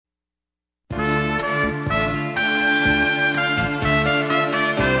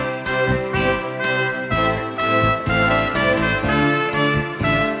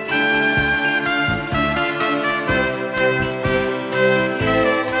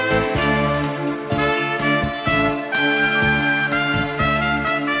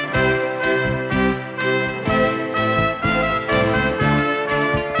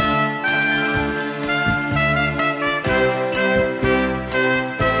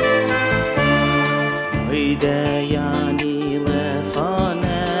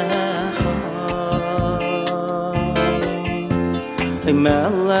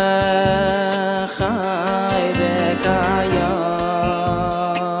melech chai v'kayam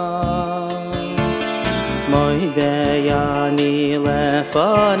moidei ani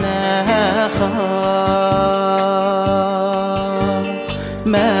lefanecha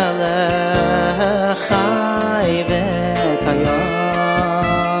melech chai v'kayam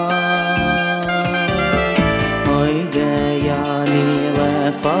moidei ani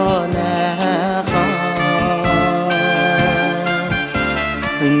lefanecha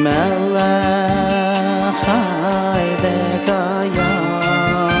melech chai v'kayam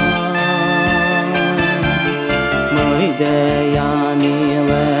moidei ani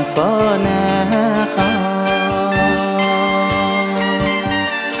lefanecha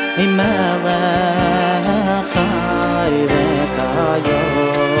melech chai v'kayam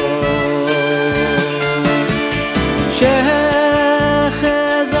shechazart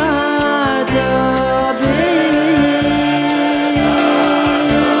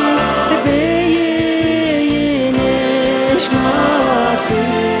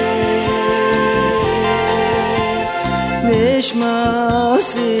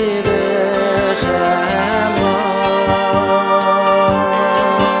Nishmasi b'chama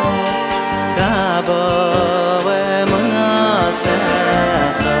Rabbo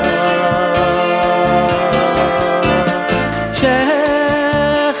emunasecha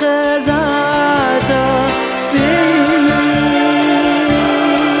Shechazarta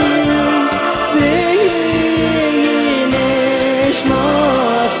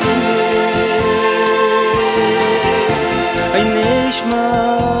Nishmasi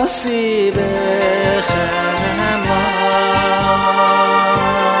Nishmasi b'chama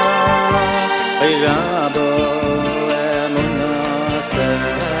Rabbo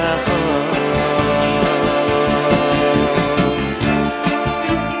emunasecha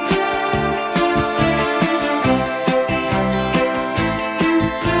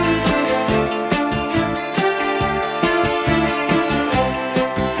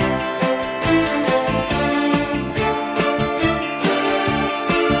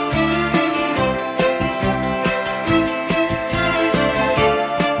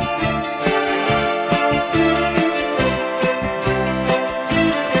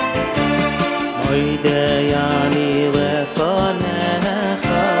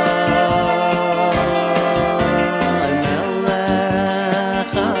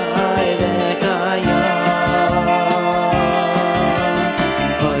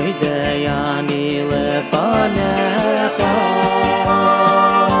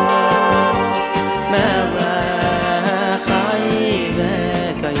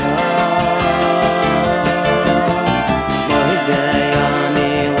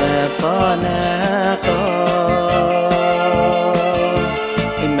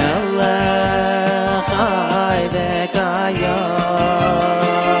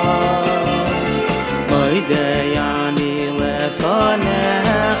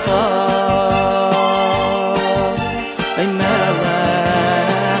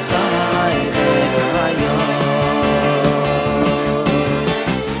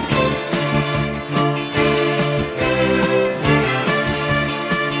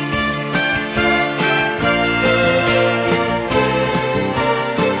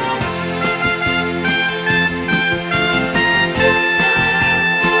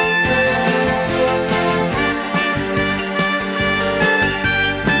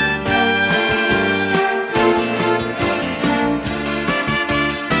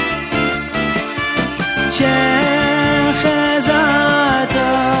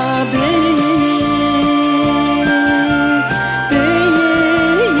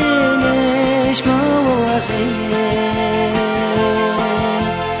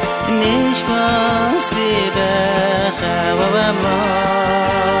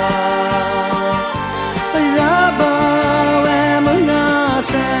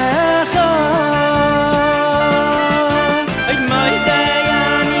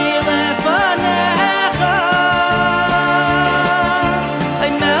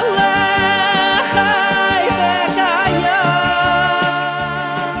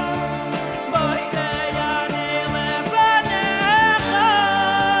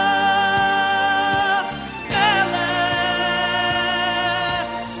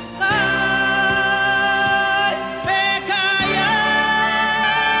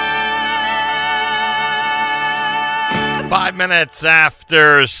Minutes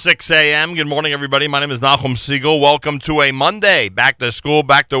after 6 a.m. Good morning, everybody. My name is Nachum Siegel. Welcome to a Monday. Back to school,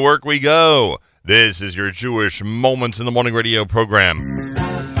 back to work we go. This is your Jewish Moments in the Morning radio program.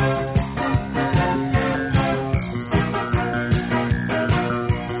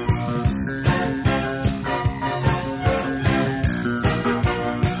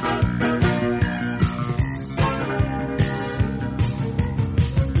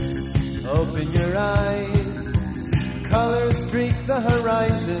 Open your eyes, colors streak the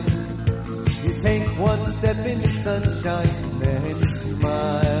horizon. You take one step in the sunshine, then you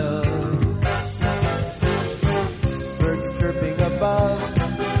smile. Birds chirping above,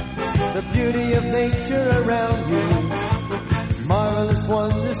 the beauty of nature around you. Marvelous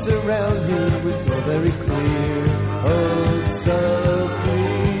wonders surround you, it's all very clear, oh so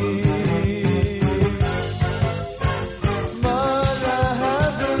clear.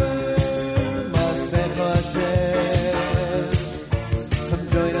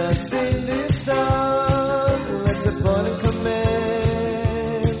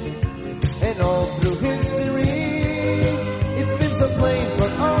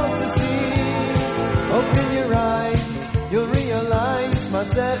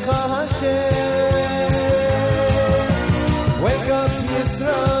 Masecha Hashem. Wake up,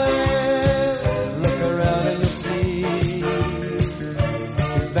 Yisrael. Look around and you'll see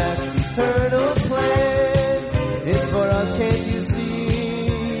His vast eternal plan is for us, can't you see?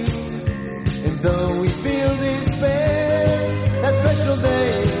 And though we feel despair, that special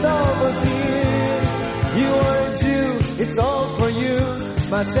day is almost here. You are a Jew, it's all for you.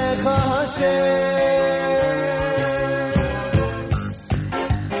 Masecha Hashem.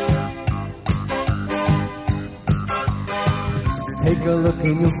 Take a look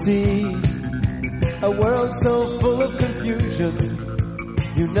and you'll see a world so full of confusion.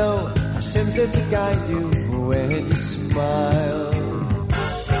 You know Hashem's there to guide you when you smile.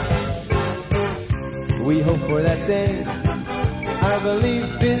 We hope for that day. Our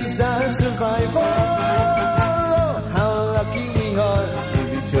belief is our survival. How lucky we are to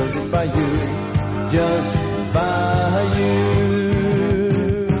be chosen by you, just by you.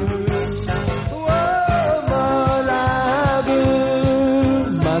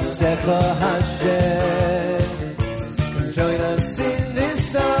 Hashem, join us in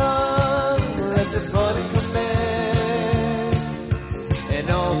this song. Let's have fun and command. And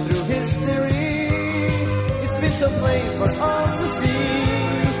all through history, it's been so plain for all to see.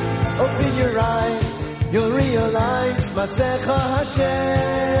 Open your eyes, you'll realize Masecha Hashem.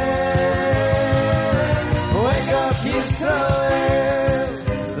 Wake up, Yisrael.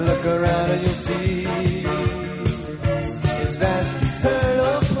 Look around and you'll see His vast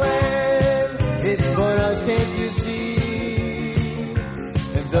eternal plan. It's for us, can't you see?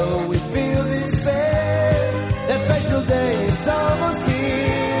 And though we feel despair, that special day is almost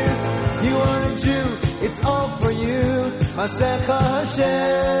here. You are a Jew, it's all for you. Masecha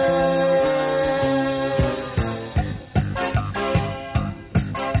Hashem.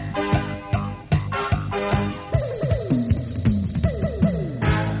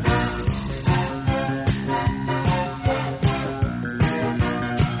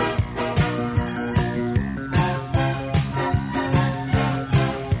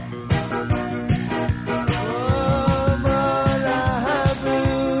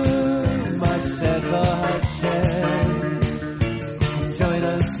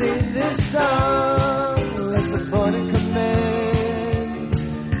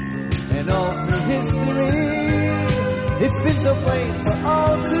 So plain for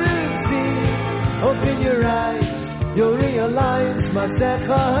all to see. Open your eyes, you'll realize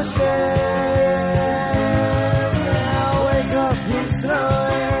Masecha Hashem. Now wake up,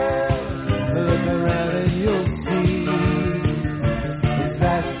 Yisrael. Look around and you'll see His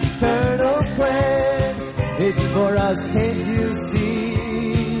vast eternal plan. It's for us, can't you see?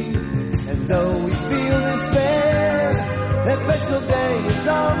 And though we feel despair, that special day is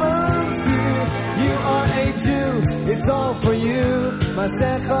almost here. You are a Jew, it's all for you,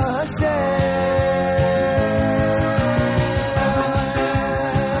 Masecha Hashem.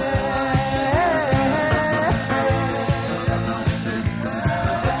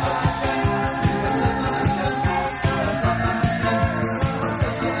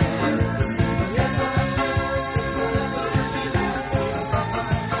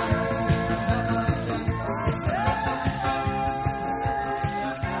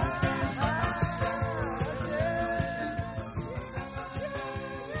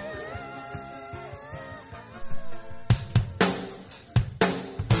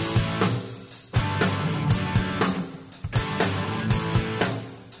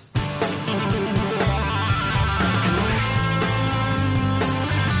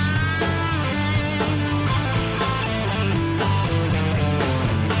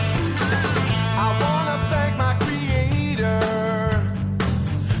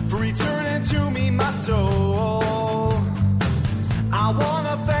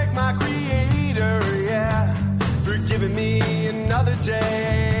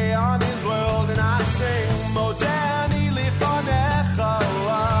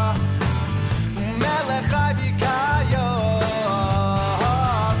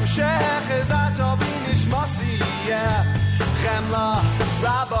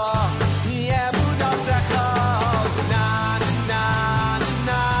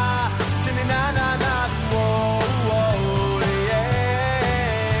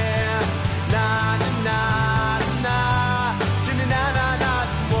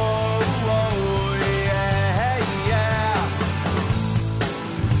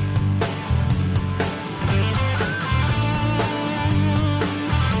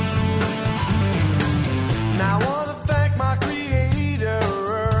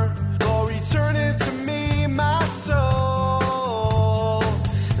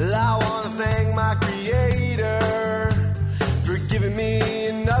 I want to thank my creator for giving me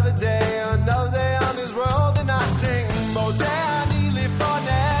another day on this world, and I sing Modani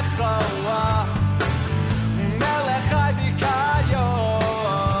Liponecha Melech Adikayon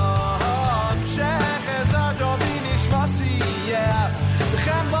Shechezar Tovi Nishmasi, yeah,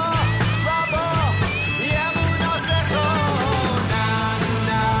 Chemba Rabba Yemuno Secho Na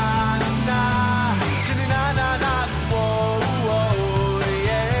na na Tini na na na Whoa whoa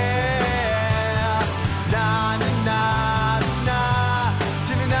yeah Na na na na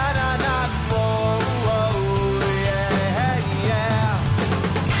Tini na na na Whoa whoa yeah yeah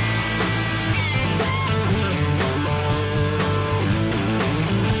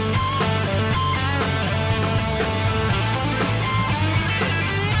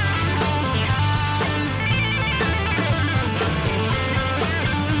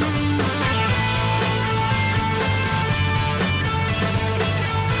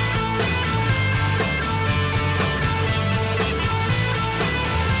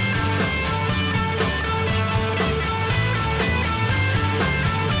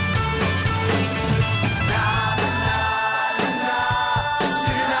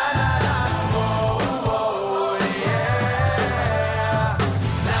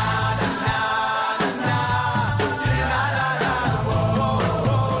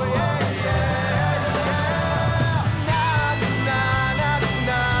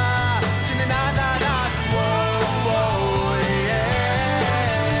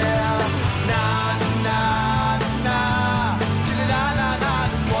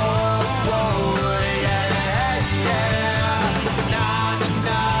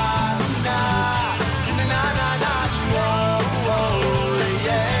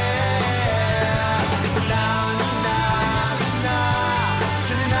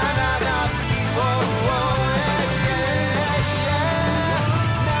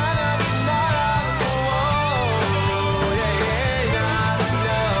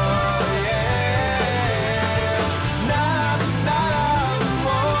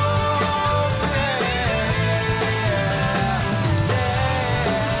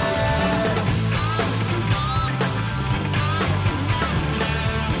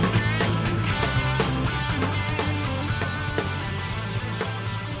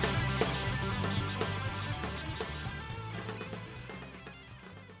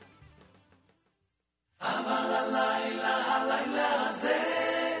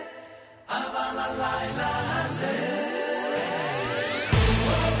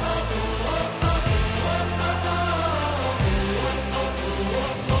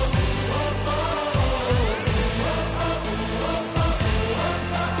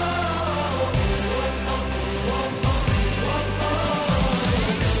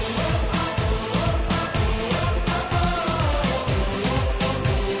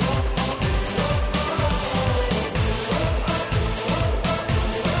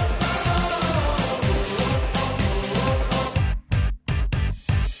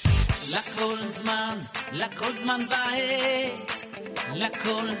לכל זמן ועת,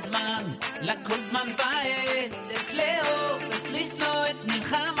 לכל זמן ועת, את לאהוב, את לשנוא, את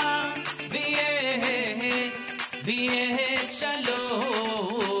מלחמה, ועת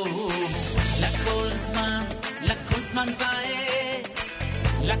שלום. לכל זמן ועת,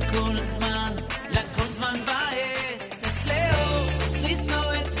 לכל זמן ועת, את לאהוב, את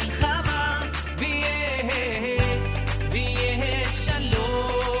לשנוא, את מלחמה, ועת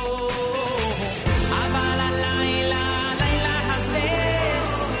שלום.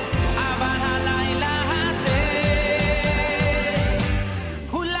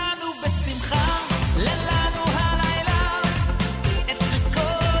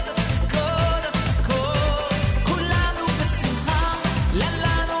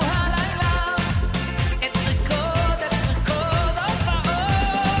 את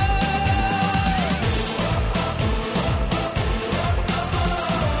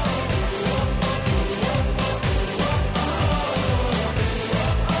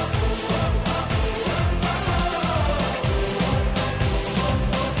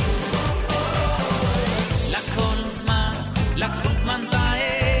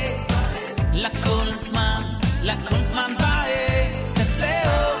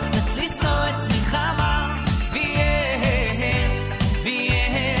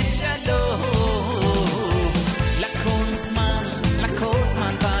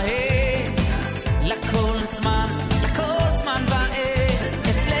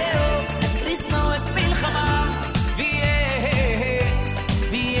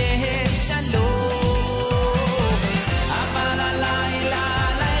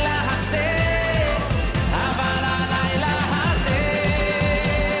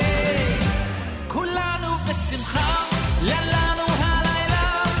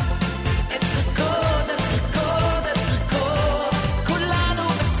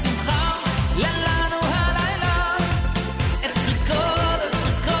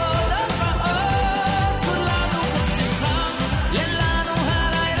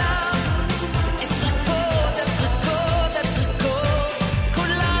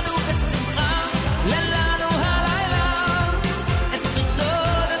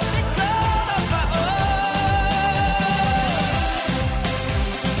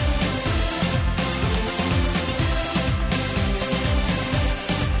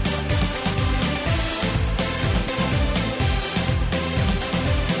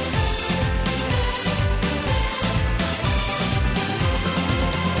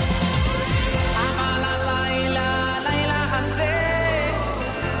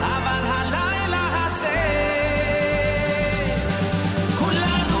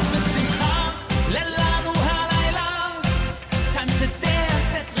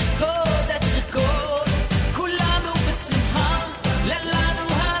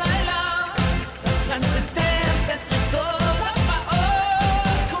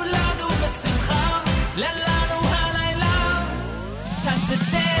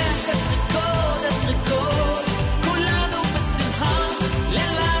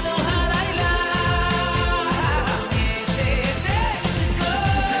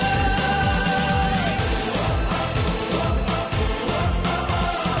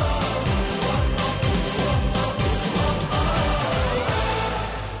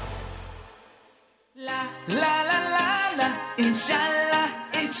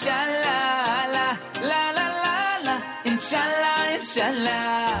inshallah, la la la la la, inshallah, inshallah,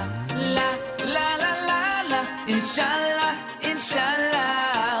 la la la la la, inshallah, inshallah.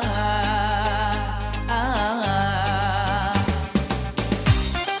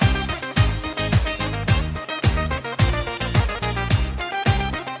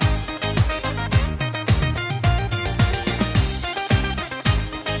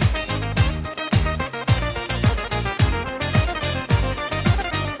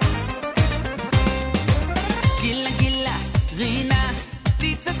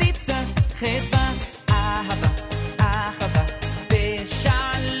 חדווה, אהבה, אהבה,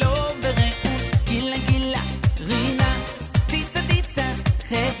 ושלום ורעות. גילה, גילה, רינה, טיצה, טיצה,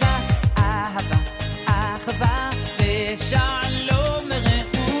 חדווה, אהבה, אהבה, ושלום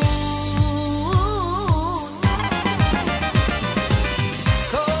ורעות.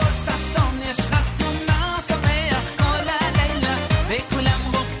 כל ששון יש חתונה, שמח כל הלילה, וכולם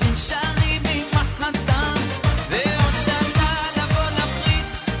רוקדים שרים ממחתם, ועוד שנה לבוא לברית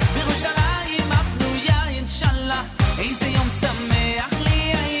בירושלים הבנויה, אינשאללה. איזה יום שמח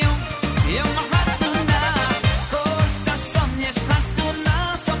לי היום, יום החתונה. כל ששון יש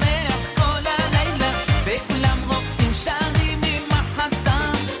חתונה, שמח כל הלילה, וכולם רוקדים שרים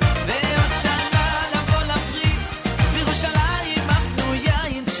ממחתם, ועוד שנה לבוא לברית בירושלים הבנויה,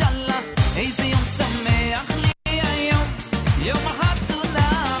 אינשאללה. איזה יום שמח לי היום, יום החתונה.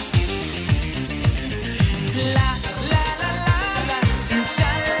 La la la la la,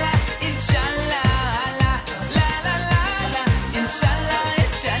 inshallah, inshallah, la la la la la, inshallah,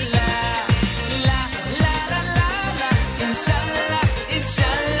 inshallah, la la la la la, inshallah,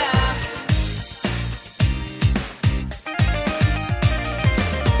 inshallah.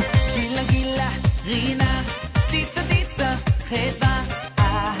 גילה, גילה, רינה, טיצה, טיצה, חדווה,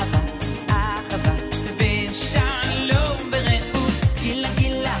 אהבה, אהבה, ושלום ורעות. גילה,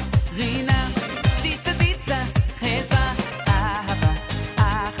 גילה, רינה, טיצה, טיצה, חדווה, אהבה,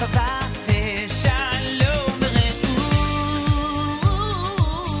 אהבה, ושלום ורעות.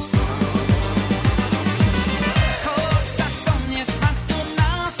 כל ששון יש חתונה,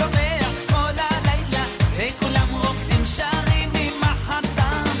 שמח כל הלילה, וכולם רוקדים שרים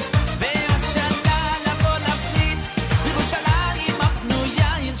ממחתם, ועוד שנה לבוא לברית בירושלים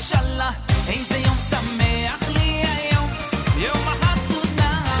הבנויה, אינשאללה. איזה יום שמח לי היום, יום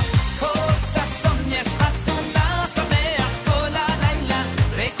החתונה. כל ששון יש חתונה, שמח כל הלילה,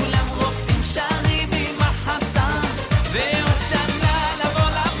 וכולם רוקדים שרים ממחתם, ועוד שנה לבוא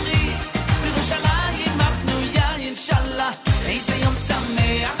לברית בירושלים הבנויה, אינשאללה. איזה יום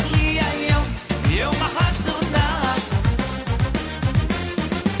שמח לי היום, יום החתונה.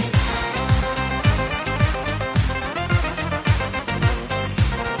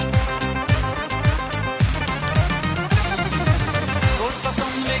 כל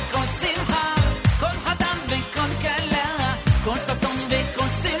ששון וכל שמחה, כל חתן וכל כלה, כל ששון וכל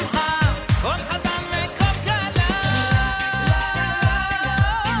שמחה, כל חתן וכל כלה.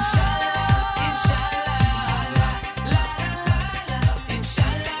 אינשאללה, אינשאללה, la la la la,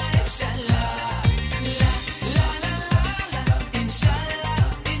 אינשאללה, אינשאללה, la la la la, אינשאללה,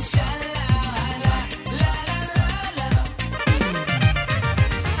 אינשאללה, la la la la,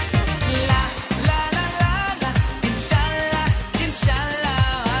 la la la la, inshallah, inshallah,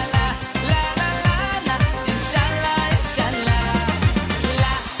 la la la la, inshallah, inshallah,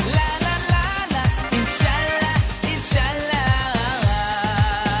 la la la la, inshallah, inshallah.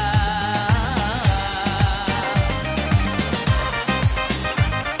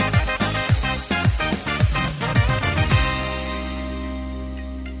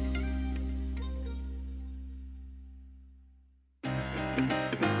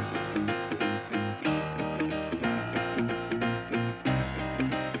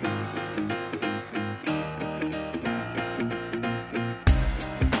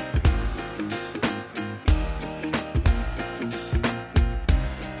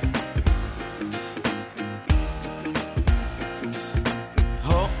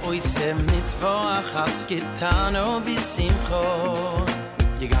 Oise mitzvah chasketano bisimcho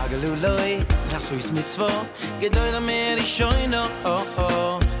Yegagalu loi lasois mitzvah Gedoy lamer ishoino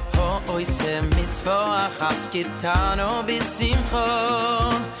Oise mitzvah chasketano bisimcho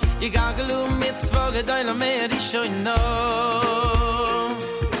Yegagalu mitzvah Gedoy lamer ishoino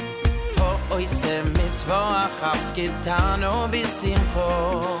Oise mitzvah chasketano bisimcho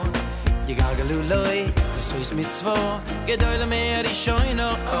Yegagalu loi lasois mitzvah Gedoy lamer ishoino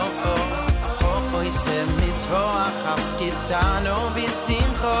Oise mitzvah chasketano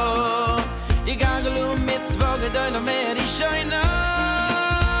bisimcho Yegagalu mitzvah Gedoy lamer ishoino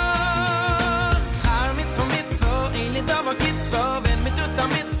Schar mitzvah mitzvah in li dava mitzvah wenn mit tut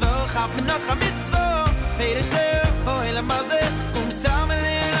hab mir noch a mitzwo Peter sehr oil a maze stamel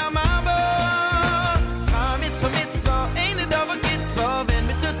la mabo sa mitzwo eine dober mitzwo wenn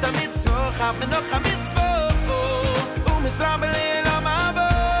mit tut a mitzwo hab mir noch a mitzwo stamel la mabo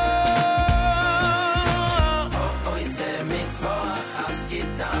oi se mitzwo has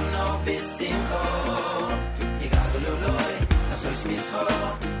getan no bis in ho igaloloy asos mitzwo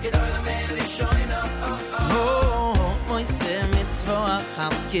gedoyle mer shoyna oi se mitzwo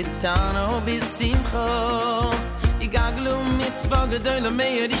has getan no bis in ho igaglu mitzwo gedoyle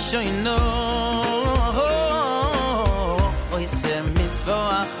mer shoyna oi se mitzwo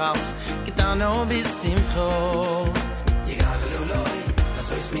has getan no bis in ho Loy,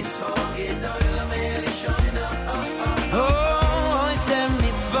 das ist mit zwei Gedeile mehr scheine. Oh, ich seh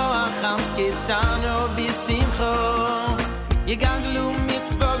mit zwei Hans getan und bis in ho. Ihr gang lu mit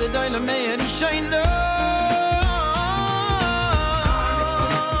zwei Gedeile mehr scheine.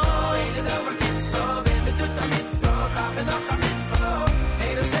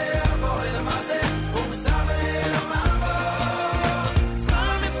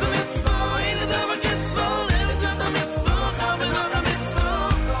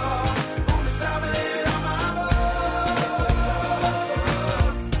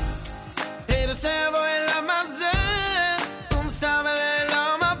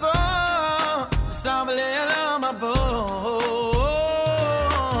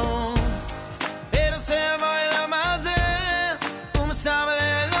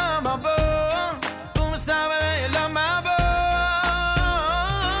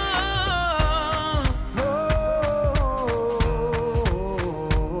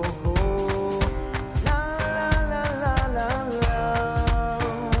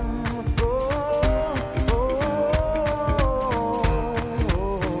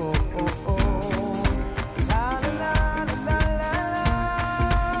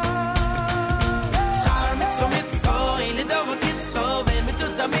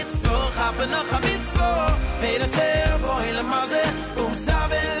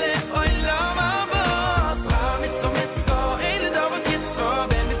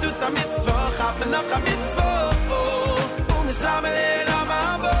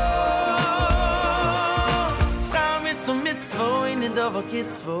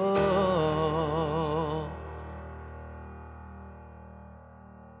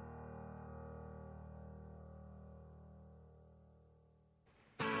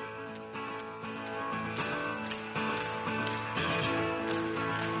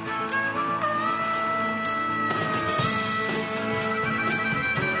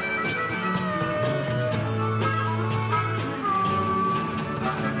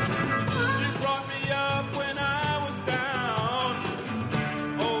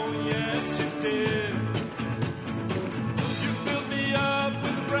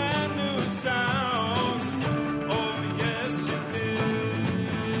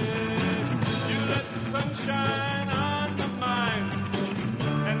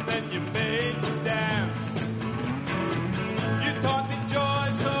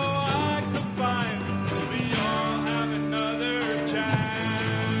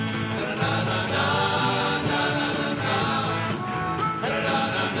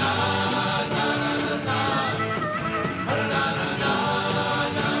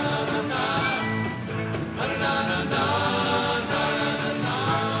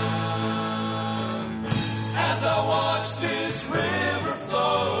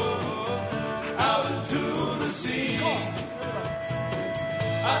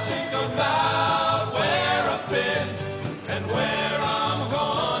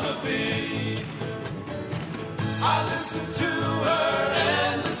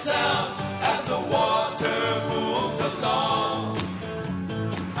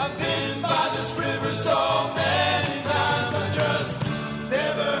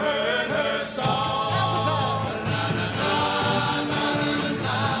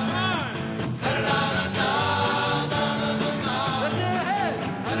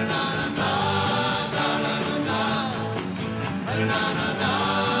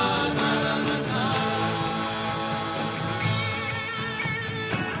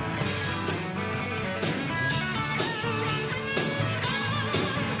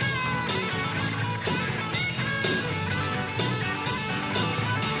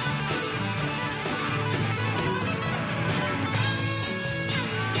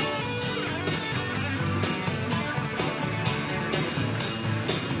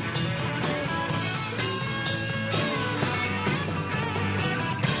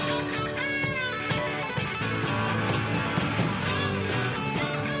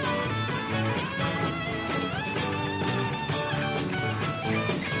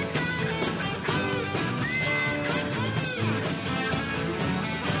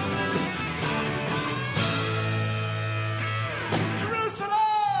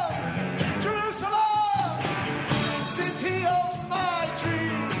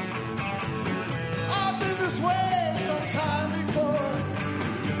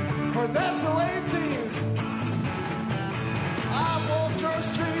 but that's the way it seems. I've walked your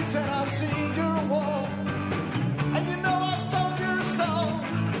streets and I've seen your wall, and you know I've sold your soul.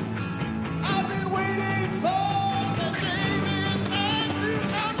 I've been waiting for the day midnight to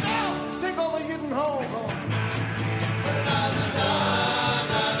come down. Take all the hidden home.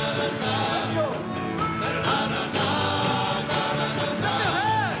 Let's go.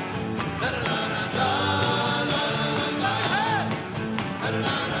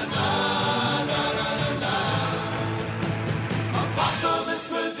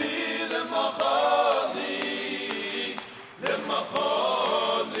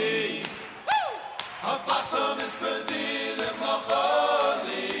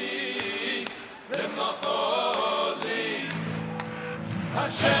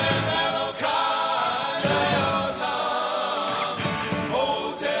 Hashem Elokai Leolam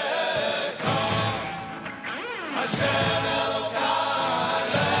Odeka. Hashem Elokai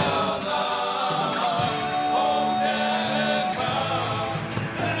Leolam Odeka.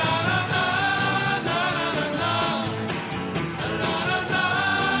 Na na na na na na. Na na na na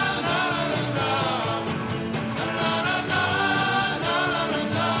na na. Na na na na na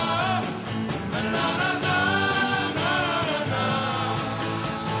na. Na na na na.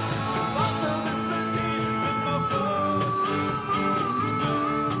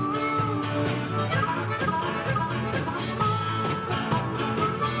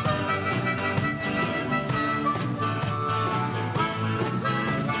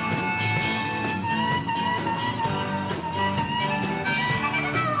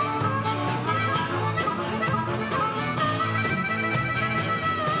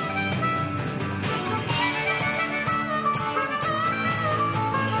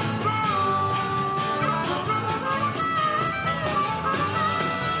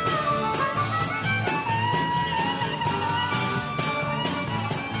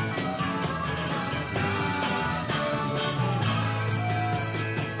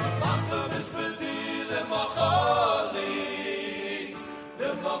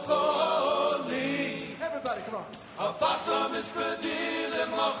 Everybody, come on. Afachta mispedi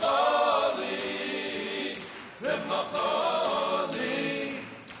lemacholi, lemacholi.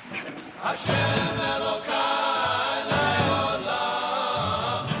 Hashem Elokai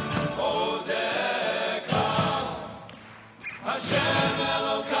leolam odeka. Hashem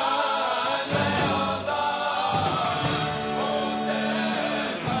Elokai leolam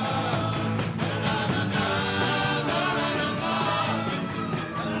odeka. Na na na na na na.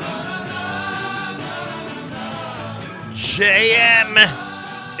 JM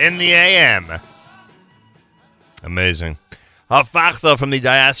in the AM. Amazing. Hafachta from the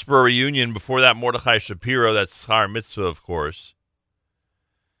Diaspora Reunion. Before that, Mordechai Shapiro. That's Schar Mitzvah, of course.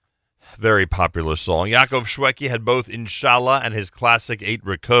 Very popular song. Yaakov Shweki had both Inshallah and his classic 8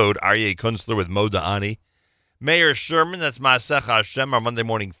 Rekod. Aryeh Kunstler with Moda Ani. Mayor Sherman, that's Maasech Hashem, our Monday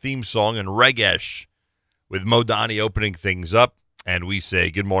morning theme song. And Regesh with Moda Ani opening things up. And we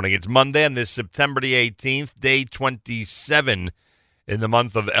say good morning. It's Monday on this September the 18th, day 27 in the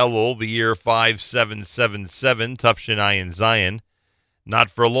month of Elul, the year 5777, Tufshin Ayin Zion.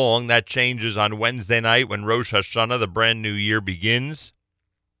 Not for long. That changes on Wednesday night when Rosh Hashanah, the brand new year, begins.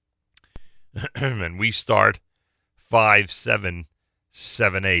 And we start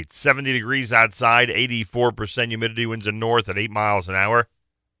 5778. 70 degrees outside, 84% humidity, winds are north at 8 miles an hour.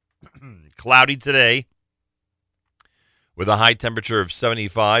 Cloudy today with a high temperature of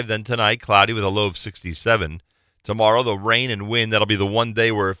 75. Then tonight, cloudy with a low of 67. Tomorrow, the rain and wind, that'll be the one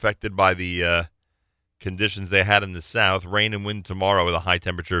day we're affected by the conditions they had in the south. Rain and wind tomorrow with a high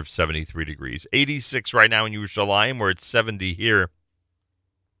temperature of 73 degrees. 86 right now in Yerushalayim, where it's 70 here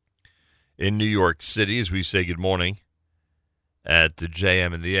in New York City, as we say good morning at the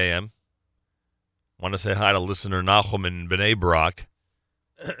JM and the AM. I want to say hi to listener Nachum in Bnei Brak,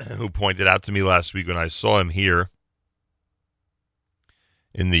 who pointed out to me last week when I saw him here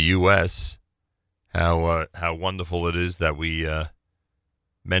in the U.S., how wonderful it is that we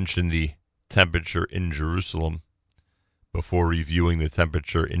mention the temperature in Jerusalem before reviewing the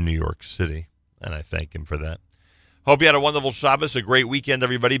temperature in New York City, and I thank him for that. Hope you had a wonderful Shabbos, a great weekend,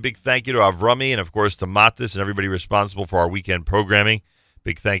 everybody. Big thank you to Avrami and, of course, to Matis and everybody responsible for our weekend programming.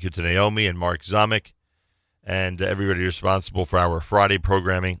 Big thank you to Naomi and Mark Zamek and everybody responsible for our Friday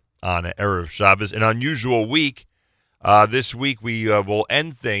programming on Erev Shabbos. An unusual week. This week we will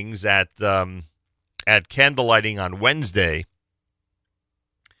end things at candlelighting on Wednesday.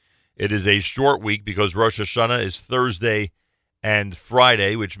 It is a short week because Rosh Hashanah is Thursday and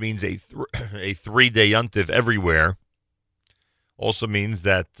Friday, which means a 3-day yontiv everywhere. Also means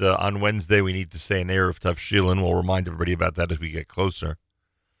that on Wednesday we need to say an Erev Tavshilin. We'll remind everybody about that as we get closer.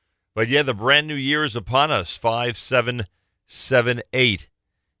 But yeah, the brand new year is upon us. 5778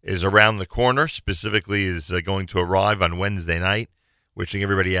 is around the corner. Specifically, is going to arrive on Wednesday night. Wishing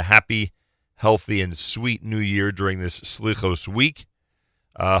everybody a happy, healthy, and sweet new year during this Slichos week.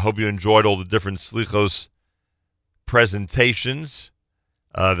 Hope you enjoyed all the different Slichos presentations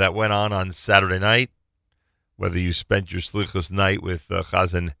that went on Saturday night. Whether you spent your Slichos night with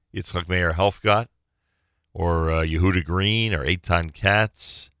Chazan Yitzchak Meir Helfgott, or Yehuda Green, or Eitan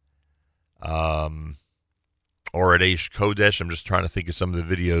Katz, or at Eish Kodesh. I'm just trying to think of some of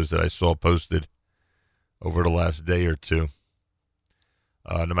the videos that I saw posted over the last day or two.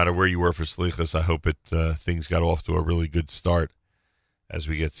 No matter where you were for Slichos, I hope things got off to a really good start as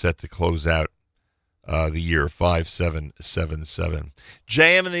we get set to close out the year 5777.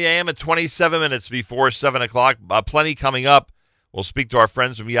 JM in the AM at 27 minutes before 7 o'clock. Plenty coming up. We'll speak to our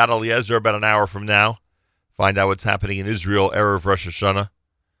friends from Yad Eliezer about an hour from now. Find out what's happening in Israel, Erev Rosh Hashanah,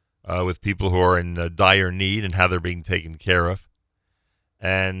 with people who are in dire need and how they're being taken care of.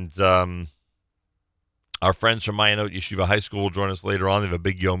 And our friends from Mayanot Yeshiva High School will join us later on. They have a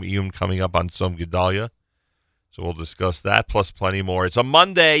big Yom Iyun coming up on Tzom Gedalia. So we'll discuss that, plus plenty more. It's a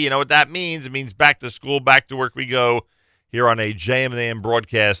Monday. You know what that means. It means back to school, back to work we go here on a JM and AM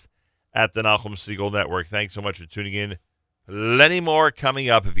broadcast at the Nachum Segal Network. Thanks so much for tuning in. Plenty more coming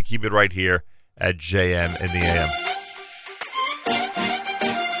up if you keep it right here at JM in the AM.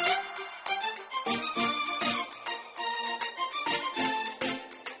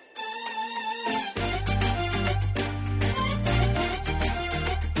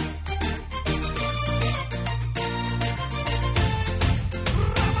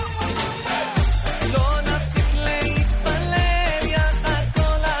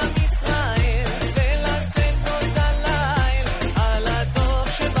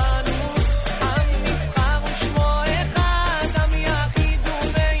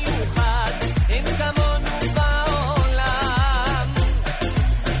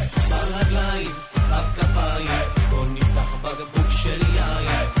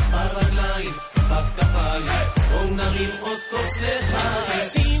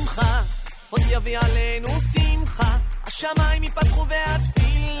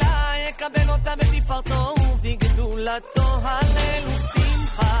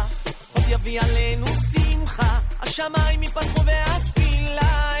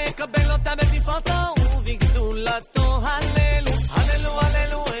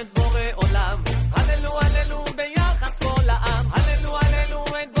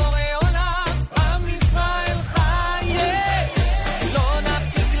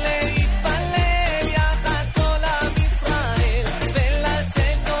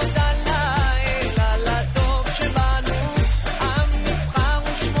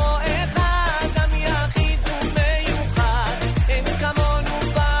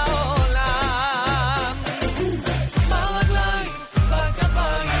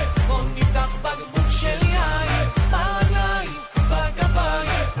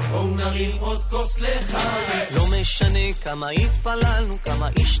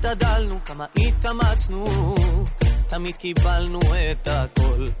 תמיד קיבלנו את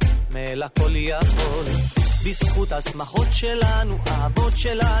הכל, מאל הכל יכול. בזכות השמחות שלנו, האהבות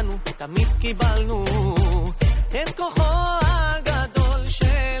שלנו, תמיד קיבלנו את כוחו הגדול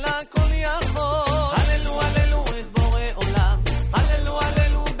של הכל יכול. הללו הללו את בורא עולם, הללו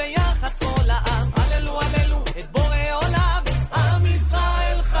הללו ביחד כל העם, הללו הללו את בורא עולם, עם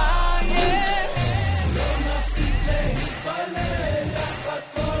ישראל חי. לא נפסיק להתפלל יחד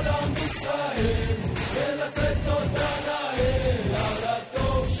כל עם ישראל, ולשאת תודה לאל על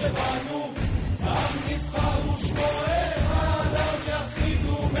הטוב שבנו. עם נבחר ושמו אחד, עם יחיד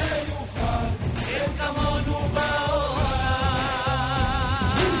ומיוחד, אין כמונו בעולם.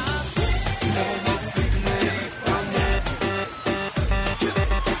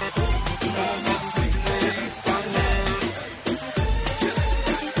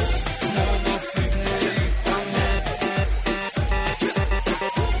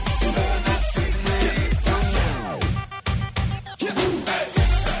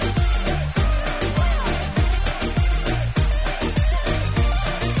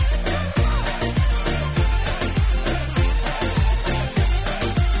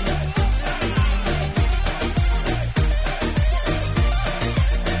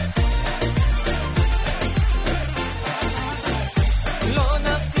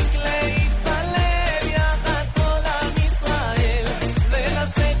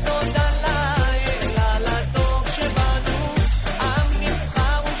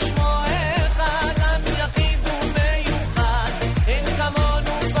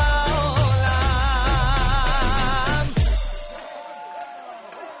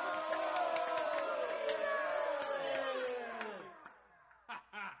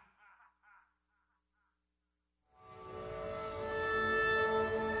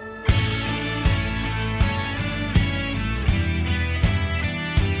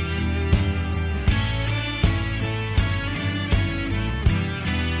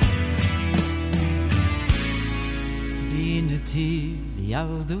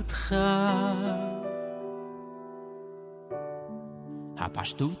 ילדותך,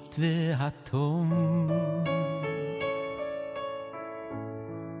 הפשטות והתום,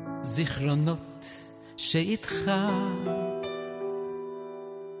 זיכרונות שאיתך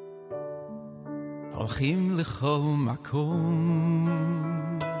הולכים לכל מקום,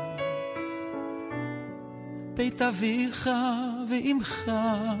 בית אביך ואמך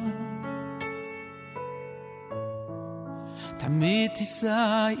תמיד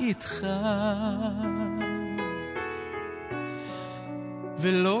תיסע איתך,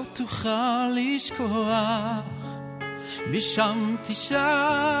 ולא תוכל לשכוח, משם תשב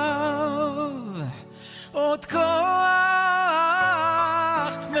עוד כוח,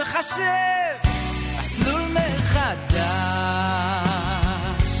 מחשב מסלול מחדש,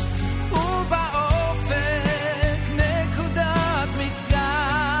 ובאופק נקודת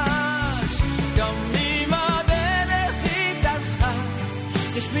מפגש, גם אם הדרך היא דרכה,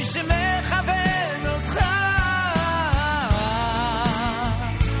 יש מי שמכוון אותך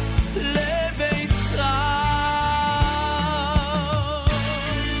לביתך.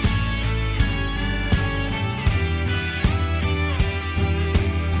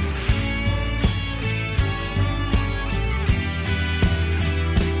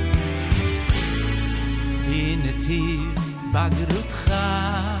 נתיב בגרותך,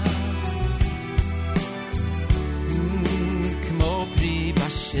 כמו פרי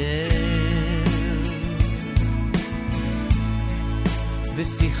בשל,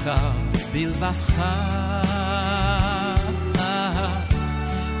 בפיך בלבבך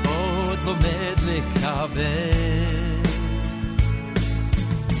עוד לומד לקבל,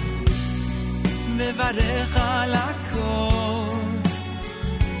 מברך על הכל,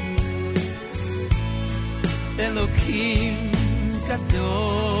 אלוקים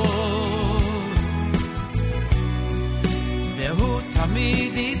גדול, והוא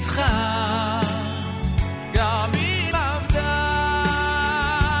תמיד איתך, גם אם עבדה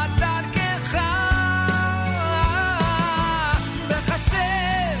דרכך,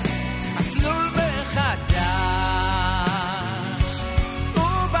 מחשב מסלול מחדש,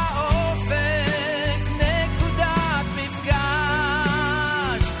 ובאופק נקודת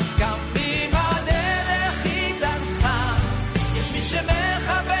מפגש, גם אם הדרך היא דרכה, יש מי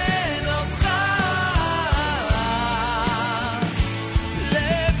שמכוון אותך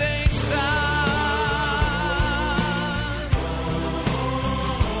לביתך.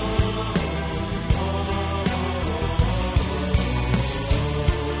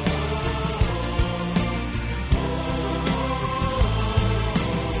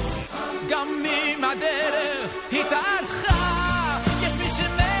 גם אם הדרך התארכה, יש מי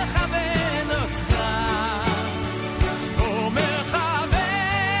שמכוון אותך, הוא מכוון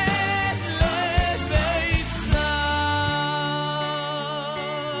לביתך.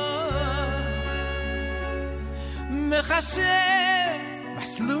 מחשב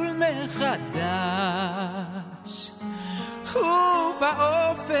מסלול מחדש, הוא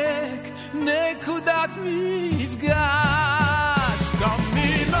באופק נקודת מפגש, גם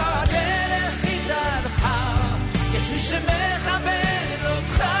אם הדרך היא דרכה, יש מי שמכוון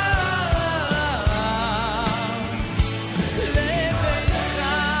אותך לביתך.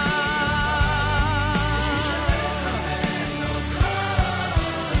 יש מי שמכוון אותך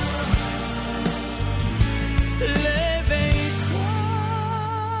לביתך.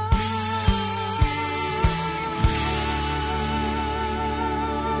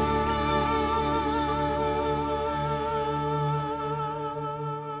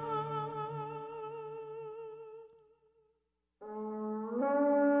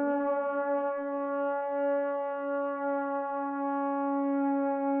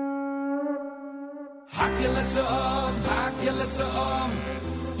 Hakelasam,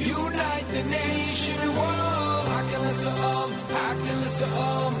 unite the nation world.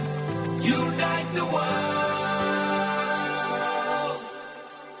 Hakelasam, unite the world.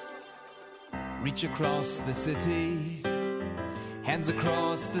 Reach across the cities, hands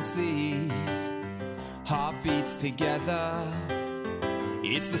across the seas, heartbeats together.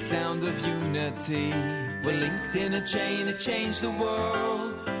 It's the sound of unity. We're linked in a chain to change the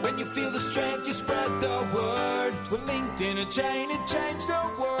world. When you feel the strength, you spread the word. We're linked in a chain to change the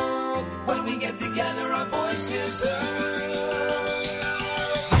world. When we get together, our voices heard.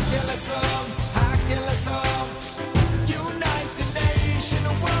 Hakelasam, Hakelasam, unite the nation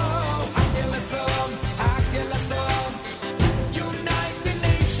world. Hakelasam, Hakelasam, unite the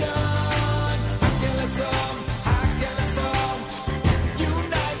nation. Hakelasam, Hakelasam,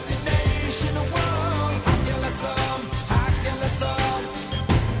 unite the nation world. Hakelasam, Hakelasam,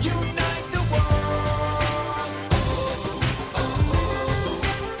 unite the world. Oh, oh, oh, oh.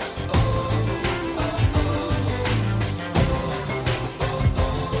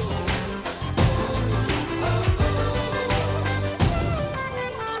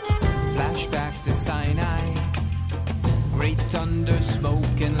 thunder,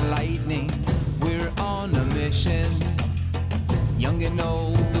 smoke, and lightning. We're on a mission. Young and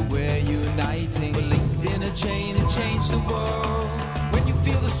old, we're uniting. We're linked in a chain and change the world. When you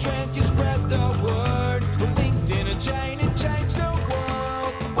feel the strength, you spread the word. We're linked in a chain and change the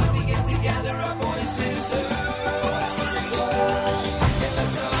world. When we get together, our voices heard.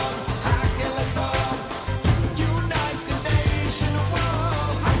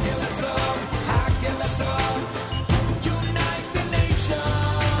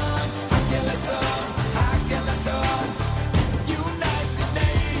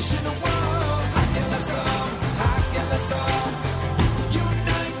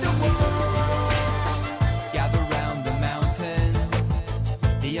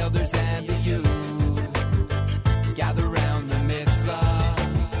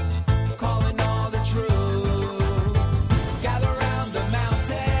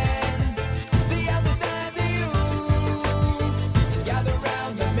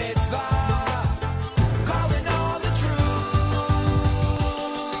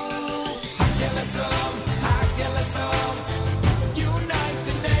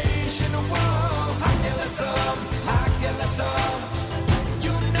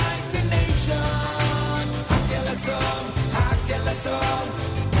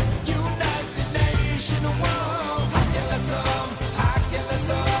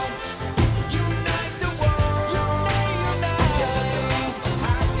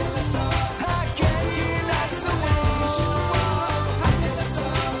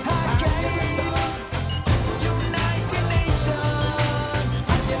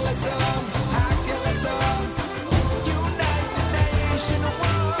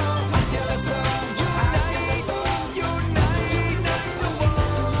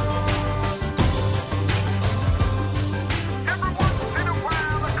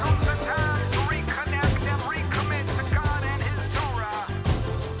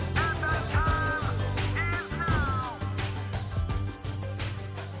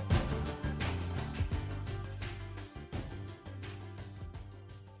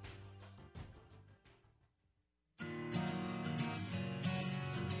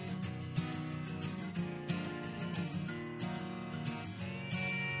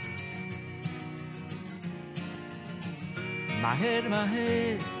 מהר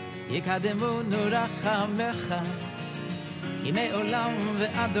מהר יקדמונו רחמך כי מעולם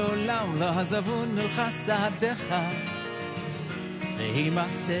ועד עולם לא עזבונו חסדיך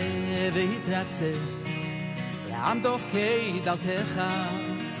וימצא ויתרצה לעם דופקי דלתך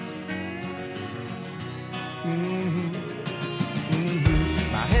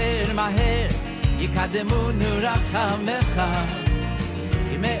מהר מהר יקדמונו רחמך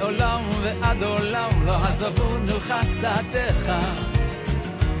כי מעולם ועד עולם לא עזבונו חסדיך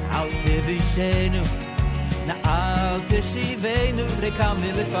אל תבישנו נעל תשיבנו ריקה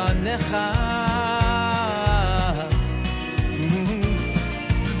מלפניך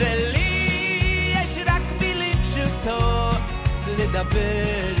ולי יש רק מילים פשוטות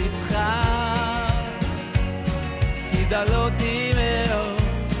לדבר איתך כי דלותי מאוד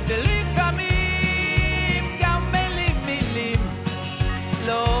ולפעמים גם מילים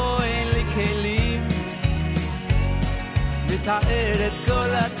לא אין לי כלים לתאר את כל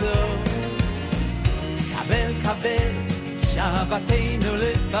הטוב קבל קבל שבתנו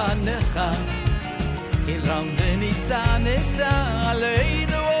לפניך כי רם וניסה ניסה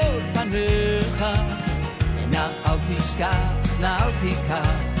עלינו עוד פניך נא אל תשכח נא אל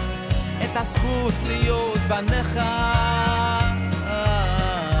תיקח את הזכות להיות בניך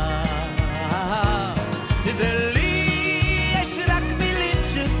ולי יש רק מילים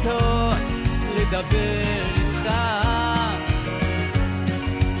פשוטות לדבר איתך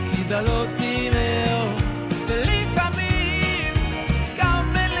כי דלותי מאוד ולפעמים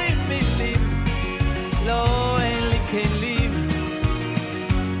גם מילים לא אין לי כלים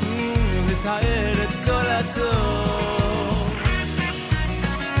לתאר את כל הטוב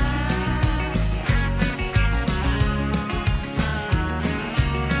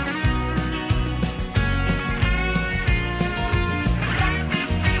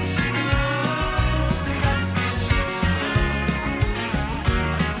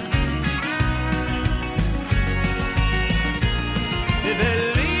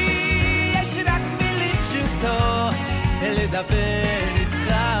ולי יש רק מילים פשוטות לדבר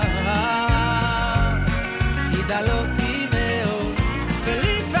איתך כי דלותי מאוד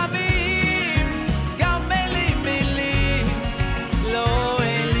ולפעמים גם מילים לא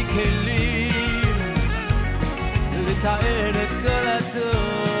אין לי כלים לתאר את כל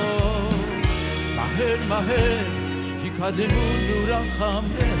הטוב מהר מהר יקדמונו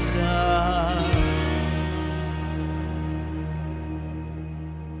רחמך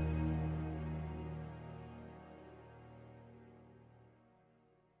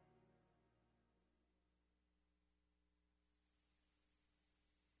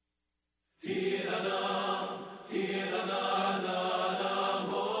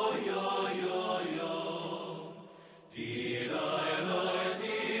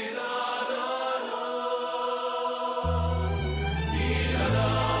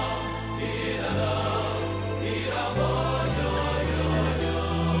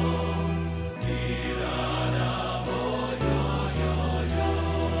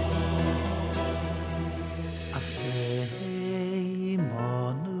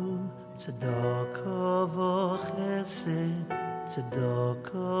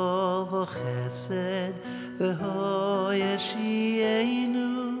Tzedakah v'chesed v'hoyeshienu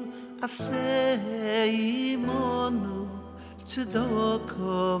aseh imonu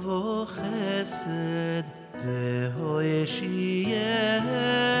Tzedakah v'chesed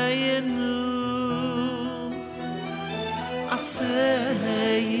v'hoyeshienu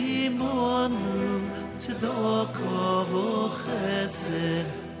aseh imonu Tzedakah v'chesed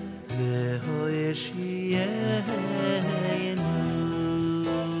v'hoyeshienu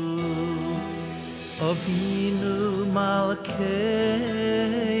Avinu Malkeinu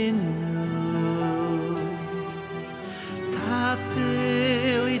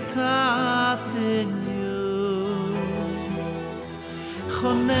Tatei Tatenu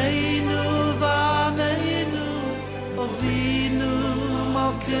Choneinu Vaneinu Avinu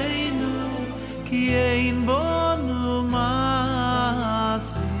Malkeinu Ki ein bonu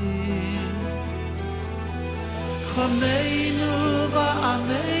masi Choneinu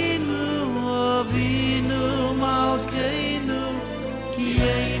Vaneinu Avinu Malkeinu Ki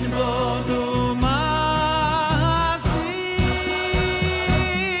ein bonu ma'asim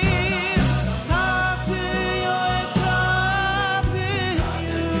Tateyo et tateyu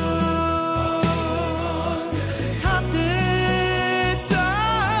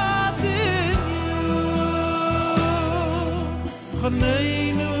tateyu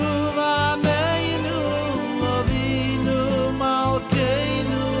Choneinu Vaneinu Avinu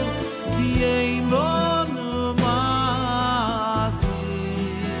Malkeinu Ki ein bonu ma'asim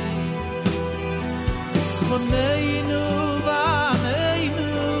Choneinu Vaneinu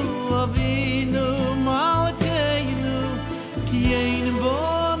Avinu Malkeinu Ki ein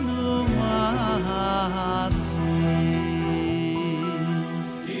bonu ma'asim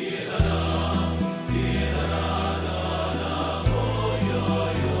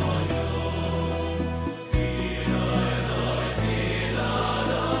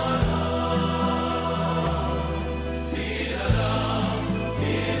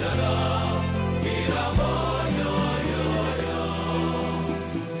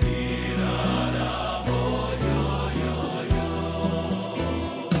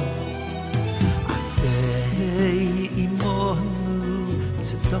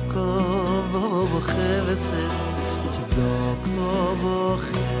Tzedakah v'chesed Tzedakah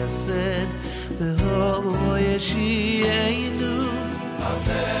v'chesed v'hoyeshienu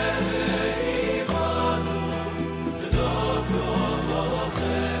Aseh imanu Tzedakah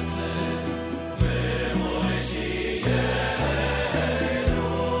v'chesed v'hoyeshienu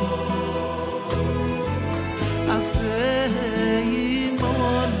Aseh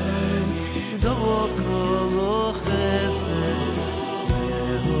imanu Tzedakah v'chesed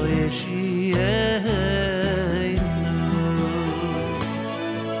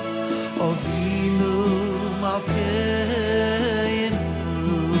Avinu Malkeinu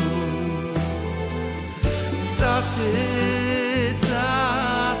Tatei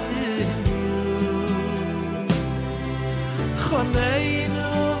Tatenu Choneinu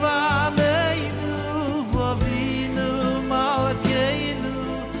Vaneinu Avinu Malkeinu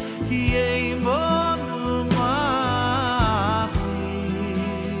Ki ein bonu ma'asim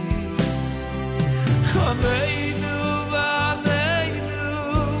Choneinu Vaneinu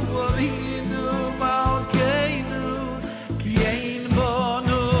Avinu Malkeinu Ki ein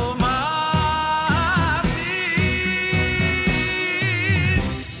bonu ma'asim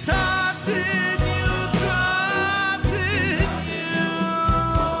Tatenu Tatenu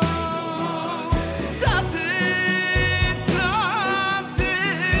Tatenu Choneinu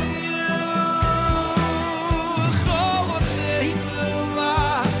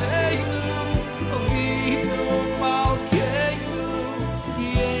Vaneinu Avinu Malkeinu Ki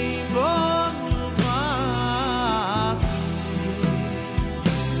ein bonu ma'asim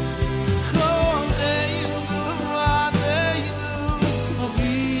Choneinu Vaneinu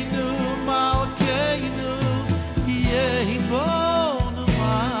Avinu Malkeinu Ki ein bonu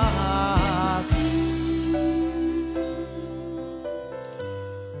ma'asim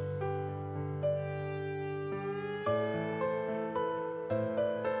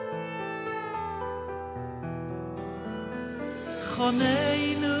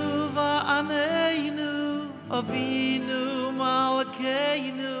Choneinu Avinu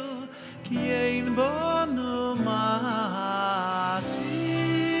Malkeinu Ki ein bonu masi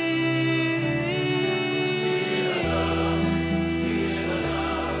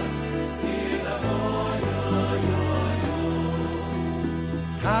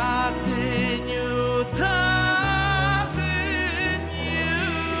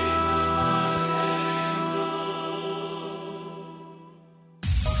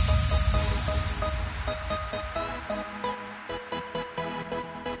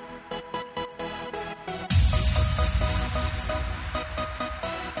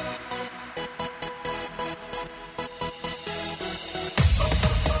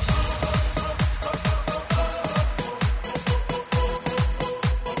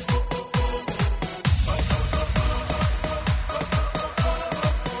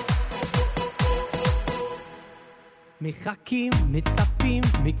מחכים, מצפים,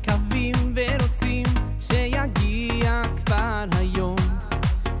 מקווים ורוצים שיגיע כבר היום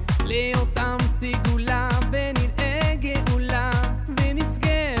לאותם סגולה ונראה גאולה ונזכה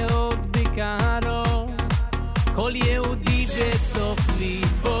עוד בקרוב כל יהודי בתוך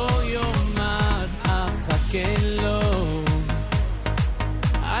ליבו יאמר אחכה לו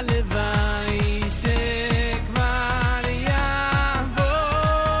הלוואי שכבר יבוא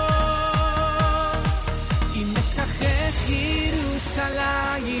אם אשכחך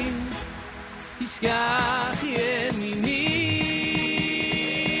ירושלים תשכח ימיני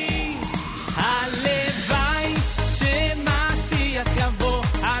הלוואי שמשיח יבוא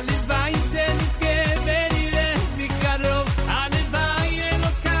הלוואי שנזכה ונראה מקרוב הלוואי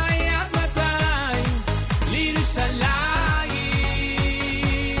אלוקיי עד מתי לירושלים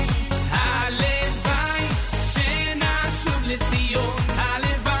הלוואי שנשוב לציון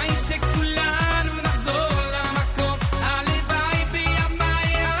הלוואי שכולנו נחזור למקום הלוואי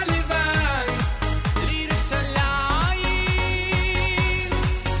בימיי הלוואי לירושלים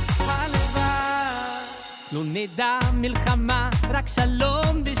הלוואי לא נדע מלחמה רק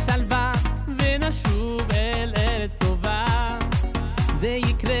שלום ושלווה ונשוב אל ארץ טובה זה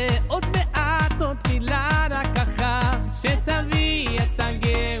יקרה עוד מעט עוד תפילה רק אחת שתביא את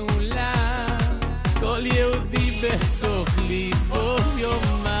הגאולה כל יהודי בתוך ליבו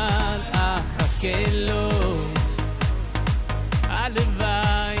יאמר אחכה לו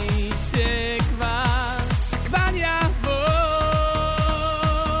הלוואי שכבר יבוא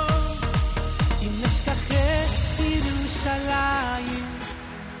אם אשכחך ירושלים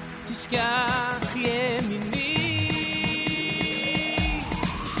תשכח ימיני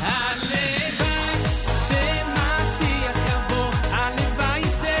הלוואי שמשיח יבוא הלוואי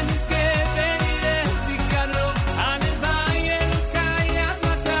שנזכה ונראה מקרוב הלוואי אלוקיי עד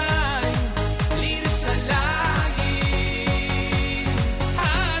מתי לירושלים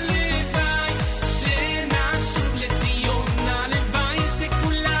הלוואי שנשוב לציון הלוואי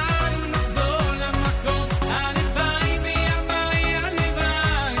שכולנו נחזור למקום הלוואי בימיי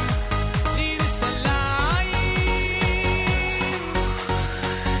הלוואי לירושלים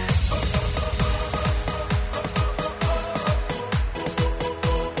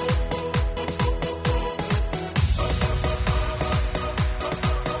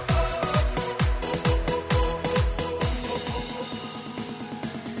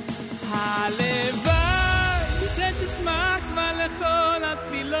הלוואי שתשמע כבר לכל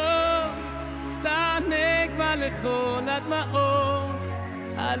התפילות תענה כבר לכל הדמעות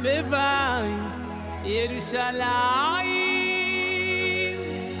הלוואי ירושלים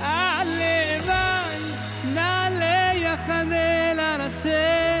הלוואי נעלה יחד אל הר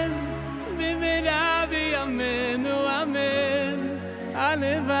השם במהרה בימינו אמן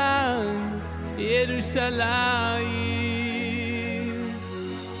הלוואי ירושלים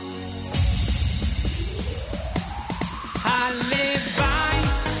הלוואי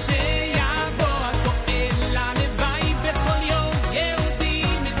שיבוא הגואל הלוואי בכל יום יהודי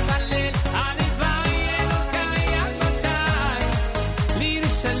מתפלל הלוואי אלוקיי עד מתי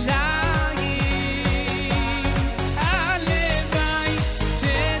לירושלים הלוואי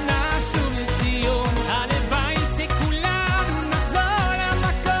שנשוב לציון הלוואי שכולנו נחזור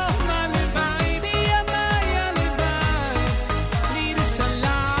למקום הלוואי בימיי הלוואי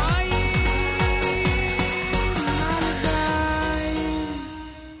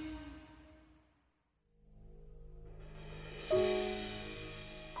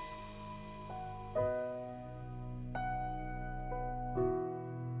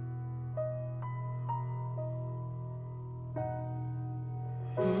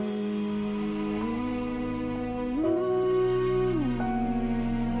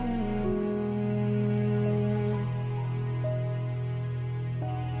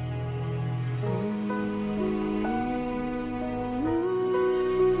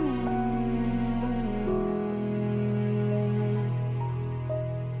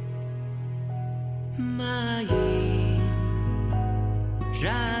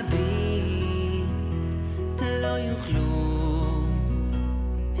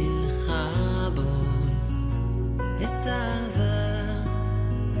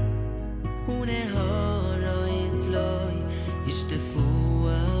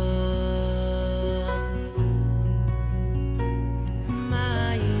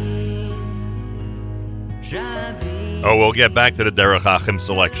Oh, we'll get back to the Derech Achim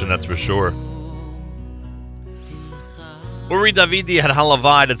selection, that's for sure. Uri Davidi had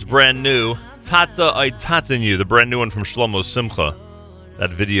Halavai, that's brand new. Tata I Tatanu, the brand new one from Shlomo Simcha.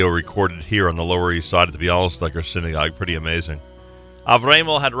 That video recorded here on the Lower East Side at the Bialystoker Synagogue, pretty amazing.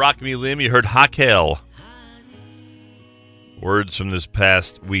 Avremel had Rock Milim, you heard Hakel. Words from this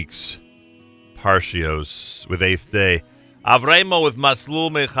past week's Parshios with 8th day. Avremo with Maslul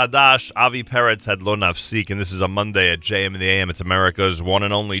Mechadash. Avi Peretz had Lo Nafsik, and this is a Monday at JM in the AM. It's America's one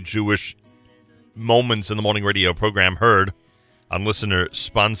and only Jewish Moments in the Morning radio program, heard on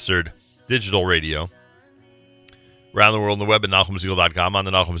listener-sponsored digital radio. Around the world on the web at NachumSegal.com, on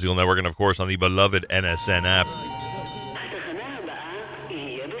the Nachum Segal Network, and of course on the beloved NSN app.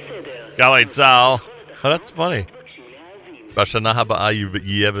 Galei Tzal. Oh, that's funny. Bashana Haba'a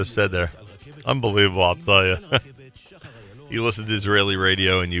you ever said there. Unbelievable, I'll tell you. You listen to Israeli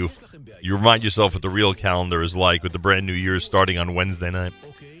radio and you remind yourself what the real calendar is like with the brand new year starting on Wednesday night.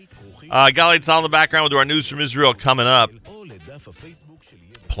 Galei Tzal in the background. We'll do our news from Israel coming up.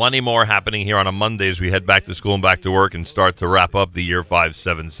 Plenty more happening here on a Monday as we head back to school and back to work and start to wrap up the year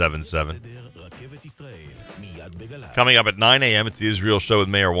 5777. Coming up at 9 a.m., it's the Israel Show with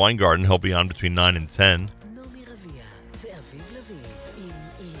Mayor Weingarten. He'll be on between 9 and 10.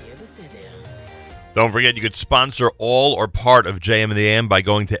 Don't forget, you could sponsor all or part of JM in the AM by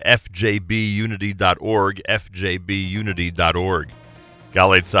going to fjbunity.org, fjbunity.org.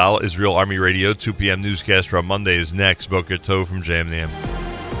 Galei Tzal, Israel Army Radio, 2 p.m. newscast for Monday is next. Boker Tov from JM in the AM.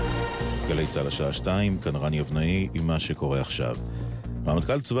 גלי צה"ל השעה 2, כאן רני אבנאי עם מה שקורה עכשיו.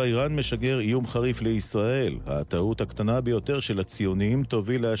 רמטכ"ל צבא איראן משגר איום חריף לישראל. הטעות הקטנה ביותר של הציונים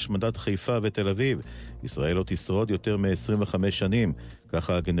תוביל להשמדת חיפה ותל אביב. ישראל לא תשרוד יותר מ-25 שנים,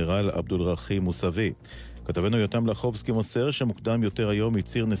 ככה הגנרל עבדול רחים מוסבי. כתבנו יותם לחובסקי מוסר שמוקדם יותר היום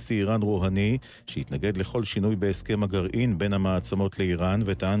הצהיר נשיא איראן רוהני שהתנגד לכל שינוי בהסכם הגרעין בין המעצמות לאיראן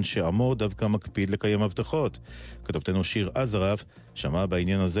וטען שעמו דווקא מקפיד לקיים הבטחות. כתבתנו שיר עזרף שמע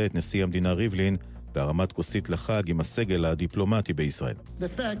בעניין הזה את נשיא המדינה ריבלין בהרמת כוסית לחג עם הסגל הדיפלומטי בישראל. The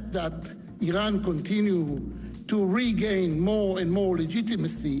fact that Iran continue to regain more and more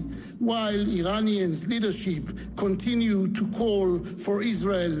legitimacy while Iranians leadership continue to call for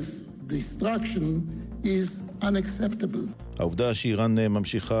Israel's destruction is unacceptable. העובדה שאיראן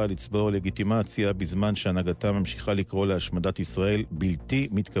ממשיכה לצבור לגיטימציה בזמן שהנהגתה ממשיכה לקרוא להשמדת ישראל בלתי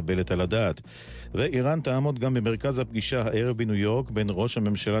מתקבלת על הדעת. ואיראן תעמוד גם במרכז הפגישה הערב בניו יורק בין ראש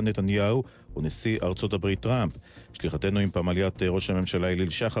הממשלה נתניהו ונשיא ארצות הברית טראמפ. שליחתנו עם פמליית ראש הממשלה אליל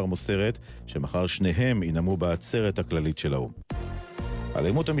שחר מוסרת שמחר שניהם ינאמו בעצרת הכללית של האו"ם.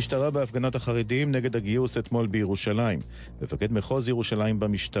 אלימות המשטרה בהפגנת החרדים נגד הגיוס אתמול בירושלים. מפקד מחוז ירושלים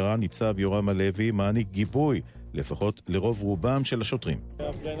במשטרה ניצב יורם הלוי מעניק גיבוי לפחות לרוב רובם של השוטרים.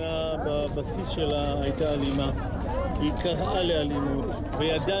 ההפגנה בבסיס שלה הייתה אלימה, היא קראה לאלימות,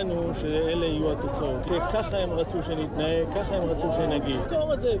 וידענו שאלה יהיו התוצאות. ככה הם רצו שנתנהג, ככה הם רצו שנגיד.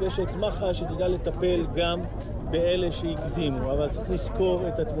 תאור את זה, ויש את מח"ש שתדע לטפל גם באלה שהגזימו, אבל צריך לזכור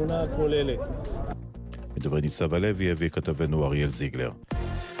את התמונה הכוללת. מדבר ניצב הלוי הביא כתבנו אריאל זיגלר.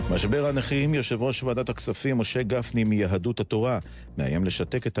 משבר הנכים, יושב ראש ועדת הכספים משה גפני מיהדות התורה מאיים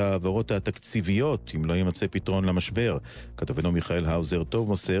לשתק את העברות התקציביות אם לא יימצא פתרון למשבר. כתבנו מיכאל האוזר טוב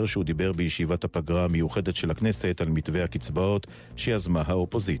מוסר שהוא דיבר בישיבת הפגרה המיוחדת של הכנסת על מתווה הקצבאות שיזמה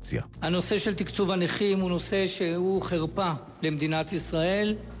האופוזיציה. הנושא של תקצוב הנכים הוא נושא שהוא חרפה למדינת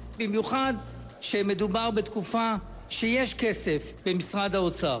ישראל, במיוחד שמדובר בתקופה שיש כסף במשרד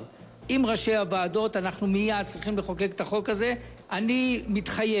האוצר. עם ראשי הוועדות אנחנו מיד צריכים לחוקק את החוק הזה. אני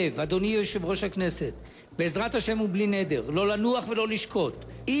מתחייב, אדוני יושב ראש הכנסת, בעזרת השם ובלי נדר, לא לנוח ולא לשקוט.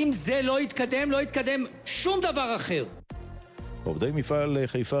 אם זה לא יתקדם, לא יתקדם שום דבר אחר. עובדי מפעל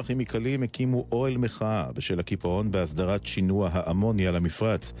חיפה כימיקלים הקימו אוהל מחאה בשל הקיפאון בהסדרת שינוע האמוניה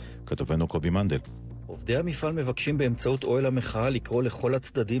למפרץ. כתבנו קובי מנדל. עובדי המפעל מבקשים באמצעות אוהל המחאה לקרוא לכל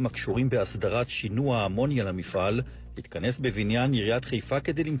הצדדים הקשורים בהסדרת שינוע האמוניה למפעל להתכנס בבניין עיריית חיפה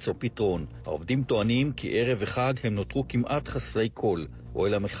כדי למצוא פתרון. העובדים טוענים כי ערב וחג הם נותרו כמעט חסרי כל.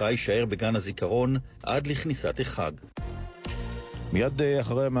 אוהל המחאה יישאר בגן הזיכרון עד לכניסת החג. מיד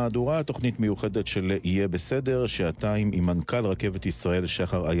אחרי המהדורה, תוכנית מיוחדת של יהיה בסדר, שעתיים עם מנכ"ל רכבת ישראל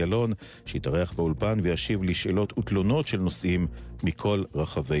שחר איילון, שיתארח באולפן וישיב לשאלות ותלונות של נוסעים מכל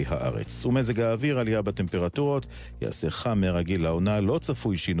רחבי הארץ. ומזג האוויר, עלייה בטמפרטורות, יעשה חם מהרגיל לעונה, לא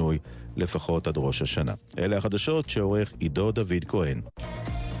צפוי שינוי, לפחות עד ראש השנה. אלה החדשות שעורך עידו דוד כהן.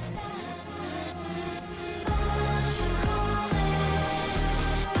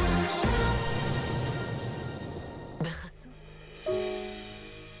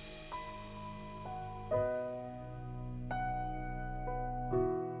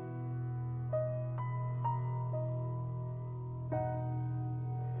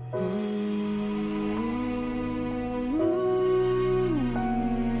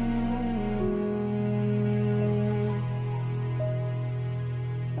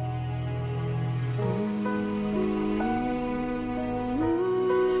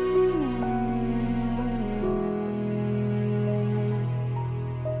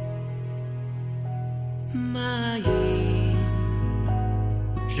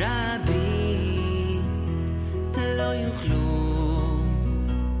 רבי לא יוכלו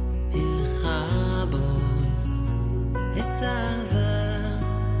אלך בויס הסבה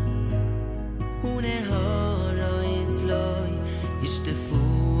ונהורויס לא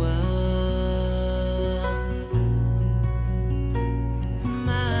ישטפו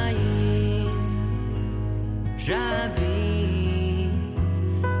מים רבי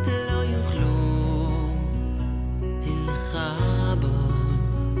לא יוכלו אלך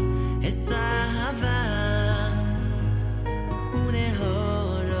בויס הסבה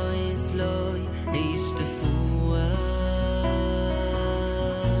ונהורויס לא ישטפו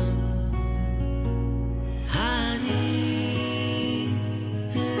אני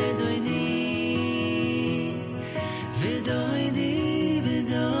לדוידי ודוידי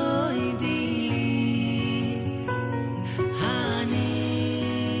ודוידי לי אני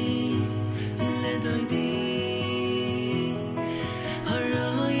לדוידי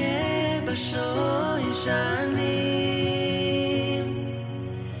הרויה בשוי שנים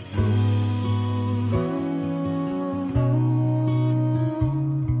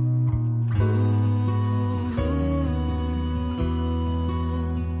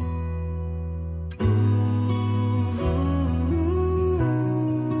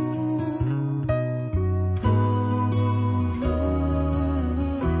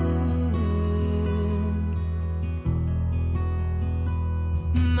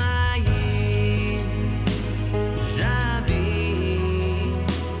מים רבים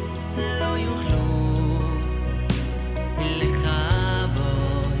לא יוכלו לך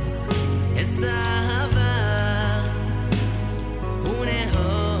בויס הסבה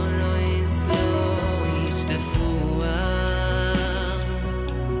ונהורויס לא ישטפו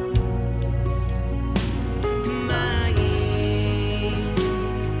מים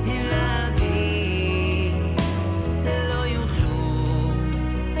רבים לא יוכלו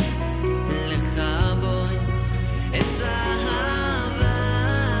לך בויס הסבה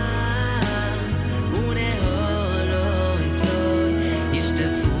ונהורויס לא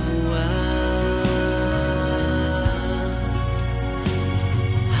ישטפו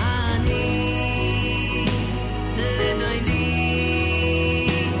אני לדוידי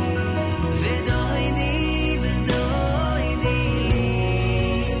ודוידי ודוידי לי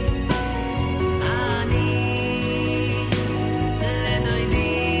אני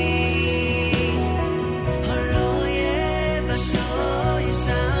לדוידי הרויה בשוי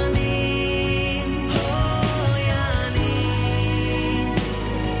שנים הוי אני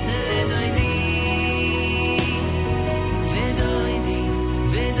לדוידי ודוידי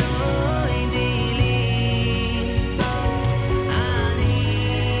ודוידי לי אני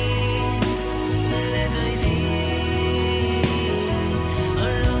לדוידי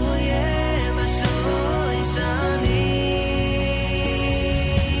הרויה בשוי שנים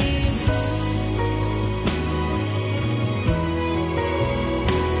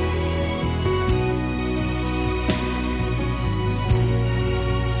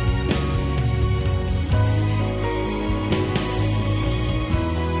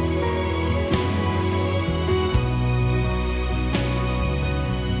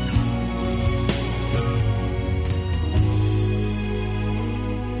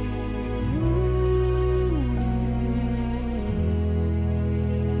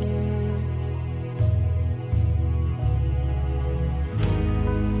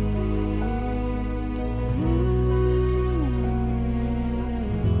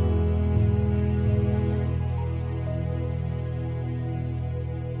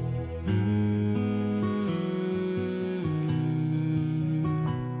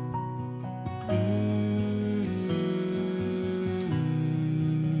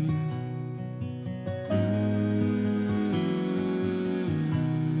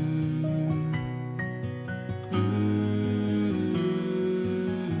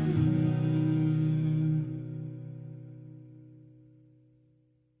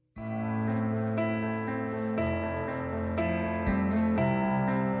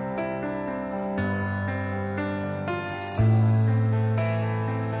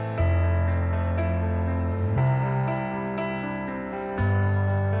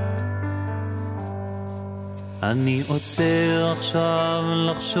אני עוצר עכשיו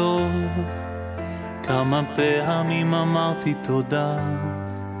לחשוב כמה פעמים אמרתי תודה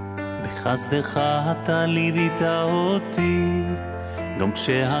בחסדך אתה ליווית אותי גם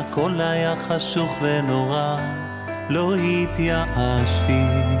כשהכל היה חשוך ונורא לא התייאשתי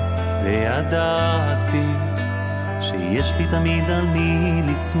וידעתי שיש לי תמיד על מי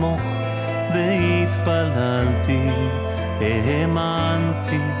לסמוך והתפללתי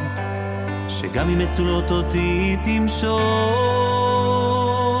האמנתי שגם אם מצולות אותי תמשוך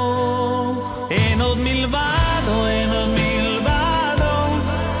עוד מלבדו, אין עוד מלבדו,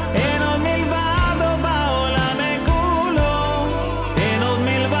 אין עוד מלבדו בעולם כולו, אין עוד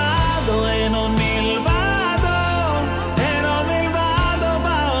מלבדו, אין עוד מלבדו, אין עוד מלבדו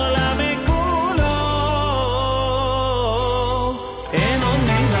בעולם כולו, אין עוד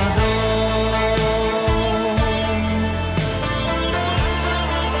מלבדו.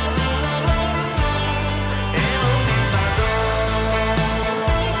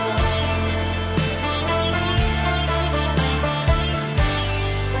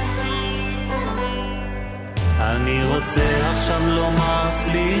 אני רוצה עכשיו לומר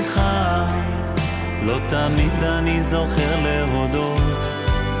סליחה, לא תמיד אני זוכר להודות,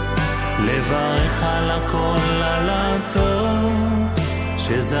 לברך על הכל, על הטוב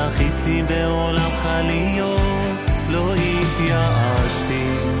שזכיתי בעולמך להיות. לא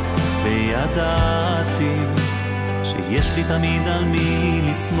התייאשתי וידעתי שיש לי תמיד על מי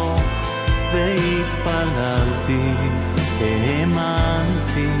לסמוך, והתפללתי,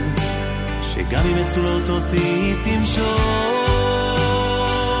 האמנתי שגם אם מצולות אותי תמשוך.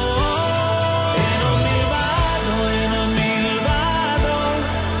 אין עוד מלבדו, אין עוד מלבדו,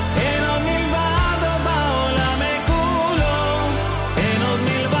 אין עוד מלבדו בעולם כולו, אין עוד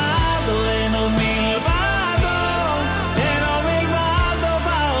מלבדו, אין עוד מלבדו, אין עוד מלבדו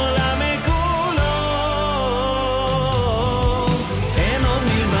בעולם כולו, אין עוד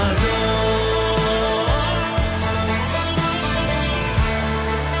מלבדו. אין עוד מלבדו, אין עוד מלבדו, אין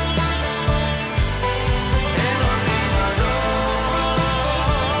עוד מלבדו בעולם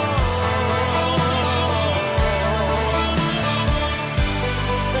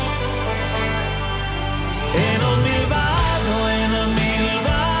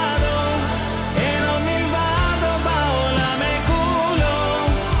כולו,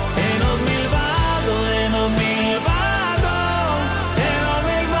 אין עוד מלבדו, אין עוד מלבדו, אין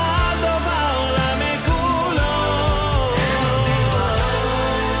עוד מלבדו בעולם כולו,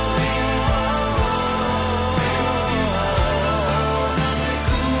 אין עוד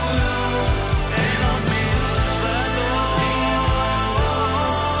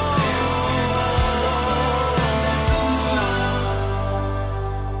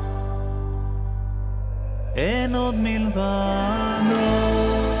אין עוד מלבדו.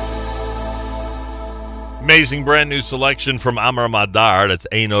 Amazing brand new selection from Amar Madar. That's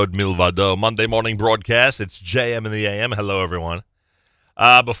Einod Milvado. Monday morning broadcast. It's JM in the AM. Hello, everyone.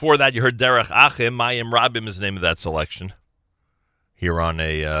 Before that, you heard Derech Achim. Mayim Rabim is the name of that selection. Here on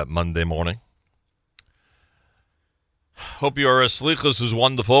a Monday morning. Hope your slichus is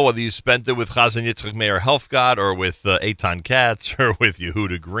wonderful, whether you spent it with Chazan Yitzchak Meir Helfgott, or with Eitan Katz, or with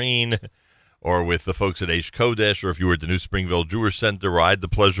Yehuda Green, or with the folks at Eish Kodesh, or if you were at the New Springville Jewish Center, where I had the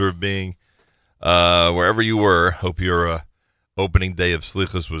pleasure of being. Wherever you were, hope your opening day of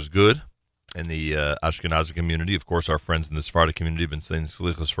Slichus was good. In the Ashkenazi community, of course, our friends in the Sephardic community have been saying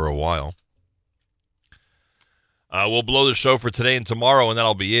Slichus for a while. We'll blow the shofar today and tomorrow, and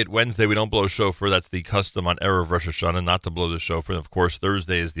that'll be it. Wednesday, we don't blow shofar. That's the custom on Erev Rosh Hashanah, not to blow the shofar. And, of course,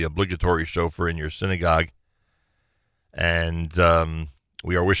 Thursday is the obligatory shofar in your synagogue. And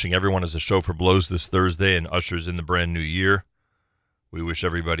we are wishing everyone as the shofar blows this Thursday and ushers in the brand new year. We wish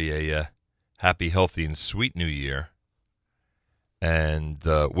everybody a happy, healthy, and sweet new year. And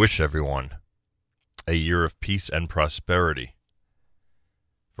wish everyone a year of peace and prosperity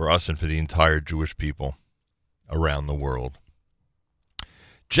for us and for the entire Jewish people around the world.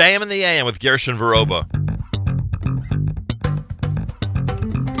 JM in the AM with Gershon Veroba.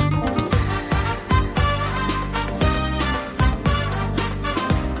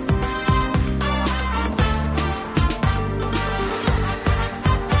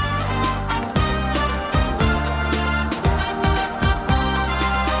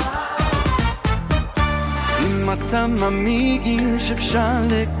 אתה מאמין שאפשר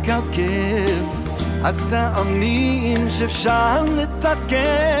לקלקל, אז תאמין שאפשר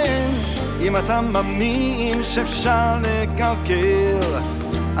לתקן. אם אתה מאמין שאפשר לקלקל,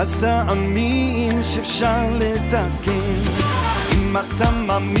 אז תאמין שאפשר לתקן. אם אתה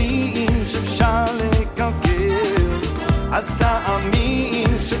מאמין שאפשר לקלקל, אז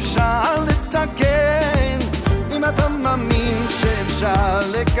תאמין שאפשר לתקן. אם אתה מאמין שאפשר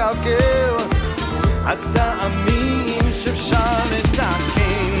לקלקל, אז תאמין שאפשר לתקן.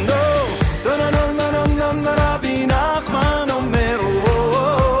 רבי נחמן אומר,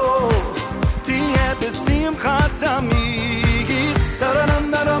 תהיה בשמחה תמיד.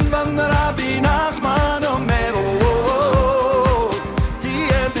 רבי נחמן אומר,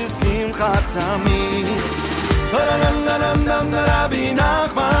 תהיה בשמחה תמיד. רבי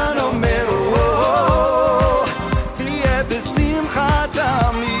נחמן אומר, תהיה בשמחה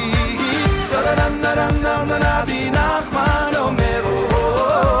תמיד.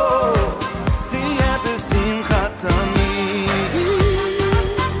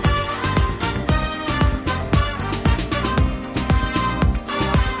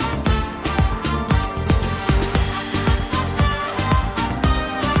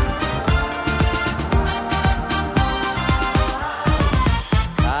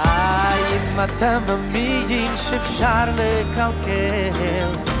 מאמין שאפשר לקלקל?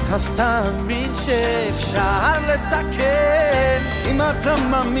 אז תאמין שאפשר לתקן. אם אתה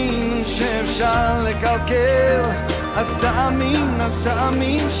מאמין שאפשר לקלקל, אז תאמין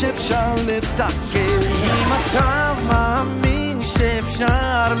שאפשר לתקן. אם אתה מאמין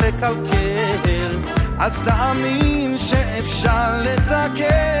שאפשר לקלקל, אז תאמין שאפשר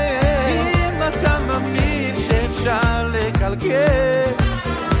לתקן. אם אתה מאמין שאפשר לקלקל,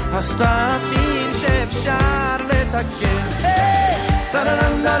 אז תאמין שאפשר לתקן.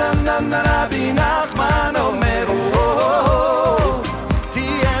 רבי נחמן אומר,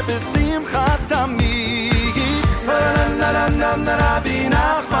 תהיה בשמחה תמיד. רבי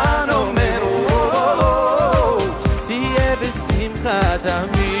נחמן אומר, תהיה בשמחה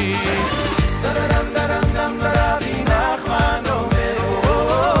תמיד. רבי נחמן אומר,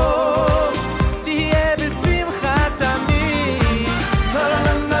 תהיה בשמחה תמיד.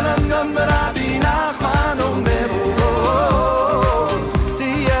 רבי נחמן אומר,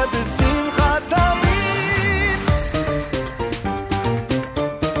 תהיה בשמחה תמיד.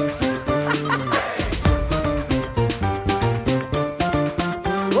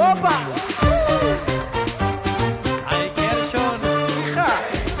 הופה! היי גרשון, סליחה.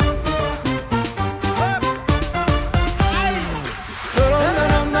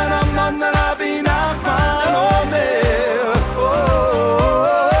 רבי נחמן אומר,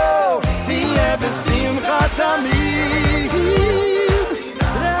 תהיה בשמחה תמיד.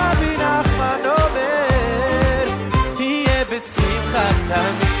 רבי נחמן אומר, תהיה בשמחה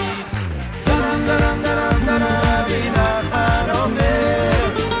תמיד. רבי נחמן אומר,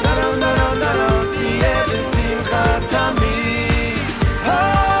 תהיה בשמחה תמיד.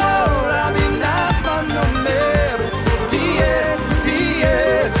 רבי נחמן אומר, תהיה בשמחה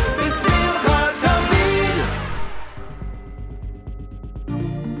תמיד.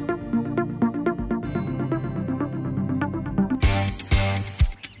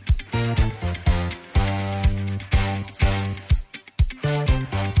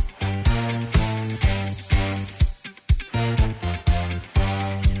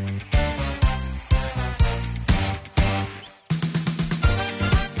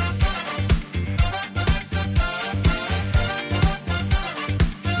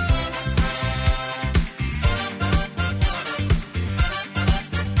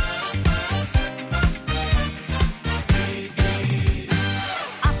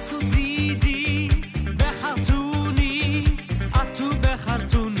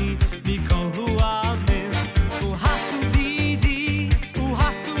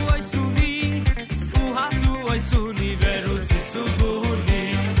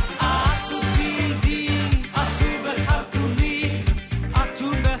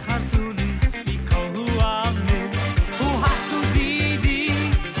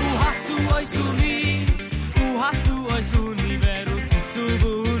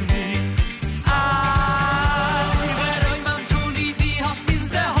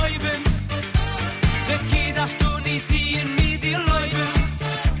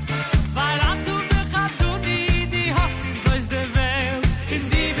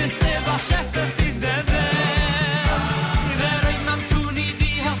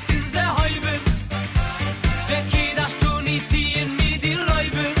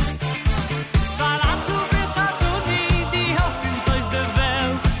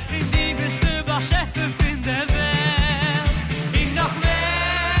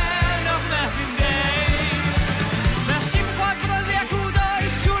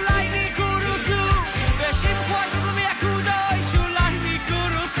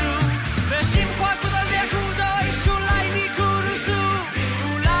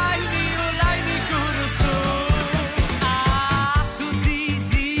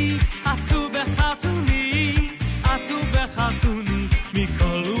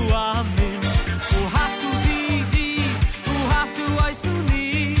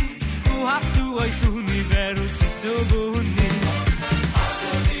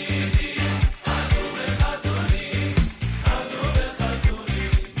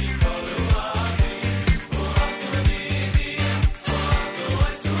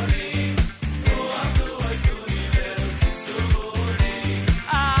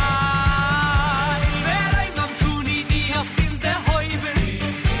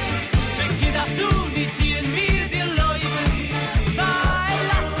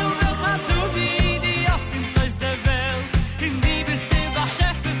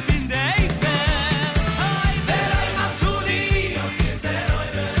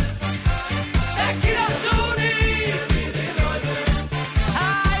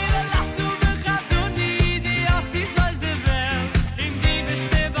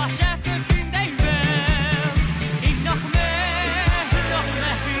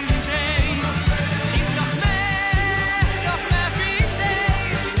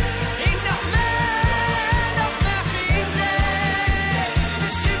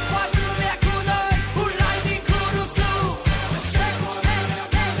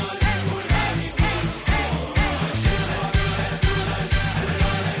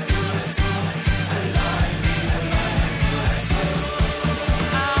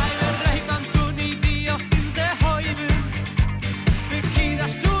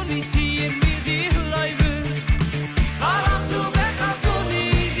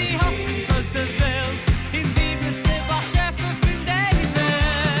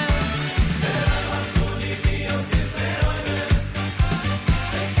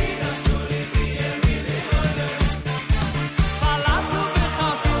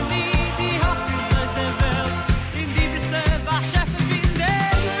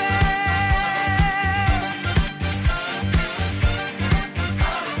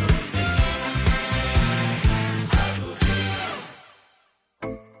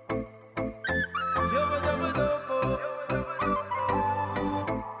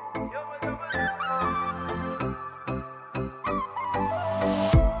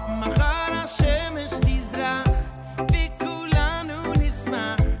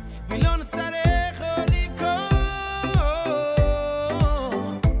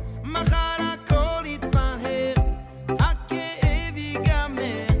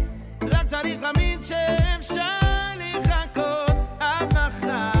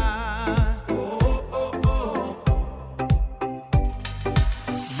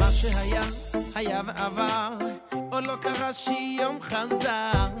 עוד לא קרה שיום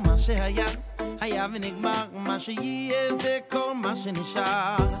חזר מה שהיה היה ונגמר מה שיהיה זה כל מה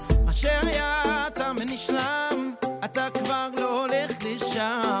שנשאר מה שהיה תם ונשלם אתה כבר לא הולך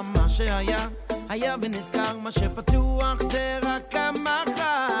לשם מה שהיה היה ונזכר מה שפתוח זה רק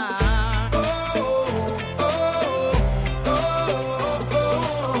המחר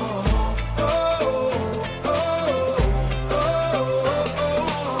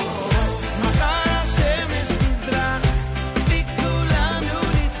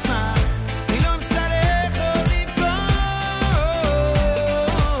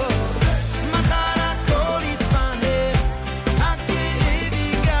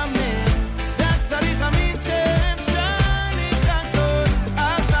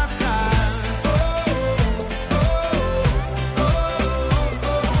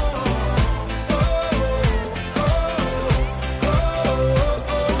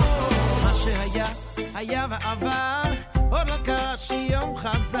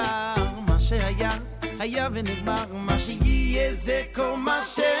היה ונגמר מה שיהיה זה כל מה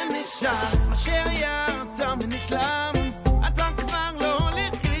שנשאר מה שהיה תם ונשלם אתה כבר לא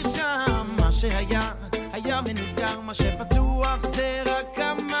הולך לשם מה שהיה היה ונסגר מה שפתוח זה רק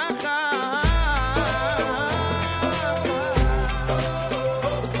המחר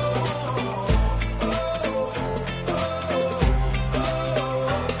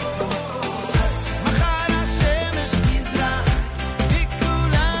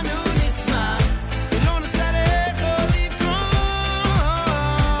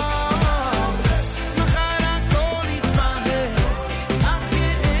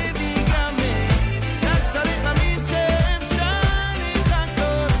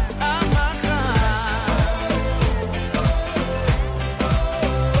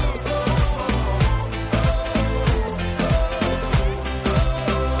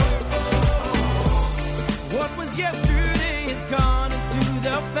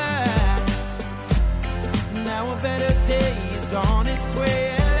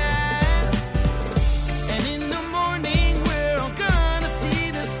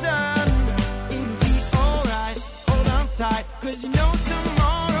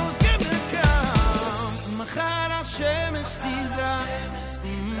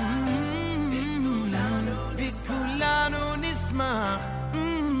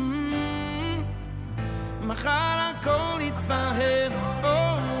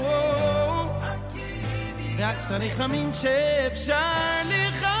צריך להאמין שאפשר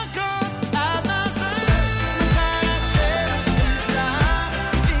לחכות עד מחר מחר השמש תזרח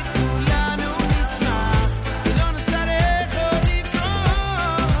וכולנו נשמח ולא נצטרך עוד לבכות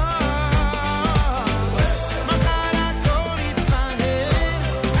מחר הכל יתפהר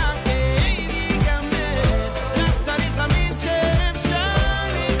הכאב ייגמר רק צריך להאמין שאפשר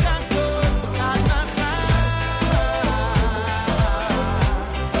לחכות עד מחר לחכות עד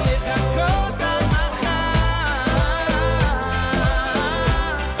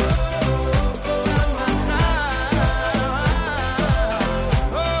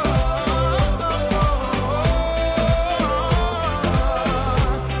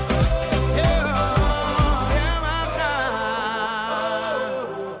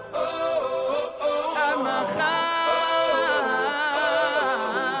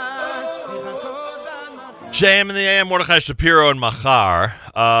JM in the AM, Mordechai Shapiro and Machar.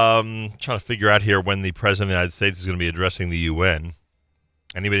 Trying to figure out here when the President of the United States is going to be addressing the UN.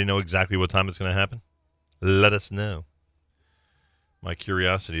 Anybody know exactly what time it's going to happen? Let us know. My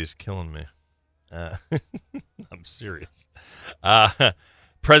curiosity is killing me. I'm serious. President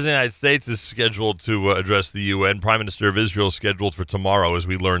of the United States is scheduled to address the UN. Prime Minister of Israel is scheduled for tomorrow. As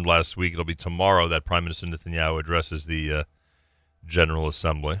we learned last week, it'll be tomorrow that Prime Minister Netanyahu addresses the General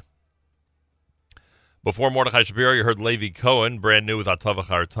Assembly. Before Mordechai Shapiro, you heard Levi Cohen, brand new with Atava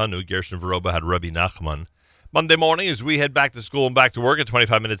Chartanu. Gershon Veroba had Rabbi Nachman. Monday morning, as we head back to school and back to work at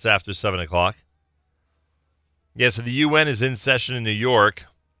 25 minutes after 7 o'clock. Yeah, so the UN is in session in New York,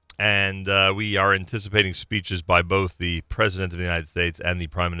 and we are anticipating speeches by both the President of the United States and the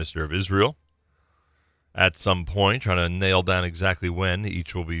Prime Minister of Israel at some point, trying to nail down exactly when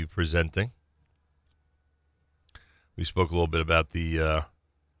each will be presenting. We spoke a little bit about the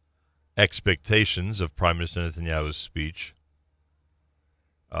expectations of Prime Minister Netanyahu's speech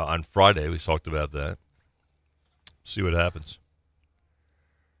on Friday. We talked about that. See what happens.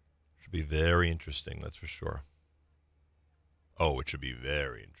 Should be very interesting, that's for sure. Oh, it should be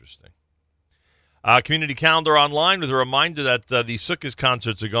very interesting. Community calendar online with a reminder that the Sukkot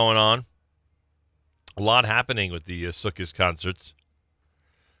concerts are going on. A lot happening with the Sukkot concerts,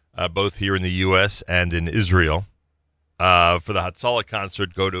 both here in the U.S. and in Israel. For the Hatzalah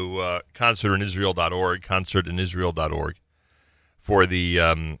concert, go to concertinisrael.org, concertinisrael.org. For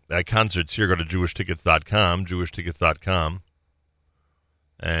the concerts here, go to jewishtickets.com,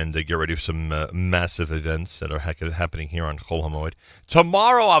 and get ready for some massive events that are happening here on Chol HaMoed.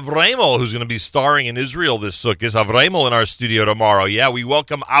 Tomorrow, Avremel, who's going to be starring in Israel this Sukkot, Avremel in our studio tomorrow. Yeah, we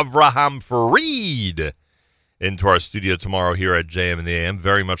welcome Avraham Fareed into our studio tomorrow here at JM and the AM.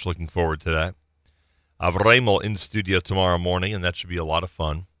 Very much looking forward to that. Avremel in studio tomorrow morning, and that should be a lot of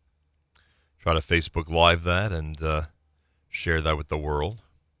fun. Try to Facebook Live that and share that with the world.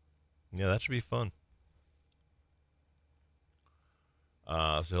 Yeah, that should be fun.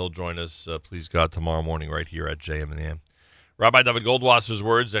 So he'll join us, please God, tomorrow morning right here at JM and the AM. Rabbi David Goldwasser's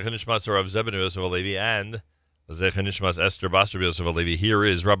words, Zechon Nishmas Rav Zebin Yosef Alevi, and Zechon Nishmas Esther Basar Yosef Alevi. Here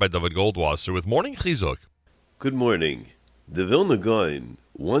is Rabbi David Goldwasser with Morning Chizuk. Good morning. The Vilna Gaon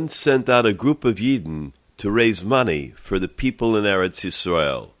once sent out a group of Yidden to raise money for the people in Eretz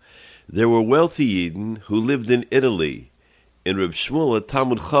Yisrael. There were wealthy Yidden who lived in Italy, and Reb Shmuel, a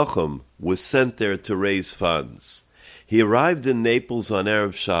Talmud Chacham, was sent there to raise funds. He arrived in Naples on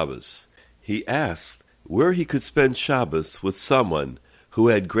Erev Shabbos. He asked where he could spend Shabbos with someone who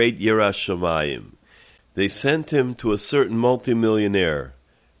had great Yiras Shamayim. They sent him to a certain multimillionaire.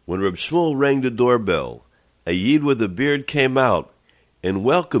 When Reb Shmuel rang the doorbell, a Yid with a beard came out and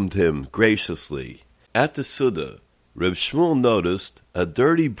welcomed him graciously. At the Suda, Reb Shmuel noticed a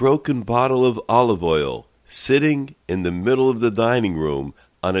dirty, broken bottle of olive oil sitting in the middle of the dining room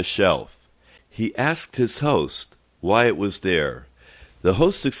on a shelf. He asked his host why it was there. The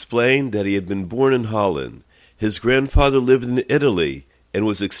host explained that he had been born in Holland. His grandfather lived in Italy and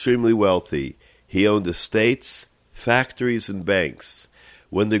was extremely wealthy. He owned estates, factories, and banks.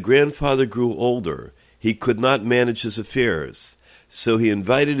 When the grandfather grew older, he could not manage his affairs, so he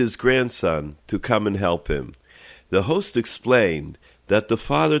invited his grandson to come and help him. The host explained that the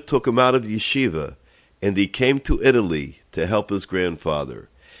father took him out of the yeshiva, and he came to Italy to help his grandfather.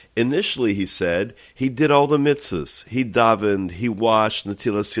 Initially, he said, he did all the mitzvahs. He davened, he washed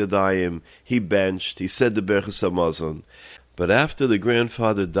Netilas Yadayim, he benched, he said the Berchus HaMazon. But after the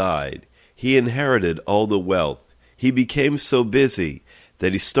grandfather died, he inherited all the wealth. He became so busy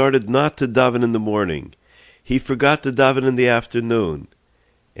that he started not to daven in the morning. He forgot to daven in the afternoon.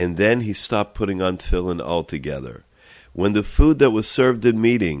 And then he stopped putting on tefillin altogether. When the food that was served in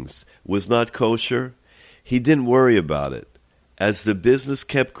meetings was not kosher, he didn't worry about it. As the business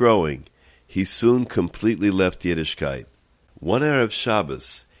kept growing, he soon completely left Yiddishkeit. One Erev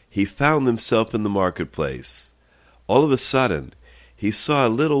Shabbos, he found himself in the marketplace. All of a sudden, he saw a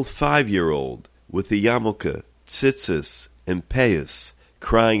little 5-year-old with a yarmulke, tzitzis, and payas,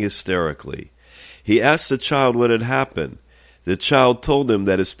 crying hysterically. He asked the child what had happened. The child told him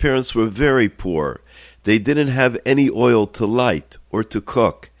that his parents were very poor. They didn't have any oil to light or to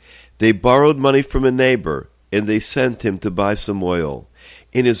cook. They borrowed money from a neighbor, and they sent him to buy some oil.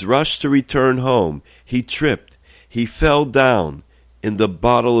 In his rush to return home, he tripped. He fell down, and the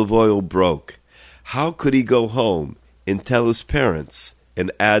bottle of oil broke. How could he go home and tell his parents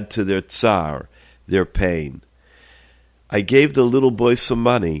and add to their tsar, their pain? I gave the little boy some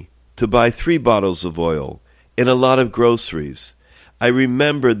money to buy 3 bottles of oil and a lot of groceries. I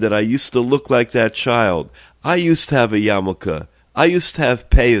remembered that I used to look like that child. I used to have a yarmulke. I used to have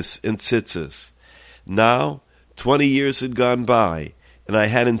payas and tzitzis. Now, 20 years had gone by, and I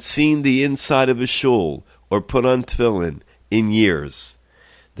hadn't seen the inside of a shul or put on tefillin in years.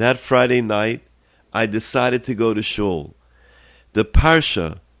 That Friday night, I decided to go to shul. The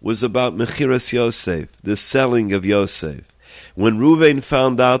parsha was about Mechiras Yosef, the selling of Yosef. When Reuven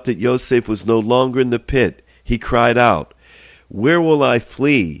found out that Yosef was no longer in the pit, he cried out, "Where will I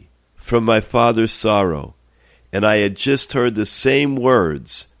flee from my father's sorrow?" And I had just heard the same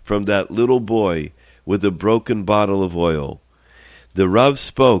words from that little boy with a broken bottle of oil. The Rav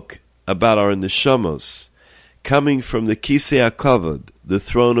spoke about our neshamos coming from the Kisei HaKavod, the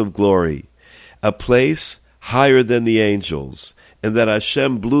throne of glory, a place higher than the angels, and that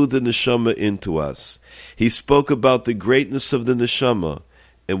Hashem blew the neshama into us. He spoke about the greatness of the neshama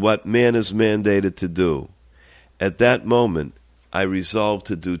and what man is mandated to do. At that moment, I resolved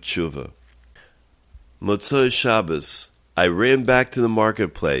to do tshuva. Motzei Shabbos, I ran back to the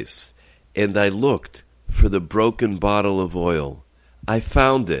marketplace, and I looked for the broken bottle of oil. I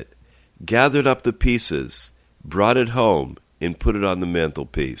found it, gathered up the pieces, brought it home, and put it on the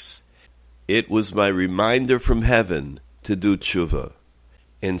mantelpiece. It was my reminder from heaven to do tshuva.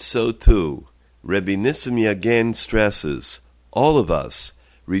 And so too, Rebbe Nissim Yagen stresses, all of us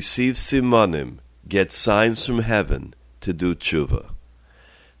receive simanim, get signs from heaven to do tshuva.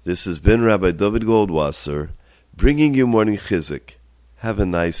 This has been Rabbi David Goldwasser bringing you morning chizuk. Have a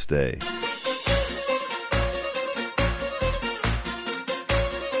nice day.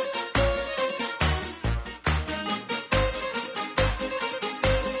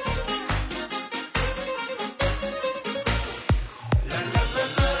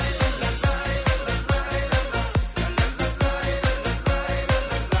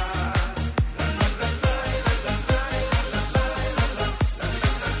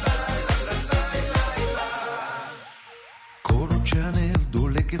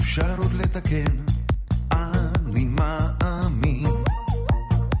 אפשר עוד לתקן, אני מאמין.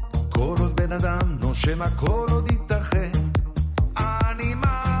 כל עוד בן אדם נושם הכל עוד ייתכן, אני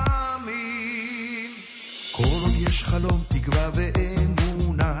מאמין. כל עוד יש חלום, תקווה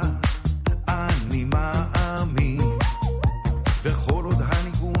ואמונה, אני מאמין. וכל עוד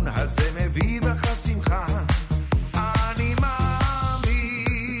הניגון הזה מביא בך שמחה, אני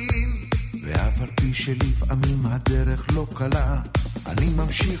מאמין. ואף על פי שלפעמים הדרך לא קלה, אני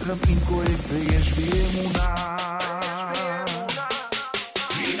ממשיך גם אם כואב ויש בי אמונה.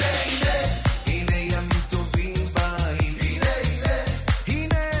 הנה הנה, הנה ימים טובים באים, הנה הנה,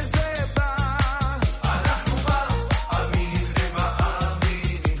 הנה זה בא. אנחנו מאמינים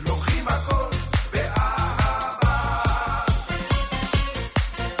ומאמינים, לוקחים הכל באהבה.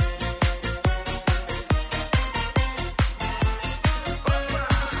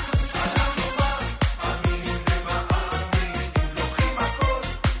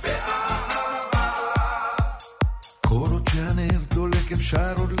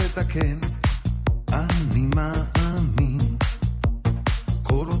 אפשר עוד לתקן, אני מאמין.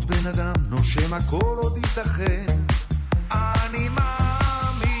 כל עוד בן אדם נושם הכל עוד ייתכן, אני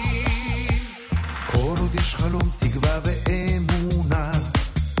מאמין. כל עוד יש חלום, תקווה ואמונה,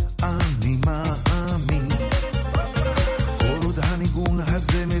 אני מאמין. כל עוד הניגון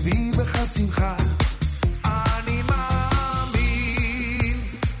הזה מביא בך שמחה, אני מאמין.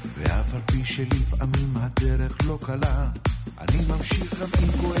 ואף על פי שלפעמים הדרך לא קלה, אני ממשיך גם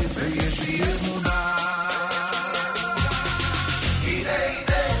אם כואב ויש לי אמונה. הנה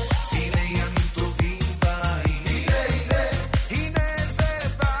הנה, הנה ימים טובים באים, הנה הנה, הנה זה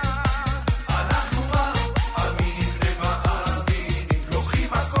בא. אנחנו מאמינים ומאמינים,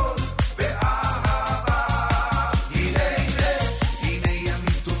 לוקחים הכל באהבה. הנה הנה, הנה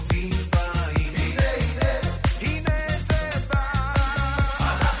ימים טובים באים, הנה הנה, הנה זה בא.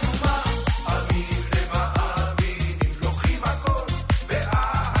 אנחנו מאמינים ומאמינים, לוקחים הכל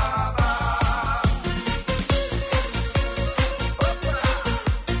באהבה.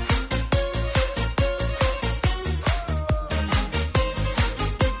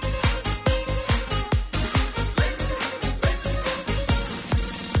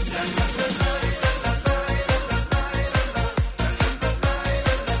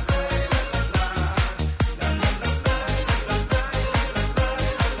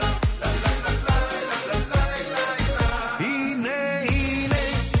 הנה הנה,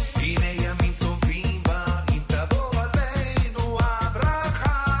 הנה ימים טובים באים, תבוא עלינו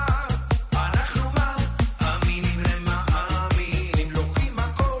הברכה. אנחנו מאמינים ומאמינים, לוקחים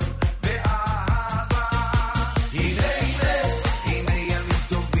הכל באהבה. הנה הנה, הנה ימים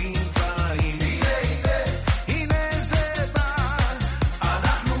טובים באים, הנה הנה, הנה זה בא.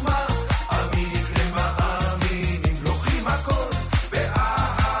 אנחנו מאמינים ומאמינים, לוקחים הכל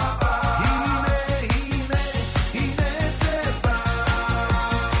באהבה. הנה הנה, הנה זה בא.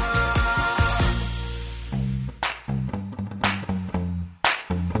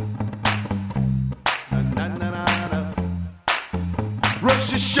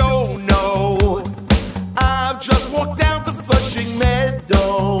 Rosh Hashanah, I've just walked down to Flushing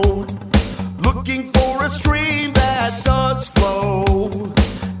Meadow, looking for a stream that does flow.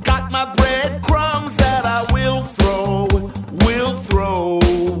 Got my breadcrumbs that I will throw.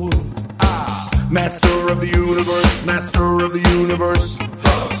 Master of the universe, master of the universe.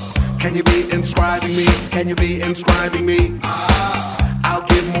 Can you be inscribing me? Can you be inscribing me? I'll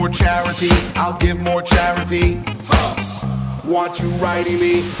give more charity, I'll give more charity. Want you writing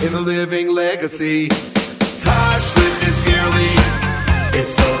me in the living legacy. Tashlich is yearly.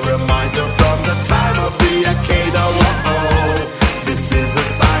 It's a reminder from the time of the Akeda. Whoa, this is a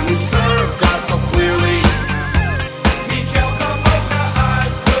sign we serve God so clearly.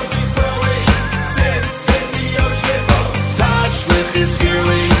 Tashlich is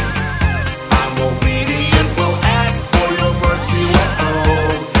yearly. I'm obedient, will ask for your mercy. Whoa,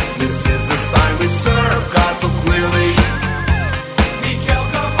 this is a sign we serve God so clearly.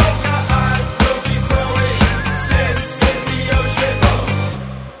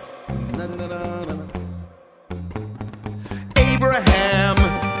 Abraham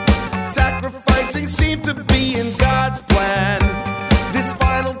sacrificing seemed to be in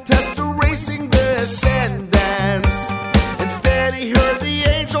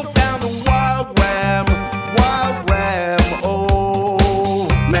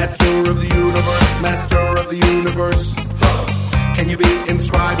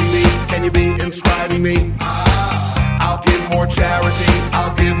you be inscribing me? I'll give more charity,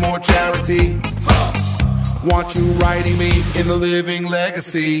 I'll give more charity. Want you writing me in the living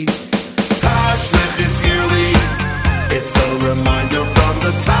legacy. Tashlich is yearly. It's a reminder from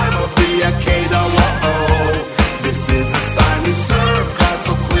the time of the Akeda. Whoa, this is a sign we serve God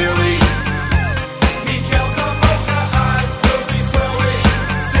so clearly. Mikel Kamocha, I will be throwing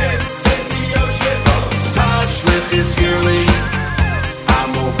sins in the ocean. Tashlich is yearly.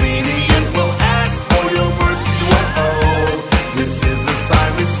 I'm obedient, will ask for your mercy. Whoa, this is a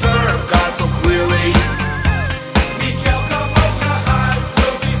sign we serve God so clearly. Mikel Kamocha, I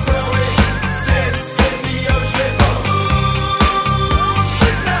will be throwing sins in the ocean.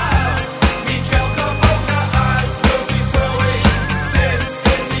 Mikel Kamocha, I will be throwing sins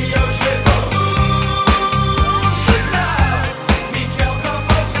in the ocean. Mikel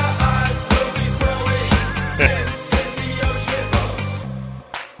Kamocha, I will be throwing sins in the ocean.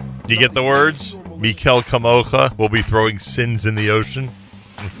 Do you get the words? Mikel Kamocha will be throwing sins in the ocean.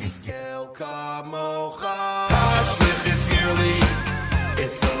 Tashlich is yearly.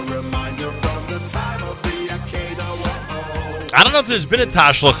 It's a reminder from the time of the Akeda. Whoa. I don't know if there's been a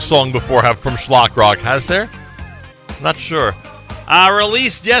Tashlich song before from Schlock Rock. Has there? Not sure.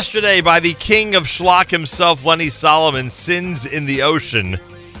 Released yesterday by the king of Schlock himself, Lenny Solomon, Sins in the Ocean.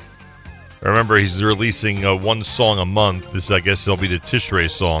 Remember, he's releasing one song a month. This, I guess, will be the Tishrei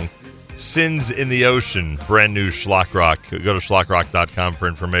song. Sins in the Ocean, brand new Schlock Rock. Go to schlockrock.com for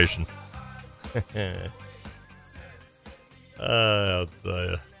information. I'll tell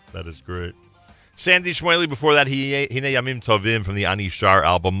you, that is great. Sandy Shmueli, before that, Hine Yamim Tovim from the Ani Shar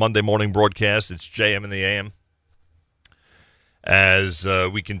album. Monday morning broadcast, it's JM in the AM. As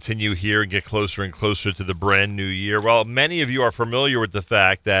we continue here and get closer and closer to the brand new year. Well, many of you are familiar with the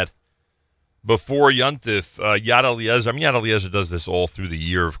fact that before Yontif, Yad Eliezer, Yad Eliezer does this all through the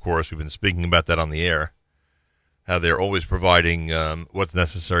year, of course. We've been speaking about that on the air, how they're always providing what's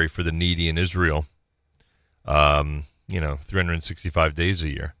necessary for the needy in Israel, 365 days a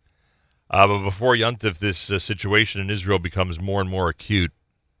year. But before Yontif, this situation in Israel becomes more and more acute,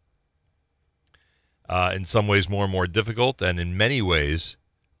 in some ways more and more difficult, and in many ways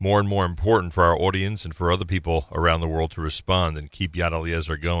more and more important for our audience and for other people around the world to respond and keep Yad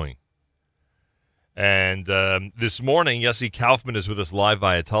Eliezer going. And this morning, Yossi Kaufman is with us live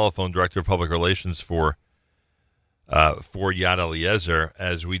via telephone, Director of Public Relations for Yad Eliezer,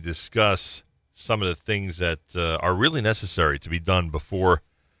 as we discuss some of the things that are really necessary to be done before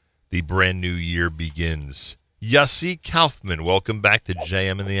the brand new year begins. Yossi Kaufman, welcome back to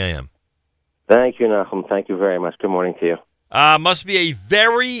JM in the AM. Thank you, Nachum. Thank you very much. Good morning to you. Must be a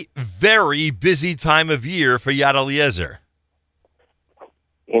very, very busy time of year for Yad Eliezer.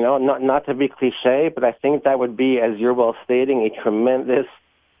 You know, not to be cliche, but I think that would be, as you're well stating, a tremendous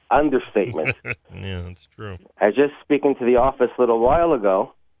understatement. Yeah, that's true. I was just speaking to the office a little while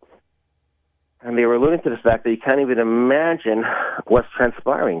ago, and they were alluding to the fact that you can't even imagine what's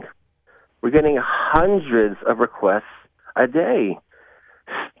transpiring. We're getting hundreds of requests a day.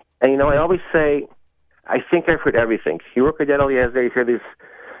 And, I always say, I think I've heard everything. You work at Yad Eliezer, you hear this,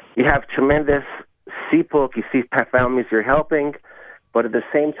 you have tremendous sipuk, you see families you're helping, but at the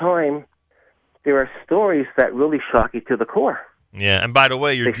same time, there are stories that really shock you to the core. Yeah, and by the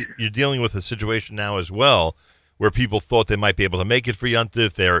way, you're dealing with a situation now as well where people thought they might be able to make it for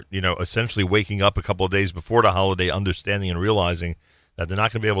Yontif. They're, essentially waking up a couple of days before the holiday, understanding and realizing that they're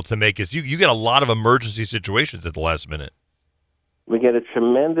not going to be able to make it. You get a lot of emergency situations at the last minute. We get a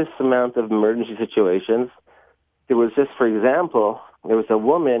tremendous amount of emergency situations. There was just, for example, there was a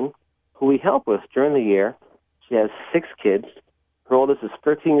woman who we help with during the year. She has 6 kids. Her oldest is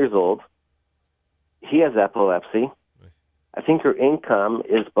 13 years old. He has epilepsy. I think her income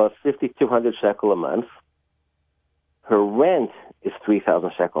is about 5,200 shekel a month. Her rent is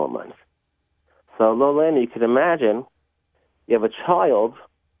 3,000 shekel a month. So, Lolena, you can imagine you have a child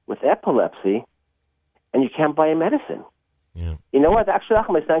with epilepsy and you can't buy a medicine. Yeah. You know what? Actually,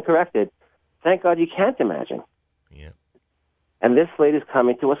 I stand corrected. Thank God you can't imagine. Yeah. And this lady's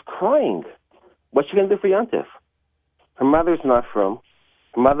coming to us crying. What's she going to do for Yontif? Her mother's not from.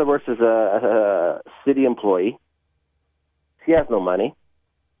 Her mother works as a city employee. She has no money.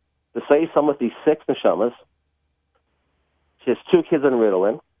 To say some with these 6 neshamas. She has 2 kids on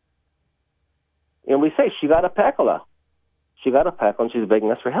Ritalin. And we say she got a pekala. She got a pekala and she's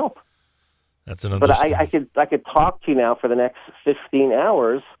begging us for help. That's an But I could talk to you now for the next 15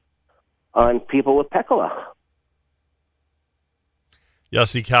 hours on people with pekala.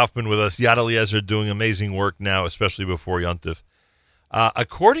 Yossi Kaufman with us. Yad Eliezer doing amazing work now, especially before Yontif.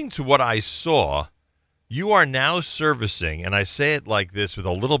 According to what I saw, You are now servicing, and I say it like this with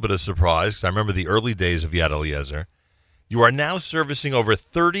a little bit of surprise, because I remember the early days of Yad Eliezer. You are now servicing over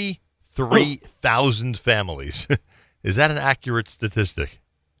 33,000 families. Is that an accurate statistic?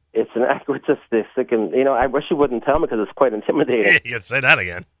 It's an accurate statistic, and I wish you wouldn't tell me because it's quite intimidating. You can say that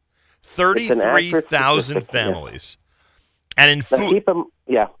again. 33,000 families. And in food, and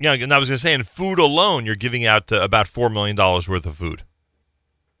I was going to say, in food alone, you're giving out about $4 million worth of food.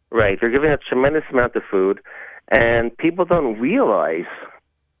 Right. You're giving a tremendous amount of food, and people don't realize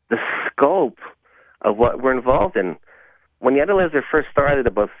the scope of what we're involved in. When Yad Eliezer first started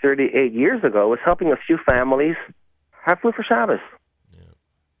about 38 years ago, it was helping a few families have food for Shabbos.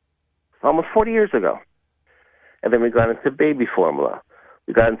 Almost 40 years ago. And then we got into baby formula.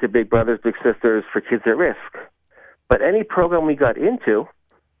 We got into Big Brothers, Big Sisters for kids at risk. But any program we got into,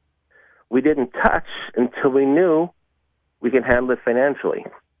 we didn't touch until we knew we can handle it financially.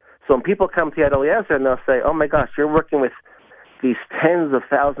 So when people come to Yad Eliezer and they'll say, oh my gosh, you're working with these tens of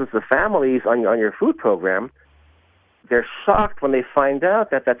thousands of families on your food program, they're shocked when they find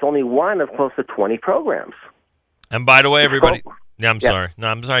out that that's only one of close to 20 programs. And by the way, everybody... I'm sorry. No,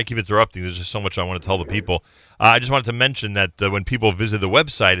 I'm sorry I keep interrupting. There's just so much I want to tell the people. I just wanted to mention that when people visit the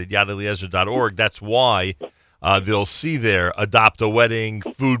website at yadeliezer.org, that's why they'll see there Adopt a Wedding,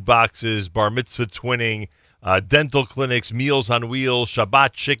 food boxes, bar mitzvah twinning, dental clinics, Meals on Wheels,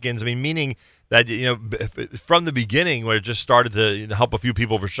 Shabbat chickens. I mean, meaning that, from the beginning where it just started to help a few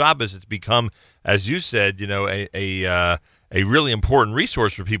people for Shabbos, it's become, as you said, a really important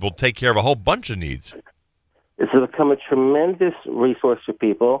resource for people to take care of a whole bunch of needs. It's become a tremendous resource for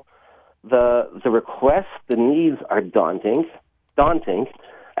people. The requests, the needs are daunting.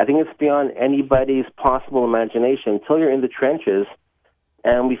 I think it's beyond anybody's possible imagination until you're in the trenches.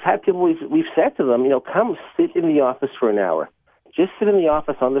 And we've had people, we've said to them, come sit in the office for an hour. Just sit in the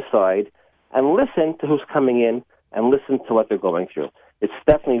office on the side and listen to who's coming in and listen to what they're going through. It's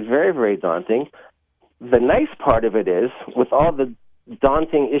definitely very, very daunting. The nice part of it is, with all the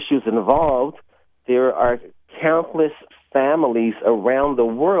daunting issues involved, there are countless families around the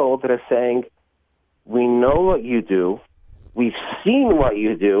world that are saying, we know what you do, we've seen what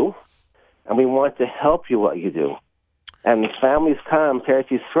you do, and we want to help you what you do. And families come, Teretz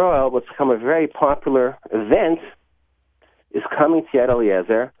Yisrael, what's become a very popular event, is coming to Yad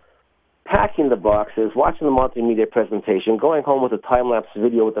Eliezer, packing the boxes, watching the multimedia presentation, going home with a time-lapse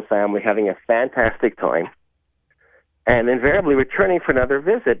video with the family, having a fantastic time, and invariably returning for another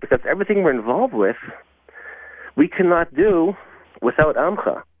visit, because everything we're involved with, we cannot do without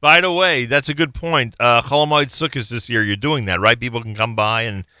Amcha. By the way, that's a good point. Chol Hamoed Sukkos this year, you're doing that, right? People can come by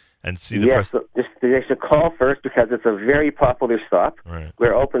and see the Yes, they should call first because it's a very popular stop. Right.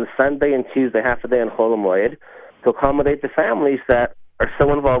 We're open Sunday and Tuesday, half a day on Chol Hamoed, to accommodate the families that are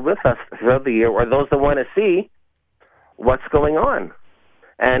so involved with us throughout the year, or those that want to see what's going on.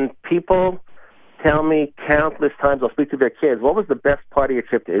 And people tell me countless times, I'll speak to their kids, what was the best part of your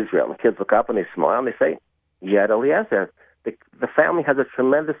trip to Israel? And the kids look up and they smile and they say, Yad Eliezer. The family has a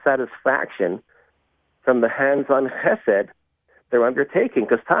tremendous satisfaction from the hands-on chesed they're undertaking,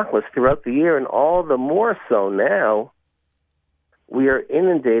 because tachlis, throughout the year, and all the more so now, we are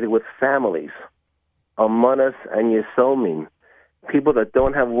inundated with families, almanas and yesomim, people that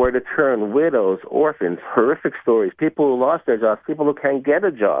don't have where to turn, widows, orphans, horrific stories, people who lost their jobs, people who can't get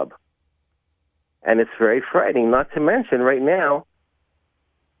a job. And it's very frightening, not to mention right now,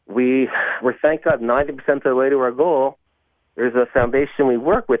 we're, thank God, 90% of the way to our goal. There's a foundation we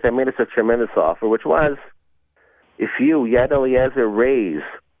work with that made us a tremendous offer, which was, if you, Yad Eliezer, raise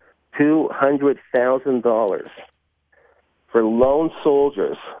 $200,000 for lone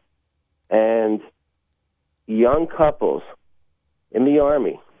soldiers and young couples in the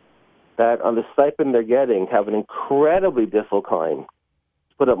Army that on the stipend they're getting have an incredibly difficult time,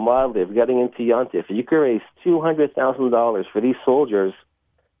 to put it mildly, of getting into Yontif, you can raise $200,000 for these soldiers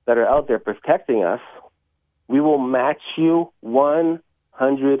that are out there protecting us, we will match you 100%.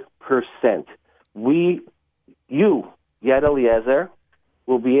 You, Yad Eliezer,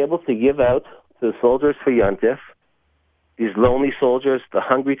 will be able to give out to the soldiers for Yontif, these lonely soldiers, the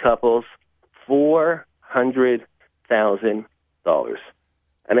hungry couples, $400,000.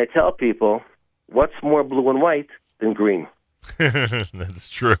 And I tell people, what's more blue and white than green? That's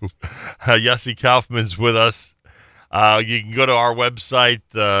true. Yossi Kaufman's with us. You can go to our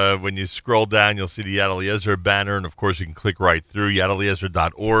website. When you scroll down, you'll see the Yad Eliezer banner, and of course you can click right through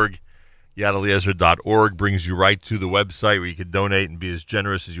yadeliezer.org. Yadeliezer.org brings you right to the website where you can donate and be as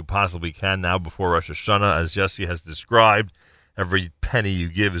generous as you possibly can now before Rosh Hashanah. As Yossi has described, every penny you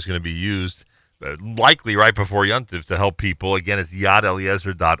give is going to be used likely right before Yontif to help people. Again, it's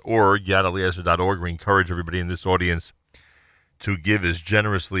yadeliezer.org, yadeliezer.org. We encourage everybody in this audience to give as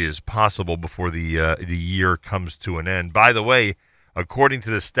generously as possible before the year comes to an end. By the way, according to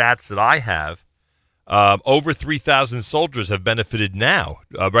the stats that I have, over 3,000 soldiers have benefited now,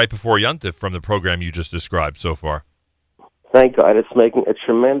 right before Yontif, from the program you just described so far. Thank God. It's making a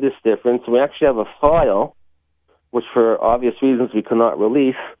tremendous difference. We actually have a file, which for obvious reasons we cannot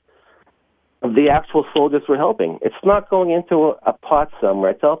release, of the actual soldiers we're helping. It's not going into a pot somewhere.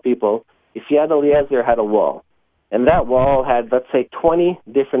 I tell people, if Yad Eliezer had a wall, and that wall had, let's say, 20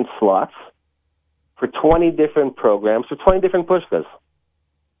 different slots for 20 different programs, for 20 different pushkas,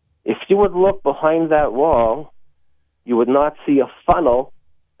 if you would look behind that wall, you would not see a funnel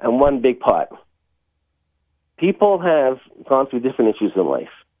and one big pot. People have gone through different issues in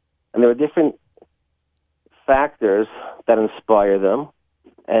life, and there are different factors that inspire them,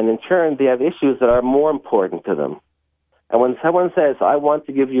 and in turn, they have issues that are more important to them. And when someone says, I want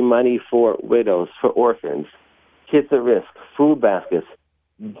to give you money for widows, for orphans, kids at risk, food baskets,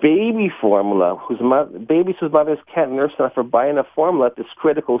 baby formula, babies whose mothers can't nurse enough for buying a formula at this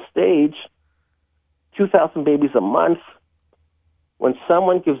critical stage, 2,000 babies a month, when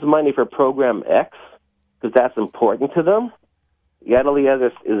someone gives money for program X, because that's important to them, Yad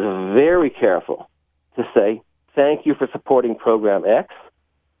Eliezer is very careful to say, thank you for supporting program X.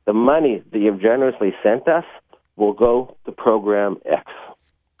 The money that you've generously sent us will go to program X.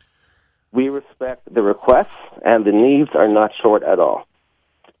 We respect the requests, and the needs are not short at all.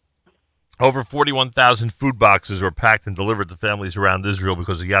 Over 41,000 food boxes were packed and delivered to families around Israel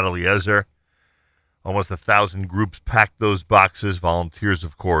because of Yad Eliezer. Almost 1,000 groups packed those boxes, volunteers,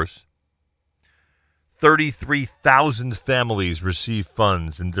 of course. 33,000 families receive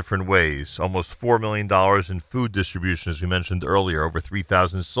funds in different ways. Almost $4 million in food distribution, as we mentioned earlier. Over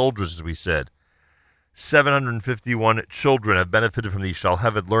 3,000 soldiers, as we said. 751 children have benefited from the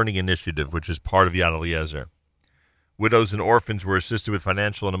Shalhevet Learning Initiative, which is part of Yad Eliezer. Widows and orphans were assisted with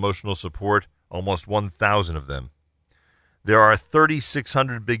financial and emotional support, almost 1,000 of them. There are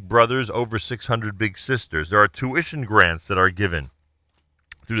 3,600 big brothers, over 600 big sisters. There are tuition grants that are given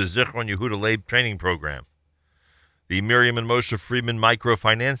through the Zichron Yehuda Leib training program. The Miriam and Moshe Friedman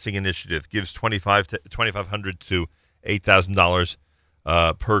Microfinancing Initiative gives $2,500 to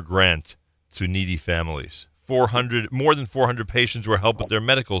 $8,000 per grant to needy families. More than 400 patients were helped with their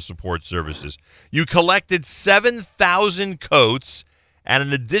medical support services. You collected 7,000 coats and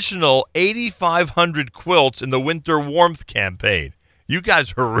an additional 8,500 quilts in the winter warmth campaign. You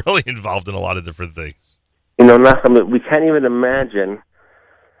guys are really involved in a lot of different things. You know, Nachum, we can't even imagine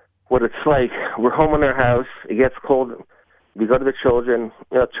what it's like. We're home in our house. It gets cold. We go to the children,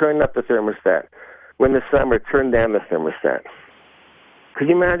 turn up the thermostat. We're in the summer, turn down the thermostat. Could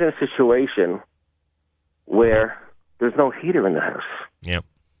you imagine a situation where there's no heater in the house? Yep.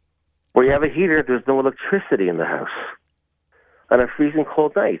 Where you have a heater, there's no electricity in the house. On a freezing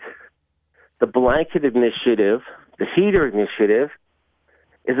cold night. The blanket initiative, the heater initiative,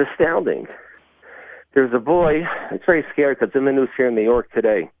 is astounding. There's a boy, it's very scary because it's in the news here in New York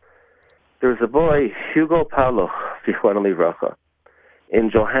today. There's a boy, Hugo Paulo, Rivka,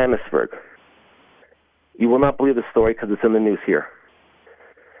 in Johannesburg. You will not believe the story because it's in the news here.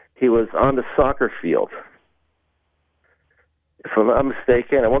 He was on the soccer field. If I'm not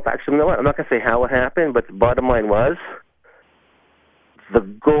mistaken, I'm not going to say how it happened, but the bottom line was the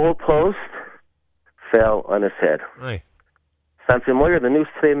goalpost fell on his head. Right. Sounds familiar? The news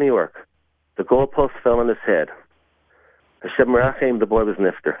today in New York. The goalpost fell on his head. Hashem Merachim, the boy was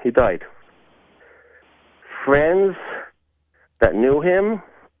nifter. He died. Friends that knew him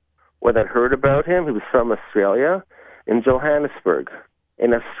or that heard about him, he was from Australia, in Johannesburg,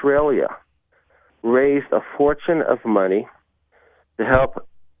 in Australia, raised a fortune of money to help,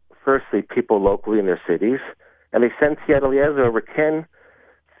 firstly, people locally in their cities, and they sent Yad Eliezer over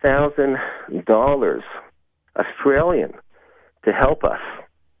 $10,000 Australian to help us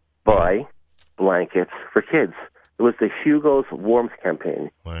buy blankets for kids. It was the Hugo's Warmth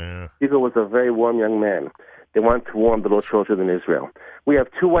campaign. Wow. Hugo was a very warm young man. They wanted to warm the little children in Israel. We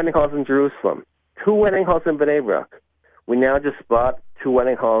have 2 wedding halls in Jerusalem, 2 wedding halls in Bnei Brak. We now just bought 2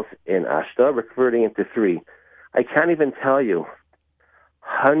 wedding halls in Ashdod. We're converting into 3. I can't even tell you,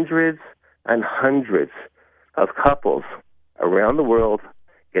 hundreds and hundreds of couples around the world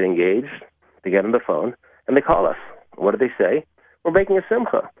get engaged, they get on the phone, and they call us. What do they say? We're making a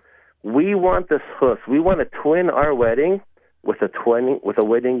simcha. We want this chus. We want to twin our wedding with a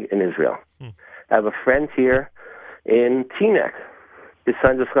wedding in Israel. I have a friend here in Teaneck. His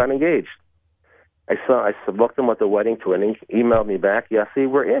son just got engaged. I booked him with the wedding twinning. Emailed me back, Yossi,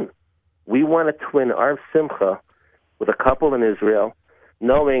 we're in. We want to twin our simcha with a couple in Israel,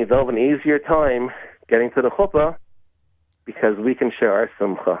 knowing they'll have an easier time getting to the chuppah because we can share our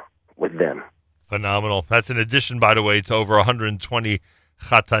simcha with them. Phenomenal. That's in addition, by the way, to over 120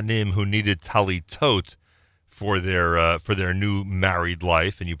 chatanim who needed talitot for their new married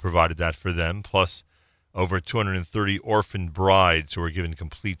life, and you provided that for them, plus over 230 orphan brides who were given a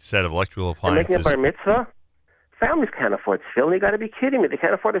complete set of electrical And appliances. making a bar mitzvah, families can't afford tefillin. You got to be kidding me. They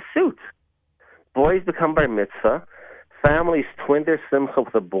can't afford a suit. Boys become bar mitzvah. Families twin their simcha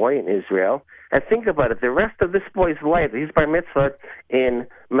with a boy in Israel. And think about it. The rest of this boy's life, he's bar mitzvah in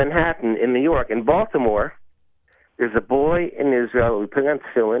Manhattan, in New York, in Baltimore. There's a boy in Israel who we put on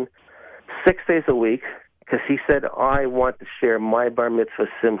tefillin 6 days a week because he said, I want to share my bar mitzvah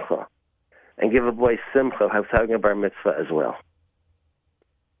simcha and give a boy simcha who's having a bar mitzvah as well.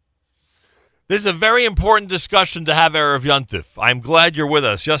 This is a very important discussion to have Erev Yontif. I'm glad you're with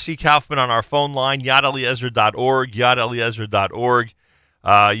us. Yossi Kaufman on our phone line, yadaliezer.org, yadaliezer.org.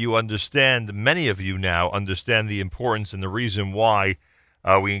 You understand, many of you now understand the importance and the reason why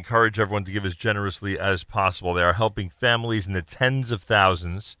we encourage everyone to give as generously as possible. They are helping families in the tens of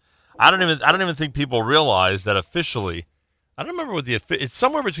thousands. I don't even think people realize that officially. I don't remember what it's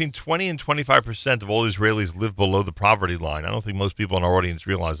somewhere between 20 and 25% of all Israelis live below the poverty line. I don't think most people in our audience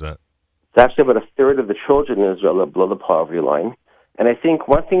realize that. It's actually about a third of the children in Israel are below the poverty line. And I think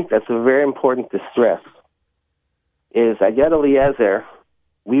one thing that's very important to stress is at Yad Eliezer,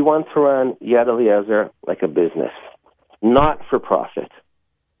 we want to run Yad Eliezer like a business, not for profit.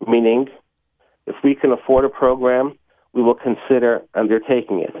 Meaning, if we can afford a program, we will consider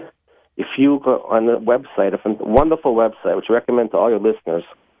undertaking it. If you go on the website, a wonderful website, which I recommend to all your listeners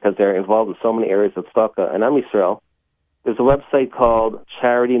because they're involved in so many areas of tzedakah and Am Yisrael, there's a website called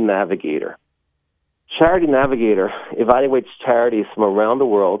Charity Navigator. Charity Navigator evaluates charities from around the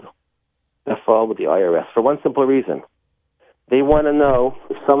world that fall with the IRS for one simple reason. They want to know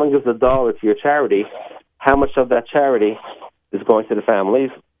if someone gives $1 to your charity, how much of that charity is going to the families,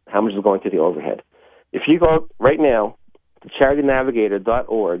 how much is going to the overhead. If you go right now to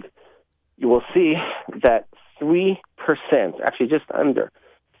charitynavigator.org, you will see that 3%, actually just under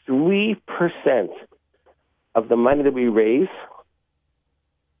 3% of the money that we raise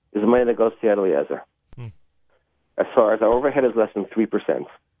is the money that goes to Yad Eliezer. As far as our overhead is less than 3%.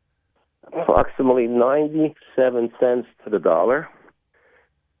 Approximately 97 cents to the dollar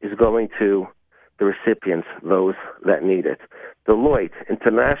is going to the recipients, those that need it. Deloitte,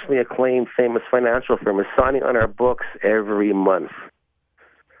 internationally acclaimed famous financial firm, is signing on our books every month.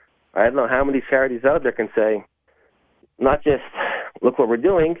 I don't know how many charities out there can say, not just look what we're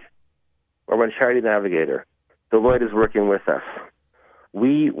doing, but we're on Charity Navigator. Deloitte is working with us.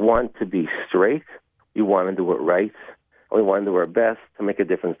 We want to be straight. We want to do it right. And we want to do our best to make a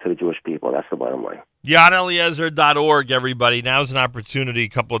difference to the Jewish people. That's the bottom line. YadEliezer.org, everybody. Now's an opportunity a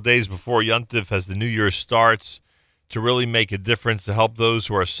couple of days before Yontif, as the new year starts, to really make a difference, to help those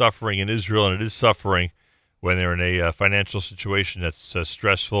who are suffering in Israel, and it is suffering when they're in a financial situation that's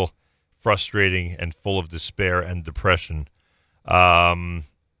stressful, frustrating, and full of despair and depression.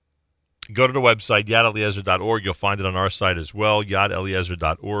 Go to the website, YadEliezer.org. You'll find it on our site as well,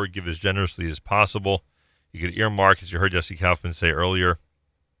 YadEliezer.org. Give as generously as possible. You can earmark, as you heard Yossi Kaufman say earlier,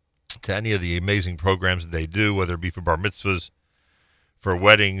 to any of the amazing programs that they do, whether it be for bar mitzvahs, for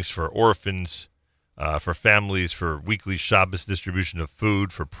weddings, for orphans, for families, for weekly Shabbos distribution of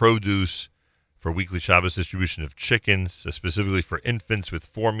food, for produce, for weekly Shabbos distribution of chickens, specifically for infants with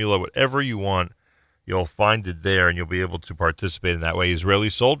formula, whatever you want. You'll find it there, and you'll be able to participate in that way. Israeli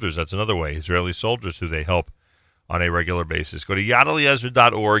soldiers, that's another way. Israeli soldiers who they help on a regular basis. Go to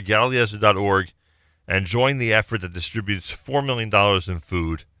YadEliezer.org, YadEliezer.org, and join the effort that distributes $4 million in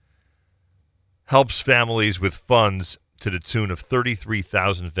food, helps families with funds to the tune of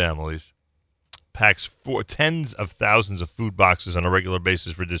 33,000 families, packs tens of thousands of food boxes on a regular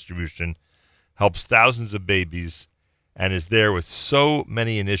basis for distribution, helps thousands of babies, and is there with so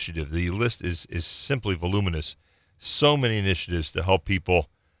many initiatives. The list is simply voluminous. So many initiatives to help people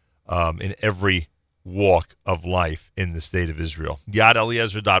in every walk of life in the state of Israel.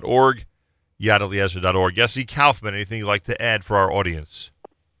 YadEliezer.org, YadEliezer.org. Yossi Kaufman, anything you'd like to add for our audience?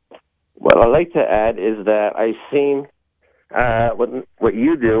 What I'd like to add is that I've seen what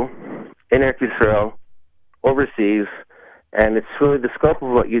you do in Eretz Yisrael, overseas, and it's really, the scope of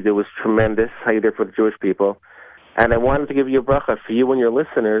what you do is tremendous, how you do it for the Jewish people. And I wanted to give you a bracha for you and your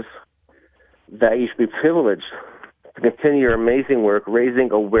listeners that you should be privileged to continue your amazing work,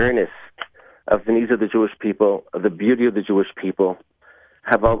 raising awareness of the needs of the Jewish people, of the beauty of the Jewish people.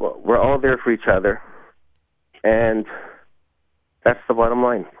 We're all there for each other, and that's the bottom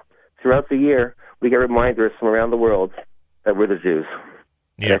line. throughout the year, we get reminders from around the world that we're the Jews.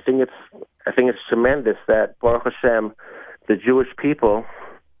 Yeah. And I think it's tremendous that Baruch Hashem, the Jewish people,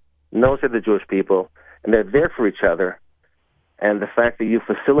 knows they're the Jewish people, and they're there for each other. And the fact that you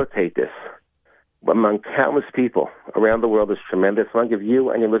facilitate this among countless people around the world is tremendous. I want to give you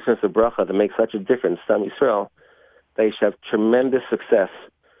and your listeners a bracha to make such a difference to Am Yisrael, that you should have tremendous success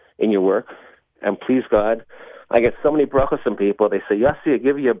in your work. And please God, I get so many brachas from people. They say, Yossi, I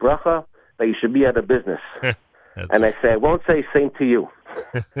give you a bracha that you should be out of business. And I say, I won't say same to you.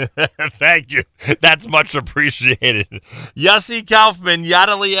 Thank you. That's much appreciated. Yossi Kaufman, Yad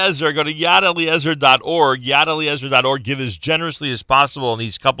Eliezer. Go to yadeliezer.org. Yadeliezer.org. Give as generously as possible in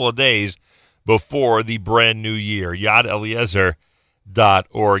these couple of days before the brand new year. Yadeliezer.org.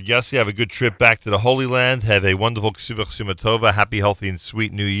 Yossi, have a good trip back to the Holy Land. Have a wonderful Ksuvah Ksuma happy, healthy, and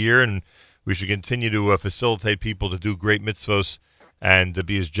sweet new year. And we should continue to facilitate people to do great mitzvos and to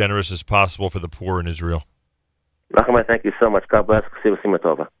be as generous as possible for the poor in Israel. Nachman, thank you so much. God bless. Ksuvah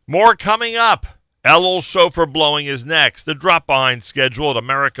Ksuma. More coming up. Elul Shofar blowing is next. The drop behind schedule at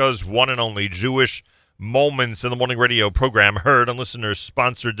America's one and only Jewish Moments in the Morning radio program, heard on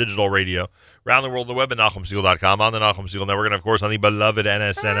listeners-sponsored digital radio around the world on the web at NachumSegal.com, on the Nachum Segal Network, and, of course, on the beloved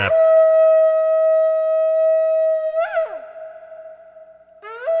NSN app.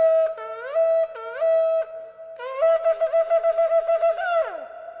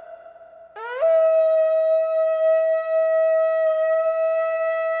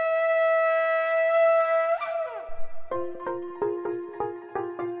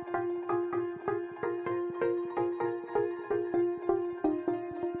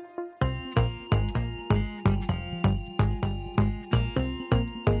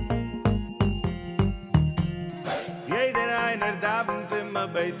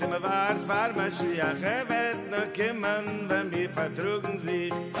 Mashiach, wird noch kommen, wenn wir vertrugen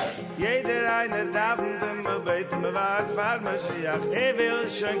sich. Jeder einer darf und immer beten, wir warten für Mashiach. Will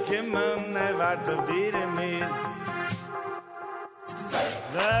schon kommen, wart auf dir und mir.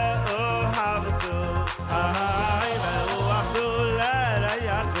 Ve'o havtu, ahai, ve'o havtu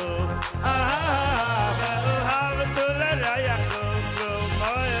l'rayachu, ahai, ve'o havtu l'rayachu,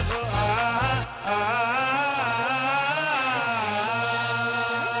 k'moechu, ahai,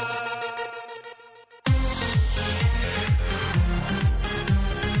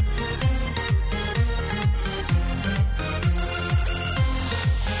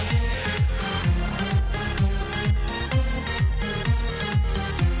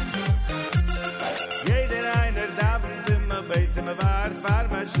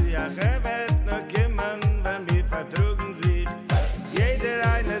 Mashiach, wird noch kommen, wenn wir vertrugen sich. Jeder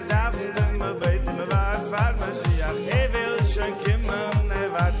einer darf und immer beten, wir warten für Mashiach. Will schon kommen,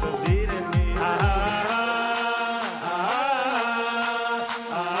 wartet auf dir und mir.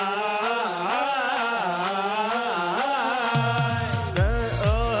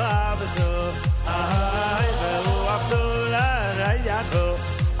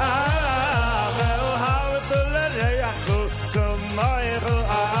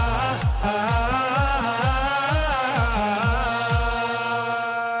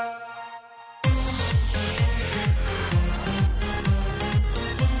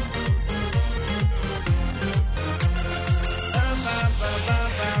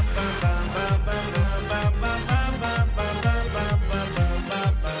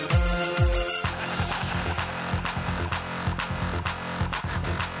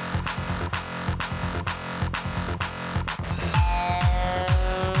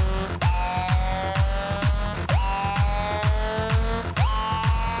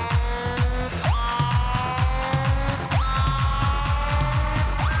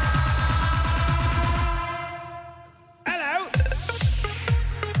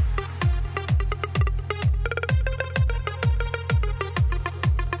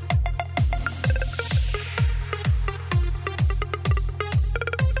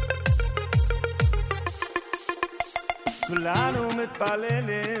 כולנו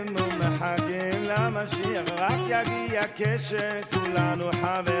מתפללים ומחכים למשיח, רק יגיע כשכולנו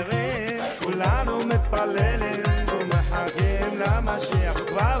חברים. כולנו מתפללים ומחכים למשיח,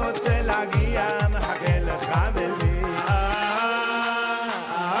 כבר רוצה להגיע, מחכה לך ולי.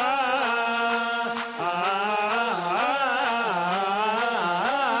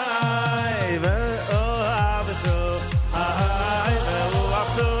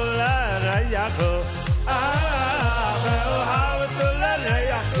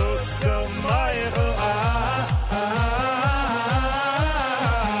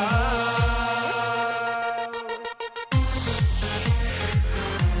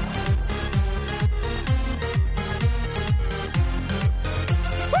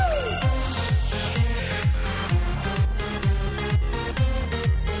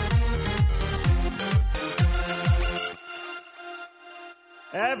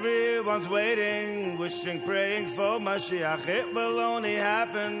 Everyone's waiting, wishing, praying for Mashiach. It will only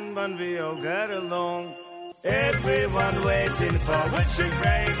happen when we all get along. Everyone waiting for, wishing,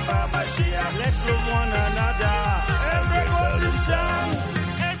 praying for Mashiach. Let's love one another. Everyone in song,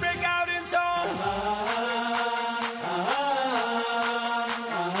 and break out in song.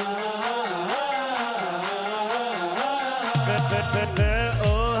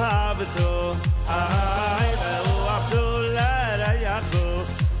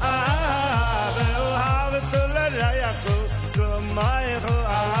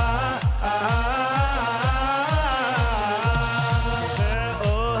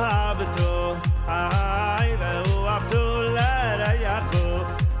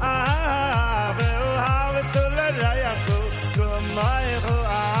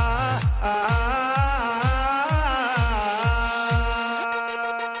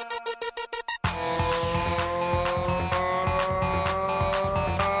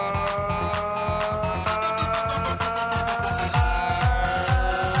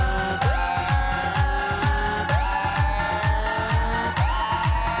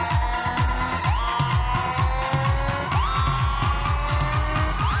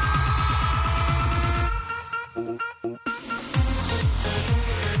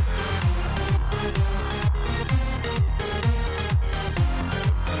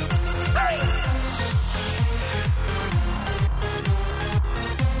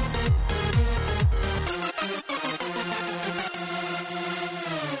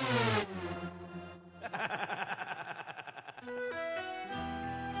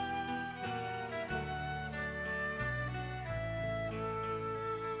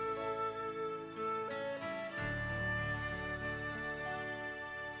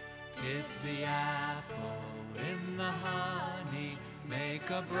 Dip the apple in the honey, make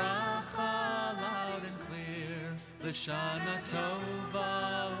a bracha loud and clear. L'shana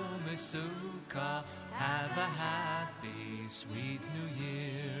tova u'mesuka, have a happy, sweet new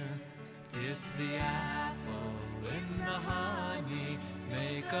year. Dip the apple in the honey,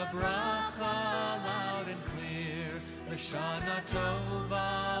 make a bracha loud and clear. L'shana tova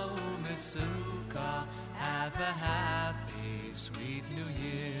u'mesuka, have a happy, sweet new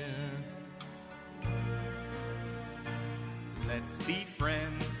year. Let's be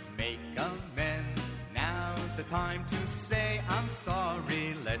friends, make amends. Now's the time to say I'm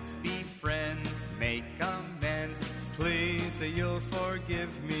sorry. Let's be friends, make amends. Please say you'll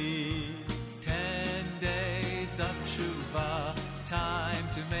forgive me. 10 days of tshuva, time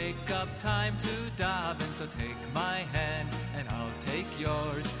to make up, time to daven. So take my hand and I'll take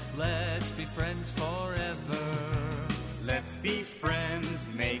yours. Let's be friends forever. Let's be friends,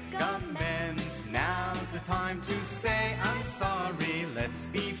 make amends. Now's the time to say I'm sorry. Let's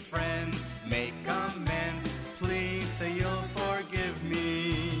be friends, make amends. Please say you'll forgive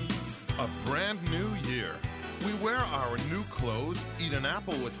me. A brand new year. We wear our new clothes, eat an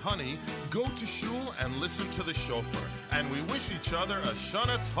apple with honey, go to shul and listen to the shofar. And we wish each other a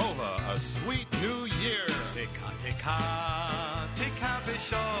Shana Tova, a sweet new year. Tika, tika, tika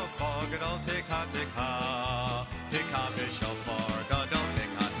b'shofar, gadol tika, tika, tika b'shofar, gadol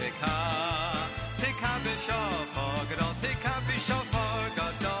tika, tika, tika b'shofar, gadol tika b'shofar,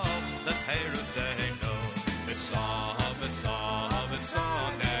 gadol, l'cheiruseinu, v'sah, v'sah,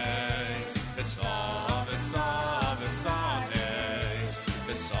 v'sanes, v'sah, v'sah, v'sanes,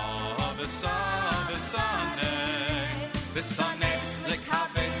 v'sah, v'sah, v'sanes, v'sanes,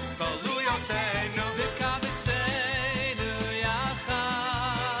 l'kabes, v'lu yoseinu, v'kabetseinu,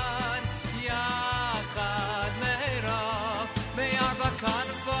 yachad, yachad, meira, me'arba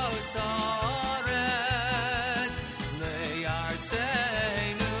kanfos haaretz,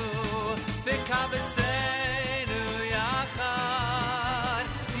 le'artzeinu, v'kabetseinu, yachad,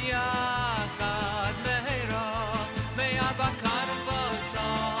 yachad, meira, me'arba kanfos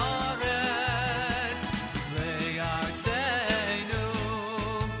haaretz, le'artzeinu.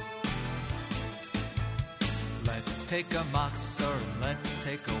 Let's take a machzor, let's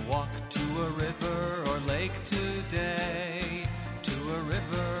take a walk to a river or lake today. To a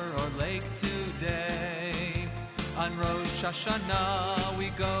river or lake today. On Rosh Hashanah we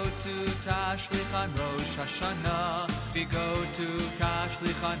go to Tashlich. On Rosh Hashanah we go to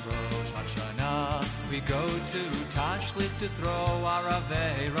Tashlich. On Rosh Hashanah we go to Tashlich to throw our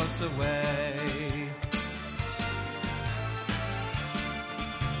Aveiros away.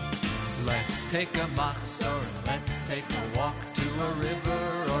 Let's take a machzor, let's take a walk to a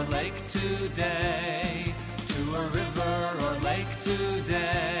river or lake today. To a river or lake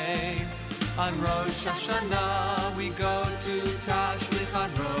today. On Rosh Hashanah we go to Tashlich. On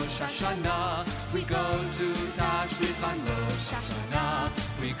Rosh Hashanah we go to Tashlich. On Rosh Hashanah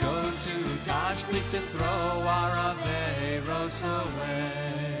We go to Tashlich to throw our Averos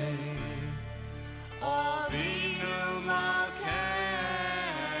away. Avinu Malkeinu,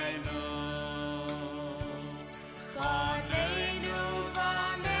 Chaneinu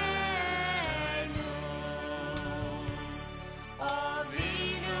Vaneinu.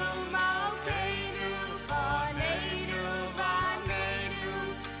 Avinu Malkeinu, Chaneinu Vaneinu,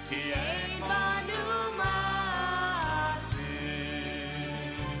 Ki ein banu maasim.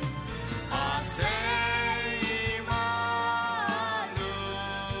 Aseh imanu,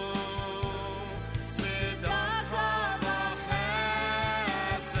 tzedaka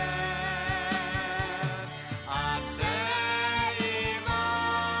v'chesed. Aseh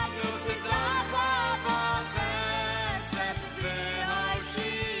imanu, tzedaka v'chesed,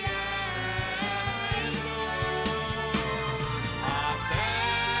 v'harshiyenu.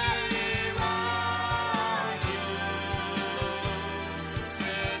 Aseh imanu,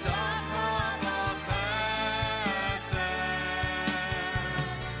 tzedaka v'chesed.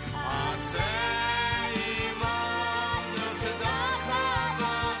 Aseh imanu, tzedaka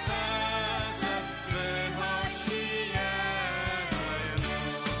v'chesed, v'harshiyenu.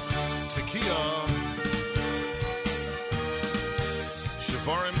 Tekiah,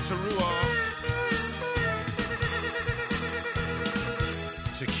 Shavarim Teruah,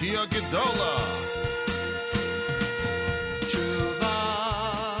 Tekiah Gedola, Tshuva,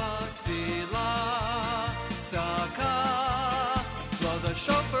 Tefillah, Tzedaka, blow the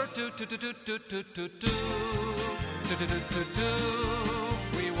shofar, toot, toot, toot, toot, toot, toot, toot, toot, toot, toot, toot,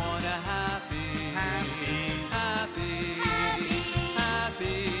 toot. We want a happy,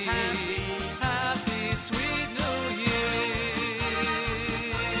 sweet New Year.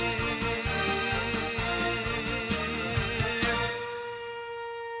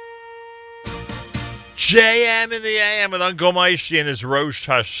 JM in the AM with Uncle Maishi and his Rosh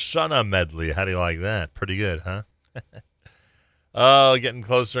Hashanah medley. How do you like that? Pretty good, huh? Oh, getting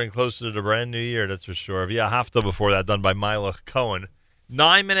closer and closer to the brand new year, that's for sure. Yeah, hafta before that, done by Milach Cohen.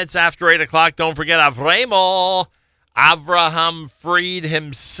 9 minutes after 8 o'clock, don't forget Avraham Fried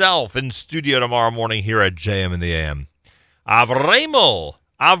himself in studio tomorrow morning here at JM in the AM.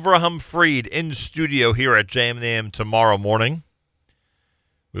 Avraham Fried in studio here at JM in the AM tomorrow morning.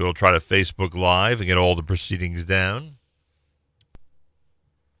 We will try to Facebook Live and get all the proceedings down.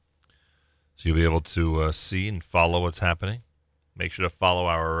 So you'll be able to see and follow what's happening. Make sure to follow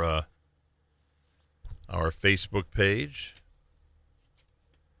our Facebook page,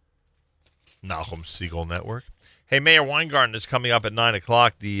 Nahum Siegel Network. Hey, Mayor Weingarten is coming up at 9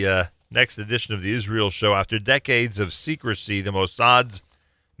 o'clock, the next edition of the Israel Show. After decades of secrecy, the Mossad's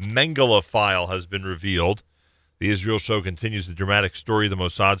Mengele file has been revealed. The Israel Show continues the dramatic story of the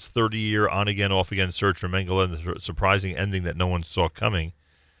Mossad's 30-year on-again, off-again search for Mengele and the surprising ending that no one saw coming.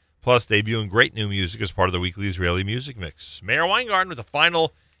 Plus, debuting great new music as part of the weekly Israeli music mix. Mayor Weingarten with the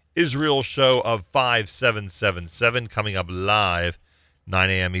final Israel Show of 5777 coming up live,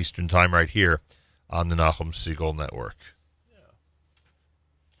 9 a.m. Eastern Time right here on the Nahum Siegel Network.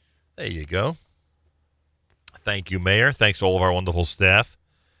 There you go. Thank you, Mayor. Thanks to all of our wonderful staff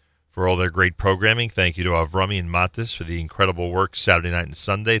for all their great programming. Thank you to Avrami and Matis for the incredible work Saturday night and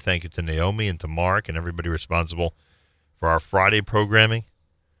Sunday. Thank you to Naomi and to Mark and everybody responsible for our Friday programming.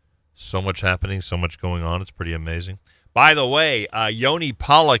 So much happening, so much going on. It's pretty amazing. By the way, Yoni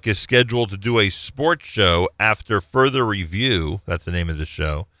Pollack is scheduled to do a sports show after further review. That's the name of the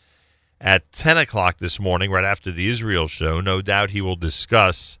show. At 10 o'clock this morning, right after the Israel show. No doubt he will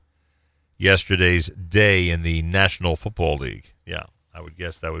discuss yesterday's day in the National Football League. Yeah, I would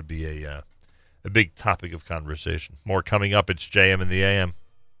guess that would be a big topic of conversation. More coming up. It's JM in the AM.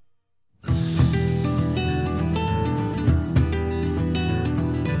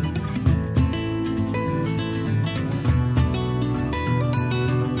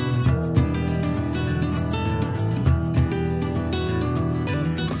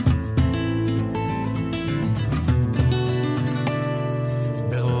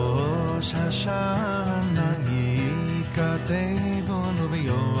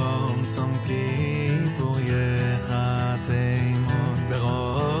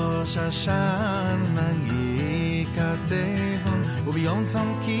 Shana yikatevon ubiyom tzom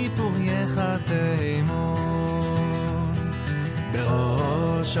kippur yechatemon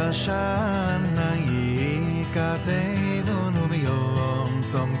berosh Hashana yikatevon ubiyom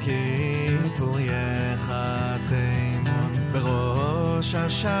tzom kippur yechatemon berosh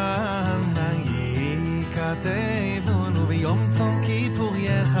Hashana yikatevon ubiyom tzom kippur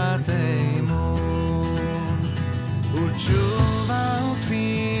yechatemon u'tshuva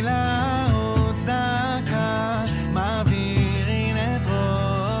u'tfila מעבירים את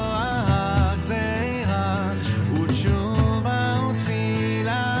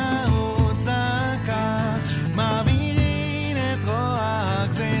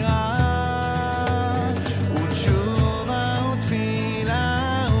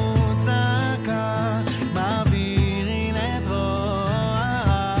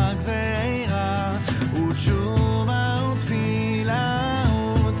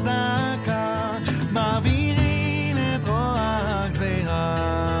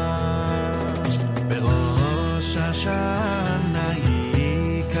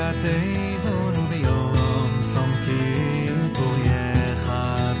תיבונו ביום צום כיפור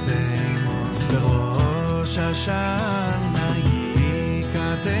יחתמו בראש השנה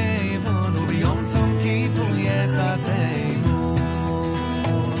יקטבונו ביום צום כיפור יחתמו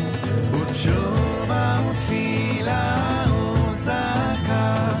ותשובה ותפילה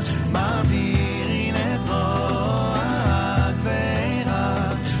וצדקה מעבירים את רוע הגזירה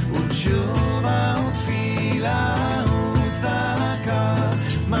ותשובה ותפילה וצדקה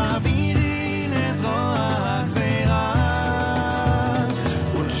מעבירים את רוע הגזירה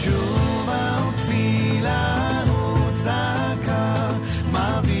ותשובה ותפילה וצדקה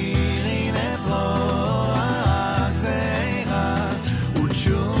מעבירים את רוע הגזירה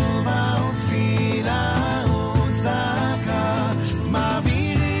ותשובה ותפילה וצדקה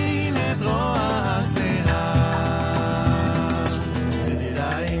מעבירים את רוע הגזירה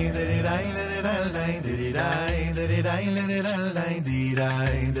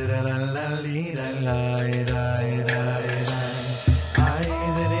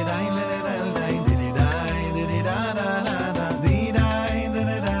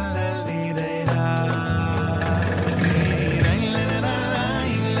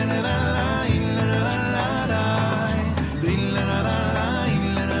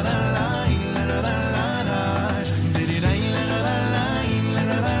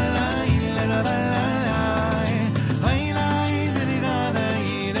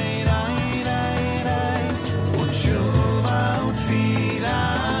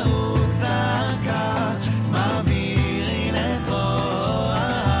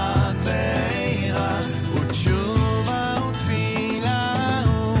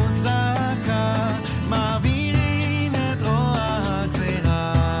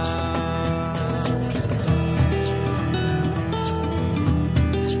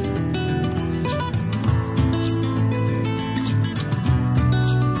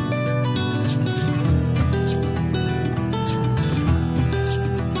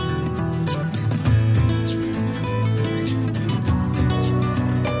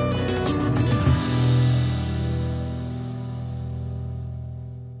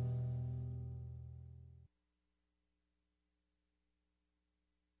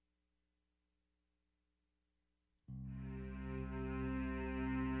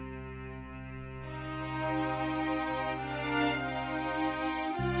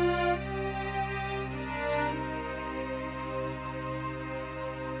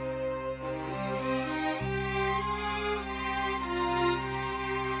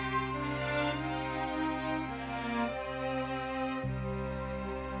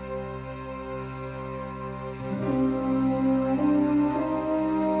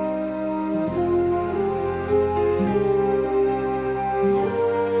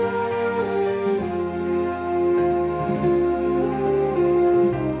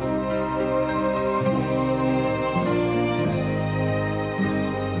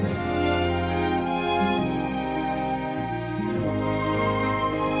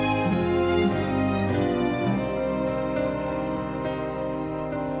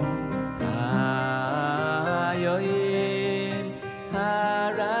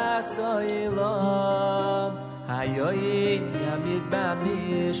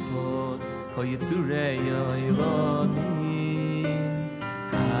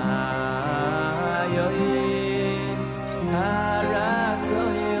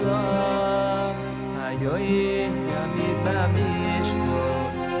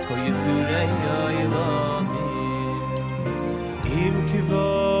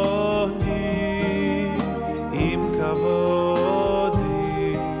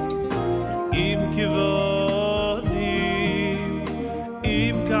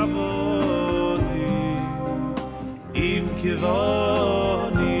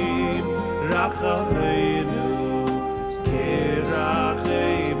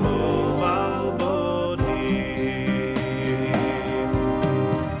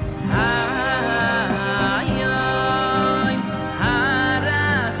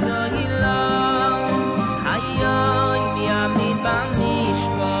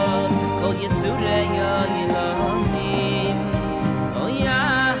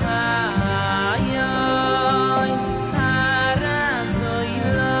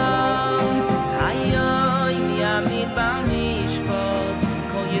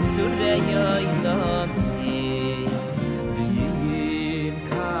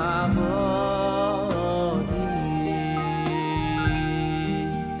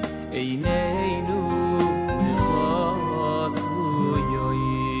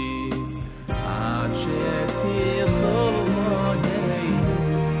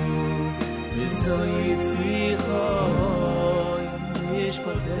Soy tzichoy,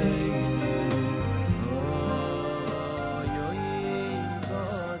 mishpatei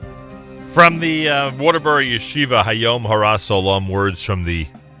From the Waterbury Yeshiva Hayom Haras Olam, words from the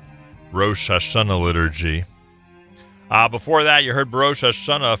Rosh Hashanah liturgy. Before that, you heard Rosh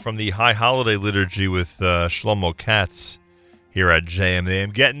Hashanah from the High Holiday liturgy with Shlomo Katz here at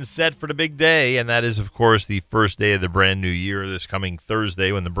JMAM, getting set for the big day, and that is, of course, the first day of the brand new year, this coming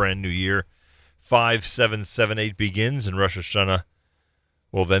Thursday, when the brand new year 5778 begins, and Rosh Hashanah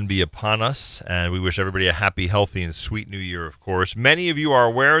will then be upon us, and we wish everybody a happy, healthy, and sweet new year, of course. Many of you are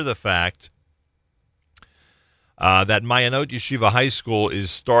aware of the fact that Mayanot Yeshiva High School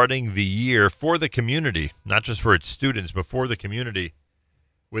is starting the year for the community, not just for its students, but for the community,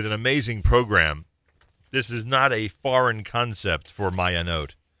 with an amazing program. This is not a foreign concept for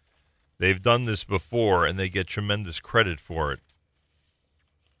Mayanot. They've done this before, and they get tremendous credit for it.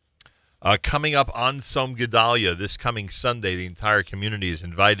 Coming up on Tzom Gedalia this coming Sunday, the entire community is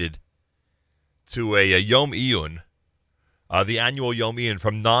invited to a Yom Iyun, the annual Yom Iyun,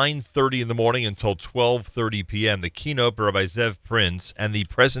 from 9:30 in the morning until 12:30 p.m. The keynote by Rabbi Zev Prince and the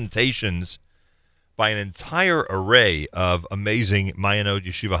presentations by an entire array of amazing Mayanot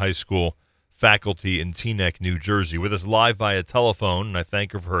Yeshiva High School faculty in Teaneck, New Jersey. With us live via telephone, and I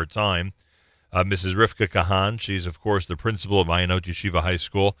thank her for her time, Mrs. Rivka Kahan. She's, of course, the principal of Mayanot Yeshiva High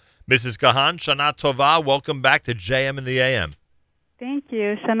School. Mrs. Kahan, Shana Tova, welcome back to JM in the AM. Thank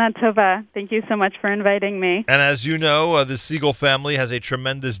you, Shana Tova. Thank you so much for inviting me. And as you know, the Siegel family has a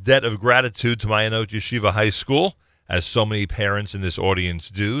tremendous debt of gratitude to Mayanot Yeshiva High School, as so many parents in this audience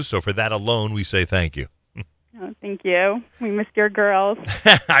do. So for that alone, we say thank you. Oh, thank you. We missed your girls.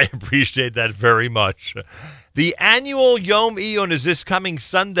 I appreciate that very much. The annual Yom Iyun is this coming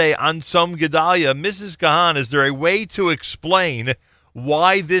Sunday on Tzom Gedalia. Mrs. Kahan, is there a way to explain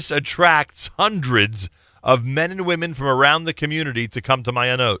why this attracts hundreds of men and women from around the community to come to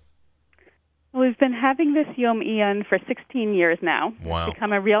Mayanot? Well, we've been having this Yom Iyun for 16 years now. Wow. It's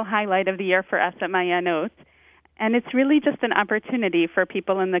become a real highlight of the year for us at Mayanot. And it's really just an opportunity for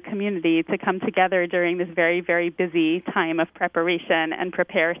people in the community to come together during this very, very busy time of preparation and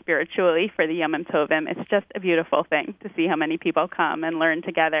prepare spiritually for the Yom Tovim. It's just a beautiful thing to see how many people come and learn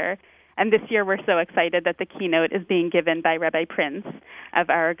together. And this year we're so excited that the keynote is being given by Rabbi Prince of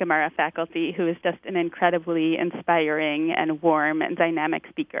our Gemara faculty, who is just an incredibly inspiring and warm and dynamic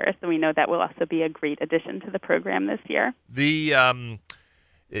speaker. So we know that will also be a great addition to the program this year.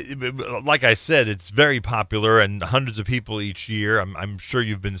 Like I said, it's very popular and hundreds of people each year. I'm sure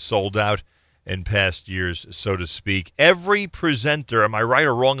you've been sold out in past years, so to speak. Every presenter, am I right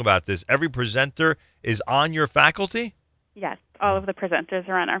or wrong about this? Every presenter is on your faculty? Yes, all of the presenters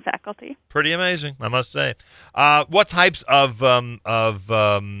are on our faculty. Pretty amazing, I must say. What types of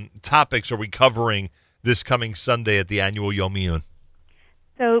topics are we covering this coming Sunday at the annual Yom Iyun?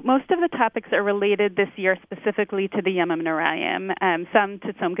 So most of the topics are related this year specifically to the Yom Noraim, some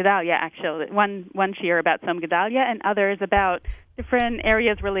to Tzom Gedalia, actually. One shiur about Tzom Gedalia, and others about different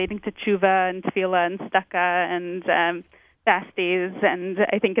areas relating to tshuva and tefillah and tzedakah and fast days, and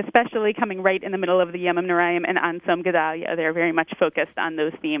I think especially coming right in the middle of the Yom Noraim and on Tzom Gedalia, they're very much focused on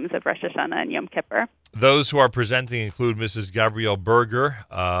those themes of Rosh Hashanah and Yom Kippur. Those who are presenting include Mrs. Gabrielle Berger,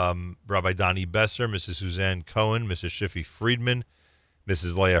 Rabbi Donnie Besser, Mrs. Suzanne Cohen, Mrs. Shiffy Friedman,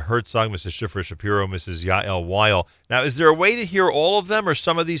 Mrs. Leah Herzog, Mrs. Shifra Shapiro, Mrs. Yael Weil. Now, is there a way to hear all of them, or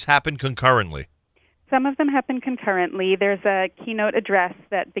some of these happen concurrently? Some of them happen concurrently. There's a keynote address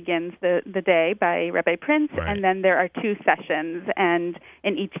that begins the day by Rabbi Prince, right. And then there are 2 sessions, and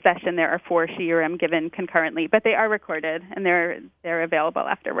in each session there are 4 shiurim given concurrently, but they are recorded, and they're available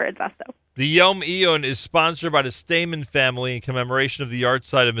afterwards also. The Yom Iyun is sponsored by the Stamen family in commemoration of the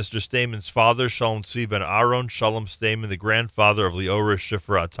yahrzeit of Mr. Stamen's father, Shalom Tzvi ben Aaron, Shalom Stamen, the grandfather of Leora,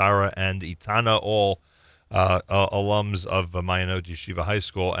 Shifra, Atara, and Itana, all alums of Mayanot Yeshiva High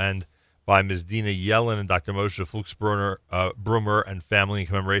School, and by Ms. Dina Yellen and Dr. Moshe Fuchs-Brummer and family in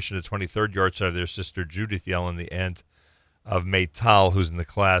commemoration of the 23rd yahrzeit of their sister Judith Yellen, the aunt of Meital, who's in the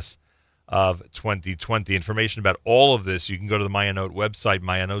class of 2020. Information about all of this, you can go to the Mayanot website,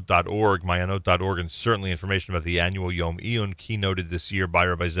 mayanot.org, and certainly information about the annual Yom Iyun, keynoted this year by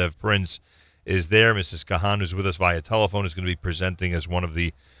Rabbi Zev Prince, is there. Mrs. Kahan, who's with us via telephone, is going to be presenting as one of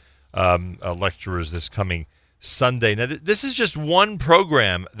the lecturers this coming Sunday. Now, this is just one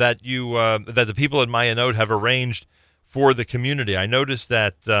program that that the people at Mayanot have arranged for the community. I noticed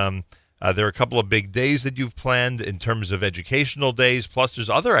that there are a couple of big days that you've planned in terms of educational days, plus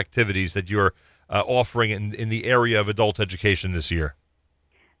there's other activities that you're offering in the area of adult education this year.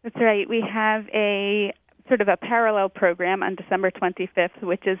 That's right. We have a sort of a parallel program on December 25th,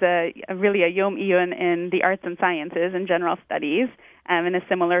 which is really a Yom Iyun in the arts and sciences and general studies in a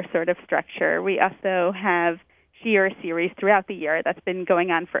similar sort of structure. We also have Shiur series throughout the year that's been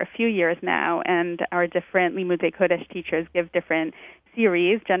going on for a few years now, and our different Limudei Kodesh teachers give different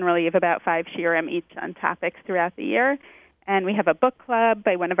series, generally of about 5 shiurim each on topics throughout the year. And we have a book club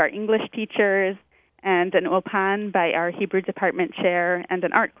by one of our English teachers, and an ulpan by our Hebrew department chair, and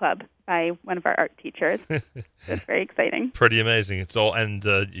an art club by one of our art teachers. It's very exciting. Pretty amazing. It's all, and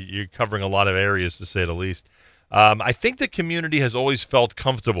you're covering a lot of areas, to say the least. I think the community has always felt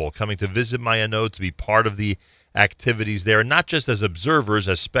comfortable coming to visit Mayanot, to be part of the activities there, not just as observers,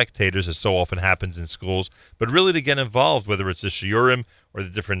 as spectators, as so often happens in schools, but really to get involved, whether it's the shiurim or the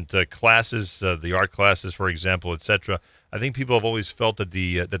different classes, the art classes, for example, etc. I think people have always felt that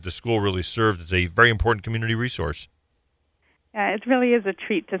the school really served as a very important community resource. Yeah, it really is a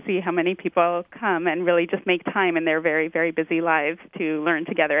treat to see how many people come and really just make time in their very, very busy lives to learn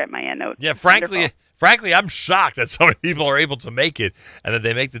together at Mayanot. Yeah, frankly, I'm shocked that so many people are able to make it and that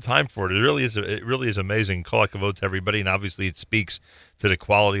they make the time for it. It really is amazing. Kol hakavod to everybody, and obviously it speaks to the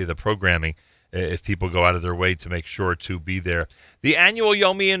quality of the programming if people go out of their way to make sure to be there. The annual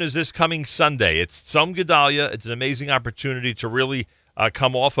Yom Iyun is this coming Sunday. It's Tzom Gedalia. It's an amazing opportunity to really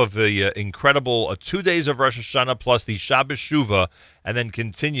come off of the incredible 2 days of Rosh Hashanah plus the Shabbos Shuvah, and then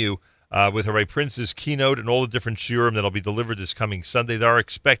continue with Rabbi Prince's keynote and all the different shiurim that will be delivered this coming Sunday. They are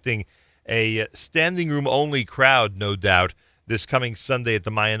expecting a standing room only crowd, no doubt, this coming Sunday at the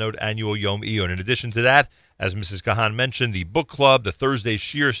Mayanot annual Yom Iyun. In addition to that, as Mrs. Kahan mentioned, the book club, the Thursday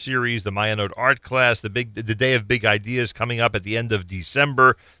Shiur series, the Mayanot art class, the Day of Big Ideas coming up at the end of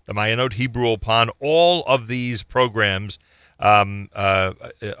December, the Mayanot Hebrew Ulpan, all of these programs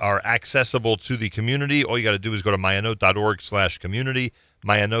are accessible to the community. All you got to do is go to mayanot.org/community,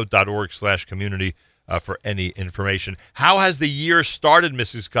 mayanot.org/community for any information. How has the year started,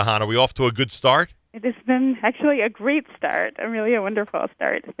 Mrs. Kahan? Are we off to a good start? It has been actually a great start, really a wonderful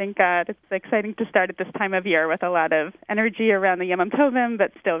start. Thank God. It's exciting to start at this time of year with a lot of energy around the Yom Tovim,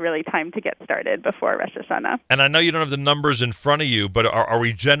 but still really time to get started before Rosh Hashanah. And I know you don't have the numbers in front of you, but are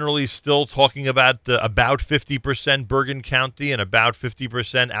we generally still talking about 50% Bergen County and about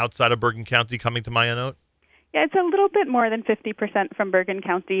 50% outside of Bergen County coming to Mayanot? Yeah, it's a little bit more than 50% from Bergen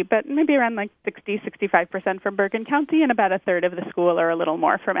County, but maybe around 65% from Bergen County, and about a third of the school or a little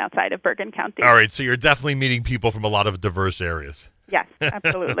more from outside of Bergen County. All right, so you're definitely meeting people from a lot of diverse areas. Yes,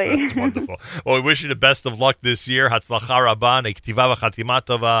 absolutely. That's wonderful. Well, we wish you the best of luck this year. Hatzlacha rabba, k'tiva v'chatima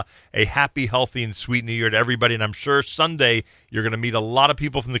tova, a happy, healthy, and sweet New Year to everybody. And I'm sure Sunday you're going to meet a lot of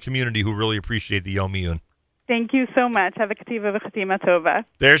people from the community who really appreciate the Yom Iyun. Thank you so much. Have a k'tiva v'chatima tova.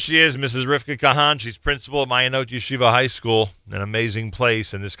 There she is, Mrs. Rivka Kahan. She's principal at Mayanot Yeshiva High School, an amazing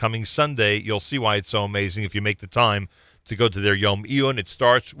place. And this coming Sunday, you'll see why it's so amazing if you make the time to go to their Yom Iyun. It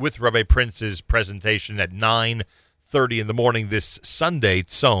starts with Rabbi Prince's presentation at 9:30 in the morning this Sunday,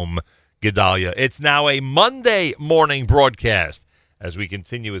 Tzom Gedalia. It's now a Monday morning broadcast as we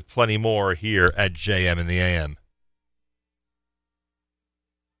continue with plenty more here at JM in the AM.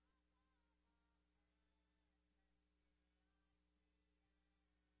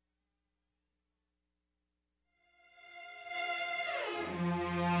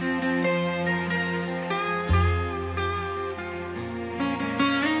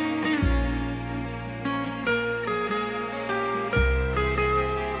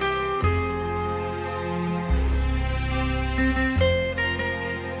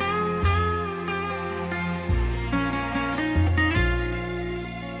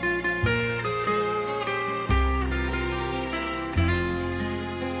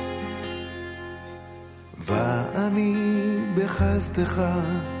 ואני בחסדך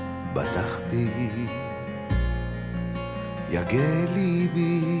בטחתי, יגע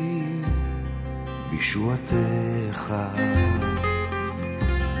ליבי בישועתך.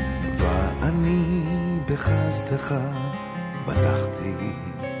 ואני בחסדך בטחתי,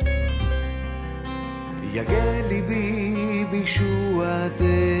 יגע ליבי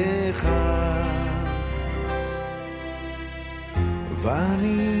בישועתך.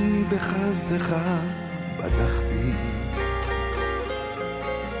 ואני בחסדך בטחתי,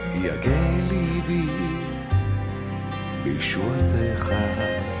 יגע ליבי בישועתך.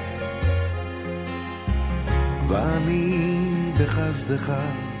 ואני בחסדך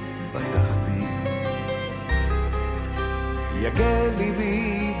בטחתי, יגע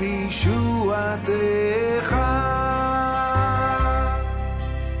ליבי בישועתך.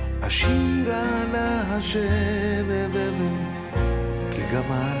 אשירה להשם כי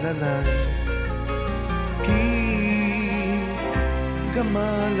גמל עליי, כי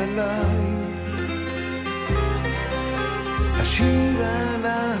גמל עליי. אשירה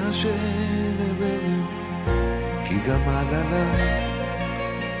להשם כי גמל עליי,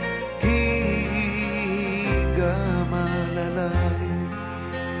 כי גמל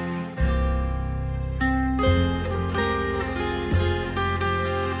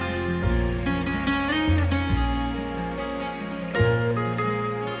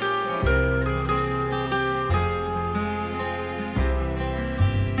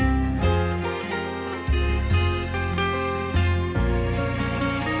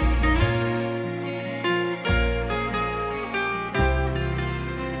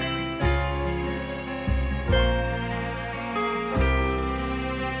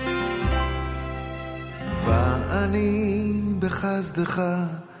ואני בחסדך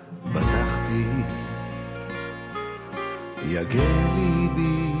בטחתי, יגע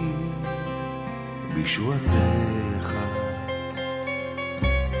ליבי בישועתך,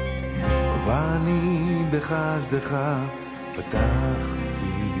 ואני בחסדך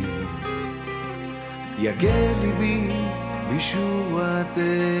פתחתי, יגע ליבי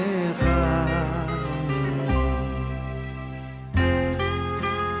בישועתך.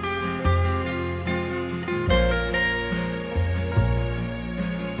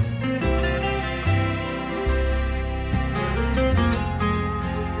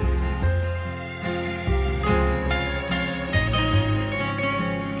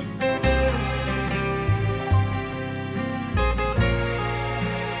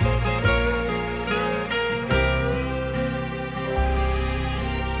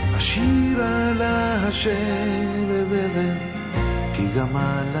 השם בבבל כי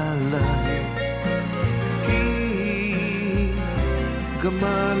גמל עליי, כי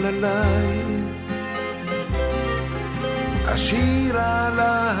גמל עליי, אשיר על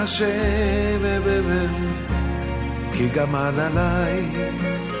השם בבבל כי גמל עליי,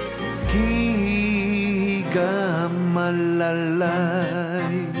 כי גמל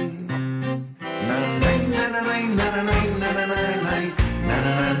עליי.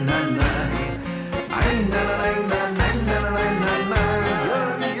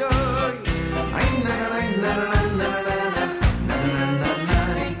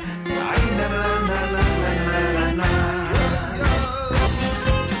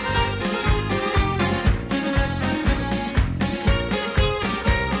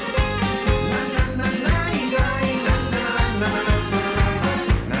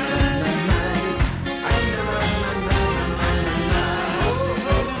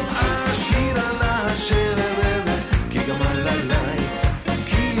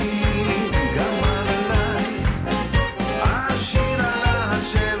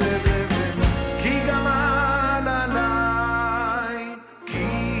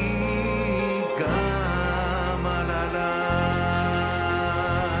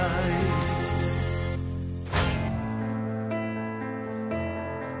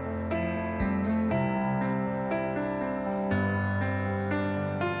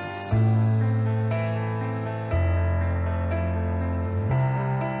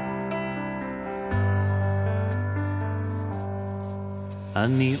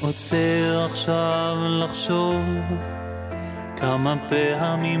 אני עוצר עכשיו לחשוב כמה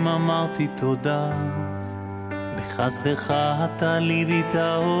פעמים אמרתי תודה, בחסדך אתה ליווית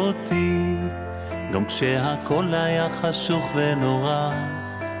אותי גם כשהכל היה חשוך ונורא,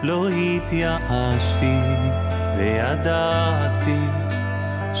 לא התייאשתי וידעתי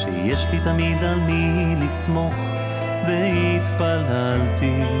שיש לי תמיד על מי לסמוך,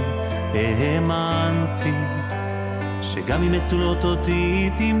 והתפללתי, האמנתי שגם אם מצולות אותי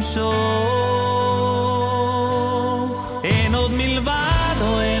תמשוך. אין עוד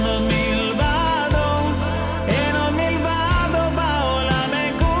מלבדו, אין עוד מלבדו, אין עוד מלבדו בעולם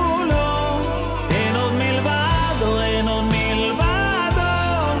כולו, אין עוד מלבדו, אין עוד מלבדו,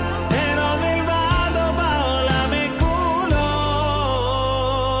 אין עוד מלבדו בעולם כולו,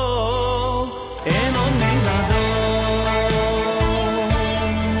 אין עוד מלבדו.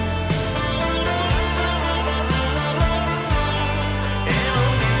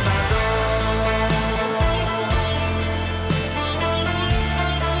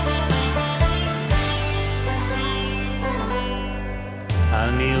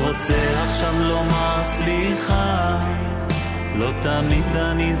 אני רוצה עכשיו לומר סליחה, לא תמיד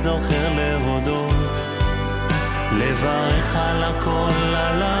אני זוכר להודות, לברך על הכל,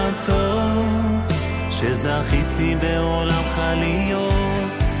 על הטוב שזכיתי בעולמך להיות,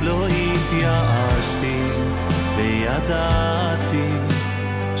 לא התייאשתי וידעתי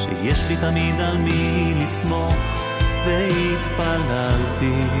שיש לי תמיד על מי לסמוך,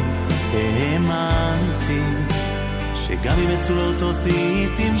 והתפללתי, האמנתי שגם אם מצולות אותי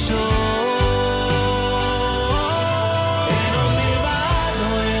תמשוך. אין עוד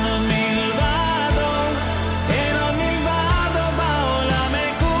מלבדו, אין עוד מלבדו, אין עוד מלבדו בעולם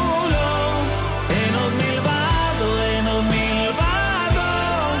כולו, אין עוד מלבדו, אין עוד מלבדו,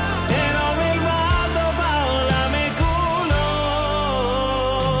 אין עוד מלבדו בעולם כולו,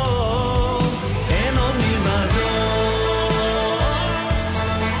 אין עוד מלבדו.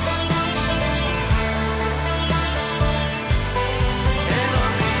 אין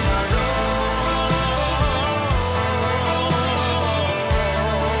עוד מלבדו.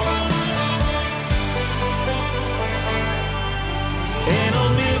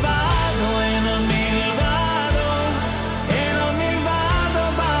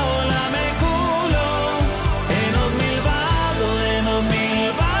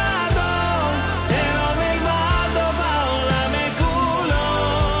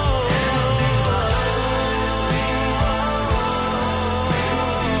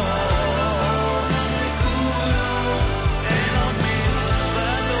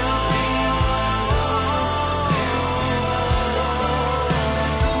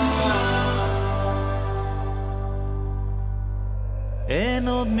 אין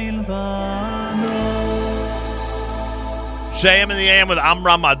עוד מלבדו. JM in the AM with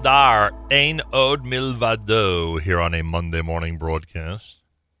Amram Adar, Ein Od Milvado, here on a Monday morning broadcast.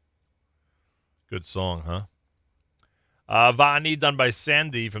 Good song, huh? Va'ani, done by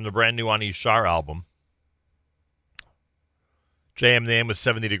Sandy from the brand new Ani Shar album. JM in the AM with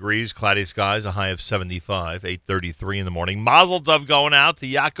 70 degrees, cloudy skies, a high of 75, 8:33 in the morning. Mazel Tov going out to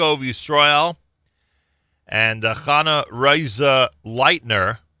Yaakov Yisrael and Chana Reza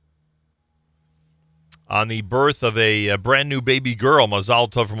Leitner on the birth of a brand new baby girl. Mazel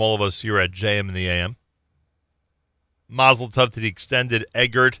Tov from all of us here at JM in the AM. Mazel Tov to the extended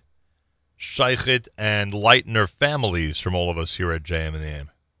Eggert, Sheichit, and Leitner families from all of us here at JM in the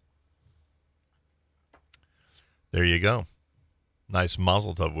AM. There you go. Nice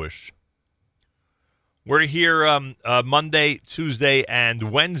Mazel Tov wish. We're here Monday, Tuesday,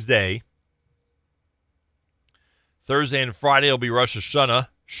 and Wednesday. Thursday and Friday will be Rosh Hashanah.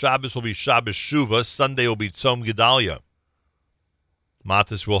 Shabbos will be Shabbos Shuvah. Sunday will be Tzom Gedalia.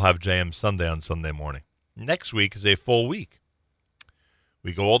 Matis will have JM Sunday on Sunday morning. Next week is a full week.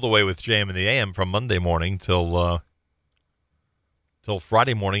 We go all the way with JM in the AM from Monday morning till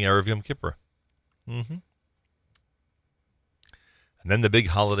Friday morning, Erev Yom Kippur. Mm-hmm. And then the big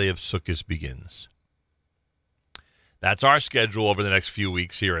holiday of Sukkot begins. That's our schedule over the next few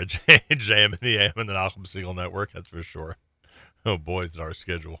weeks here at JM in the AM and the Nachum Segal Network, that's for sure. Oh, boy, is it our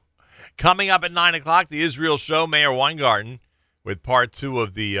schedule. Coming up at 9 o'clock, the Israel Show, Meir Weingarten, with part 2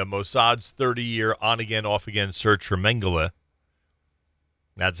 of the Mossad's 30-year on-again, off-again search for Mengele.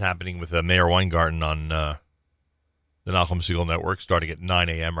 That's happening with Meir Weingarten on the Nachum Segal Network, starting at 9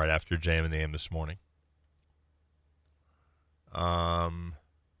 a.m. right after JM in the AM this morning.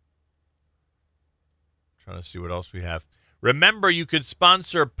 Trying to see what else we have. Remember, you could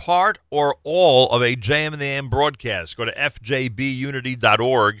sponsor part or all of a JM in the AM broadcast. Go to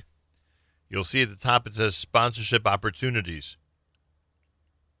fjbunity.org. You'll see at the top it says sponsorship opportunities.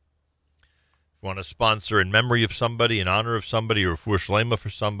 If you want to sponsor in memory of somebody, in honor of somebody, or for shlema for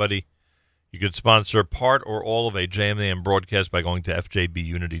somebody, you could sponsor part or all of a JM in the AM broadcast by going to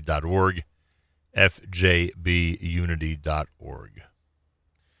fjbunity.org. fjbunity.org.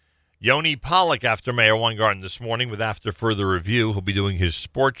 Yoni Pollack after Meir Weingarten this morning with After Further Review. He'll be doing his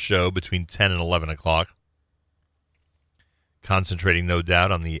sports show between 10 and 11 o'clock. Concentrating, no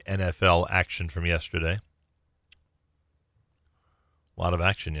doubt, on the NFL action from yesterday. A lot of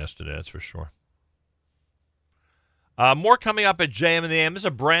action yesterday, that's for sure. More coming up at JM in the AM. This is a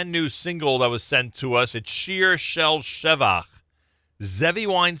brand new single that was sent to us. It's Shir Shel Shevach. Zevi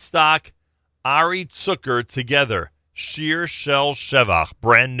Weinstock, Ari Zucker together. Shir Shel Shevach,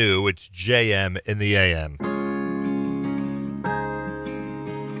 brand new. It's JM in the AM.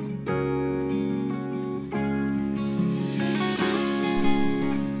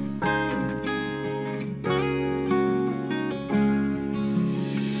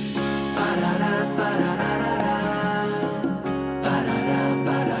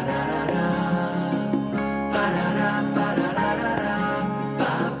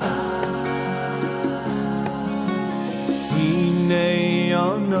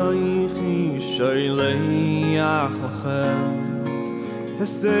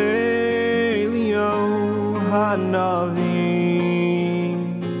 Elio Hanavi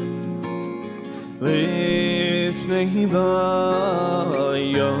Lifnei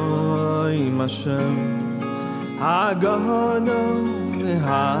Yoim Hashem Hagano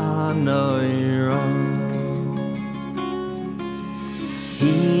Hanoira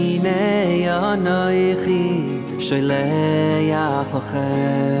Hine Anoichi Sheleach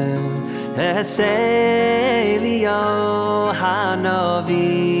Lachem Elio Hanavi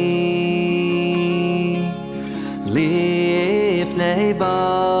Lifnei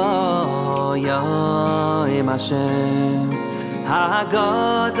Yoim Hashem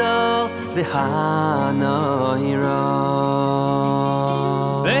Hagadol V'Hanoira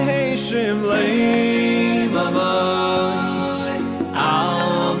V'Heshiv Leimavai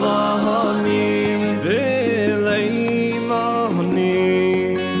Al Bahanim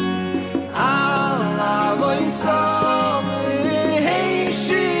V'Leimahanim Al Avoisam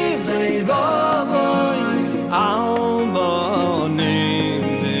V'Heshiv Leimavai Al Bahanim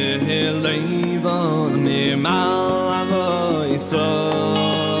V'Leimahanim Al Avoisam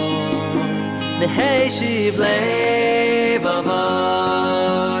V'Heshiv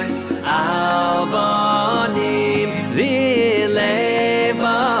Leimavai Al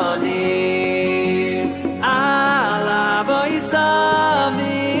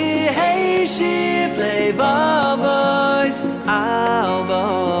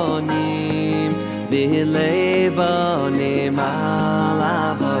V'levonim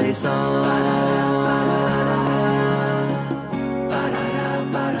alavoisom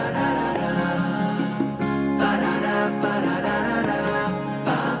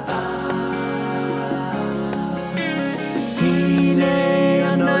Hine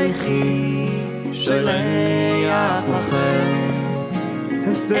anoichi Shaleach lachem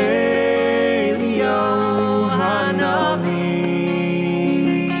Heseliyahu hanavi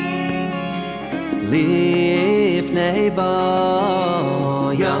Lifnei bo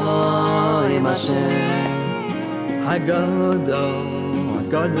yoim Hashem Hagadol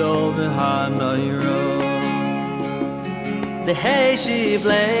v'hanayro V'heshiv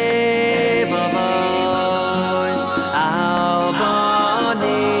levavos al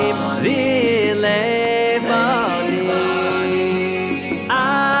bonim v'levonim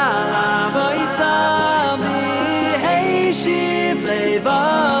al avoisam v'heshiv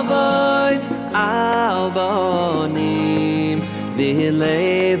levavos al bonim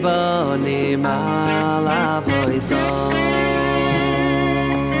v'levonim al avoisam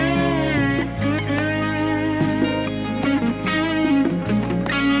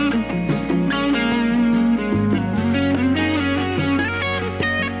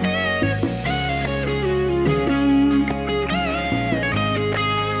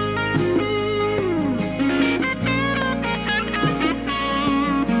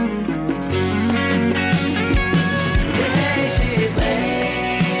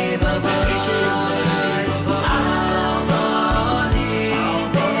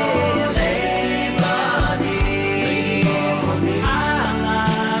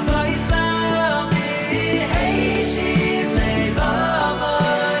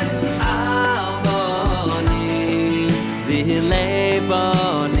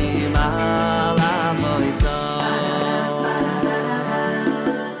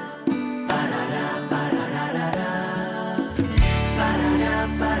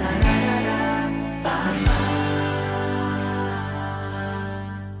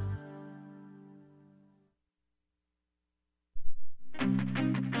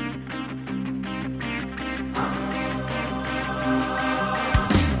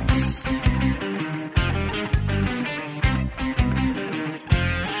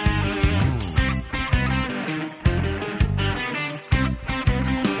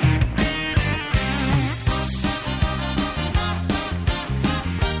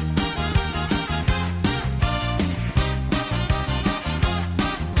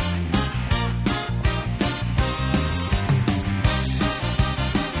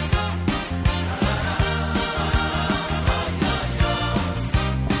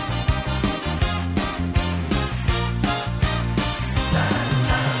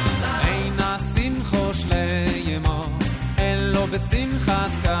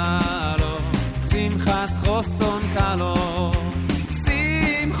בשמחת קלו, שמחת חוסון קלו,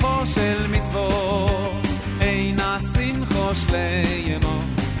 שמחו של מצוות, אינה שמחו שליימו,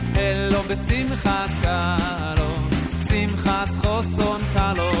 אלו בשמחת קלו, שמחת חוסון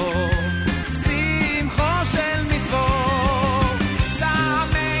קלו, שמחו של מצוות,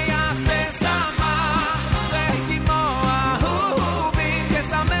 שמח תשמח, וכמו אהובים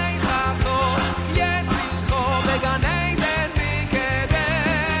כשמח אחו, יצילחו בגן עדן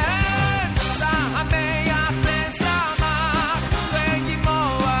מקדם, שמח תשמח, וכמו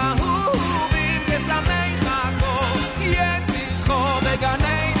אהובים כשמח אחו, יצילחו בגן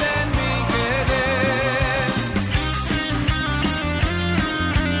עדן מקדם.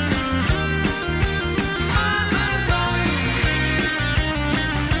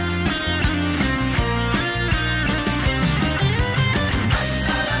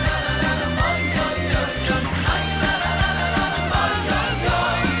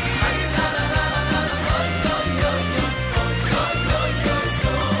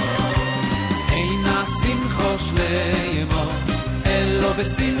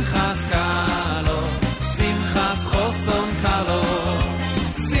 בשמחת קלו, שמחת חוסון קלו,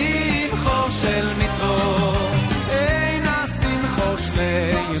 שמחו של מצוות, אינה שמחו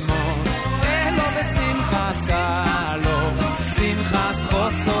שליימו, אלו בשמחת קלו, שמחת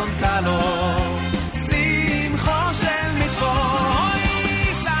חוסון קלו, שמחו של מצוות,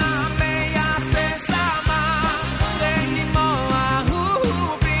 שמח תשמח, וכמו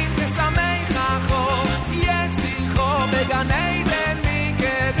אהובים כשמח אחו, יצילחו בגן עדן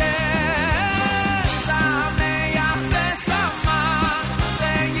מקדם.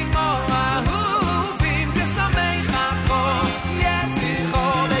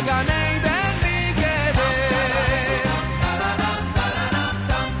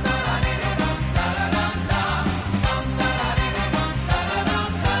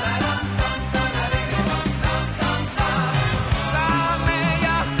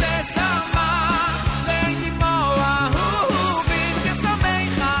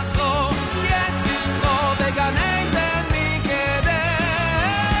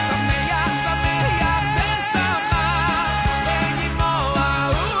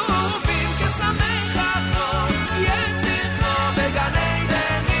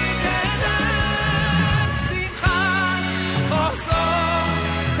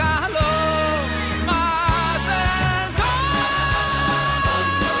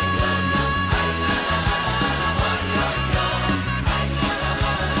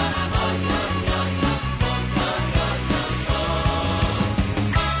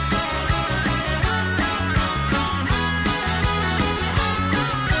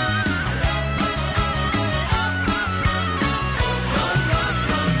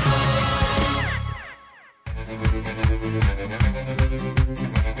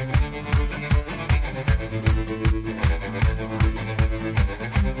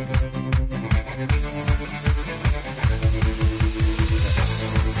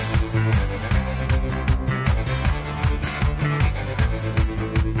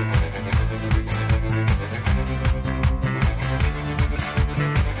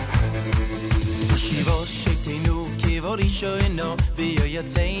 כבראשונו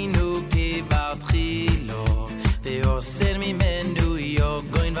ויוצאנו כבתחילו ויוסר ממנו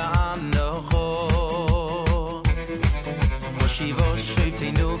יוגוין ואנוכו מושיבו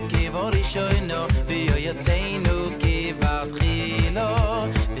שובתנו כבראשונו ויוצאנו כבתחילו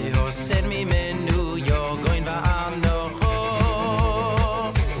ויוסר ממנו יוגוין ואנוכו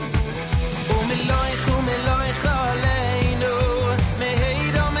ומלויך ומלויך עלינו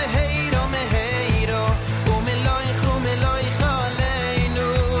מהירו מהירו מהירו ומלויך ומלויך עלינו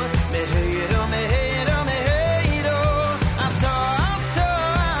מהירו מהירו מהירו אתה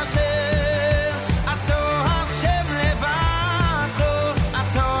השם לבדך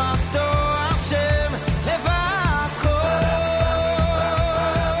אתה השם לבדך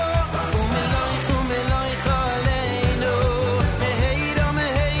ומלויך ומלויך עלינו מהירו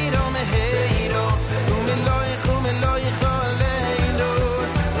מהירו מהירו ומלויך ומלויך עלינו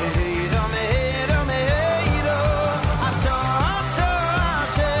מהירו מהירו מהירו אתה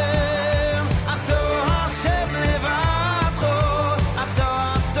השם לבדך אתה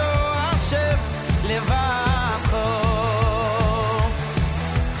השם לבדך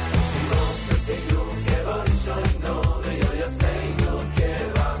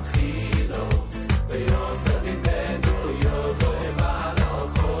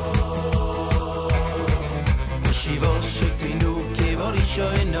משיבו שובתנו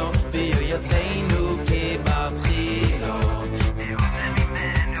כבראשונו ויוצאנו כבתחילו ויוסר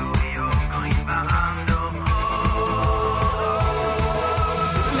ממנו יוגוין ואנוכו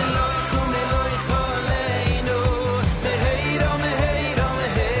מלויך ומלויך עלינו מהירו מהירו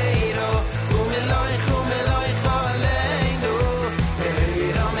מהירו ומלויך ומלויך עלינו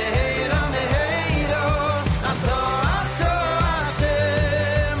מהירו מהירו מהירו אתה השם לבדך אתה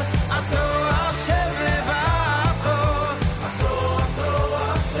השם לבדך ומלויך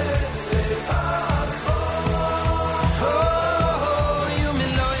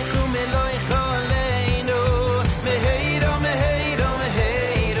ומלויך עלינו מהירו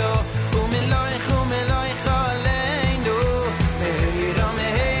מהירו מהירו ומלויך ומלויך עלינו מהירו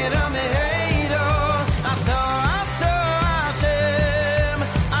מהירו מהירו אתה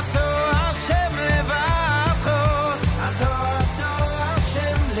השם לבדך אתה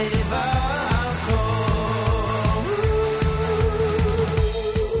השם לבדך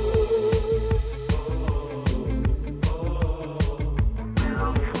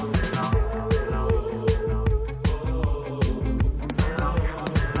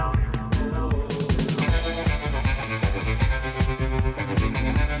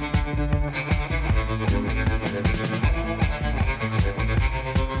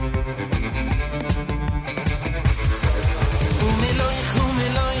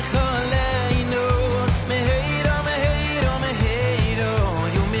ומלויך עלינו מהירו מהירו מהירו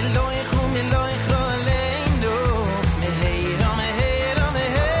ומלויך ומלויך עלינו מהירו מהירו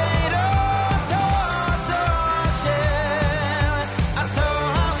מהירו אתה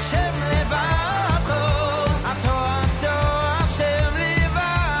השם לבדך אתה השם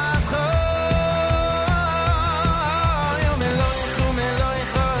לבדך ומלויך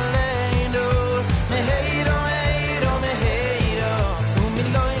ומלויך עלינו מהירו מהירו מהירו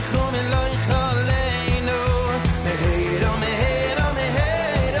ומלויך ומלויך עלינו מהירו מהירו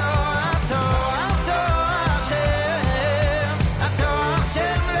מהירו אתה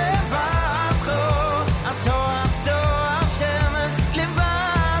השם לבדך אתה השם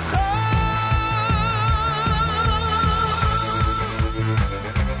לבדך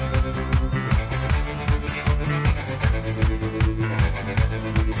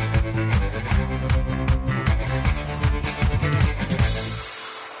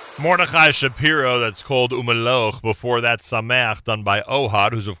Mordechai Shapiro, that's called Umeloch. Before that, Sameach, done by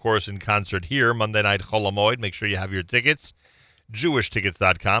Ohad, who's, of course, in concert here Monday night, Chol Hamoed. Make sure you have your tickets.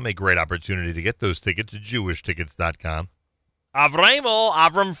 JewishTickets.com, a great opportunity to get those tickets. JewishTickets.com.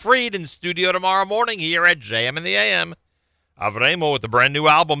 Avram Fried in studio tomorrow morning here at JM in the AM. Avremo with a brand new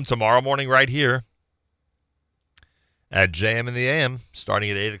album tomorrow morning right here at JM in the AM, starting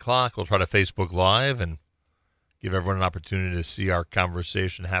at 8 o'clock. We'll try to Facebook Live and give everyone an opportunity to see our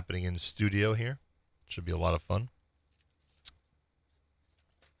conversation happening in studio here. Should be a lot of fun.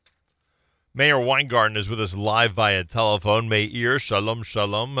 Mayor Weingarten is with us live via telephone. Meir, shalom,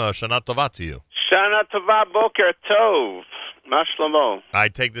 shalom. Shana tova to you. Shana tova, boker tov. Ma shlomo. I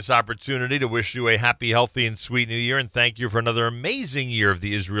take this opportunity to wish you a happy, healthy, and sweet new year, and thank you for another amazing year of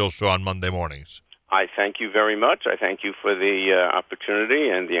the Israel Show on Monday mornings. I thank you very much. I thank you for the opportunity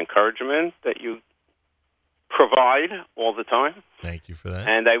and the encouragement that you provide all the time. Thank you for that.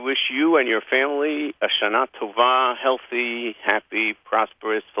 And I wish you and your family a Shana Tova, healthy, happy,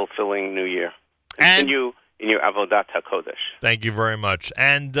 prosperous, fulfilling new year. Continue in your Avodat HaKodesh. Thank you very much.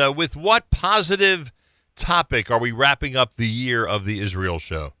 And with what positive topic are we wrapping up the year of the Israel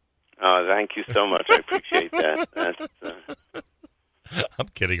show? Oh, thank you so much. I appreciate that. That's, I'm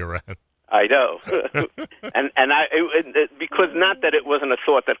kidding around. I know, and because not that it wasn't a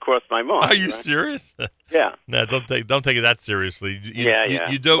thought that crossed my mind. Are you right? serious? Yeah. No, don't take it that seriously. Yeah.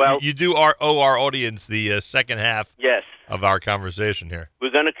 You do Well, you do owe our audience the second half. Yes. Of our conversation here.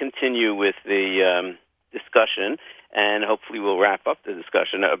 We're going to continue with the discussion, and hopefully we'll wrap up the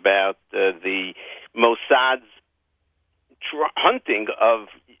discussion about the Mossad's hunting of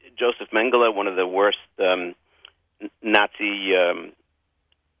Joseph Mengele, one of the worst Nazi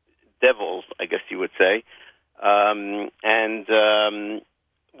devils, I guess you would say. And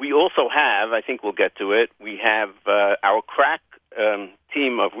we also have, I think we'll get to it, we have our crack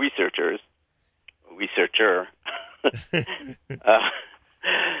team of researcher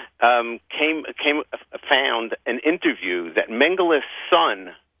found an interview that Mengele's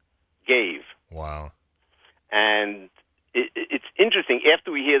son gave. Wow. And it's interesting,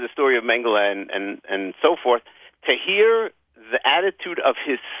 after we hear the story of Mengele and so forth, to hear the attitude of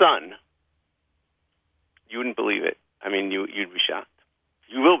his son, you wouldn't believe it. I mean, you'd be shocked.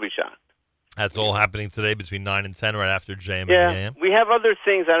 You will be shocked. That's all happening today between 9 and 10, right after JM and Yeah, AM. we have other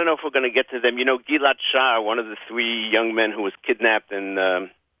things. I don't know if we're going to get to them. You know, Gilad Shah, one of the 3 young men who was kidnapped and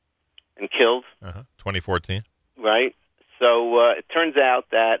killed. 2014. Right. So it turns out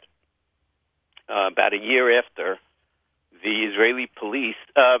that about a year after, the Israeli police,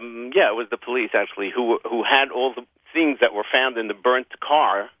 it was the police actually, who had all the things that were found in the burnt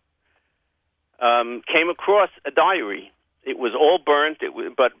car, came across a diary. It was all burnt,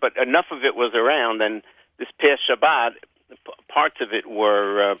 but enough of it was around, and this past Shabbat, parts of it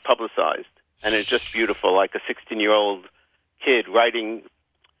were publicized, and it's just beautiful, like a 16-year-old kid writing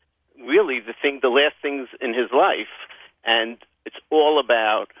really the last things in his life, and it's all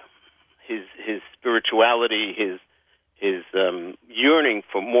about his spirituality, his yearning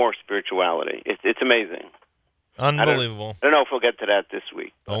for more spirituality. It's amazing. Unbelievable. I don't know if we'll get to that this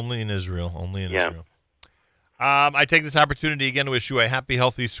week. Only in Israel. Israel. I take this opportunity again to wish you a happy,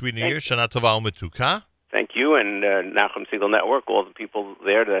 healthy, sweet New Year. Shana Tova U'Metuka. Thank you, and Nachum Siegel Network, all the people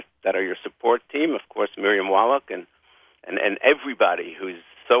there that are your support team. Of course, Miriam Wallach and everybody who's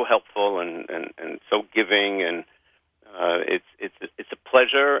so helpful and so giving, and it's a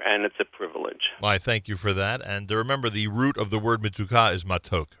pleasure and it's a privilege. Well, I thank you for that. And remember, the root of the word Metuka is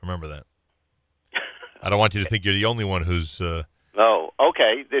matok. Remember that. I don't want you to think you're the only one who's... Oh,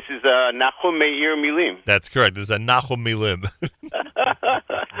 okay. This is Nachum Meir Milim. That's correct. This is a Nachum Milim.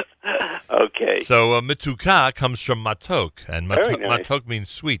 Okay. So Metuka comes from matok, and Very nice. matok means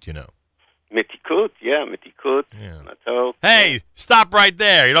sweet, you know. Mitikut, Mitikut, Matok. Hey, stop right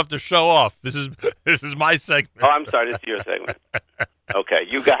there. You don't have to show off. This is my segment. Oh, I'm sorry. This is your segment. Okay,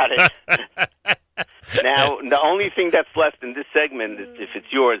 you got it. Now, the only thing that's left in this segment, if it's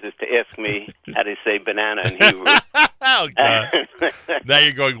yours, is to ask me how to say banana in Hebrew. Oh, God. Now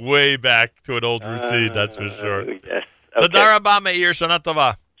you're going way back to an old routine, that's for sure. Yes. Tadar Rabba Meir, Shana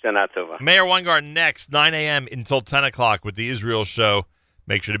Tova. Shana Tova. Mayor Weingarten next, 9 a.m. until 10 o'clock with the Israel show.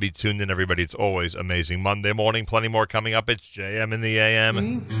 Make sure to be tuned in, everybody. It's always amazing. Monday morning, plenty more coming up. It's JM in the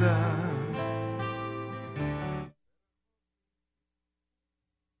AM.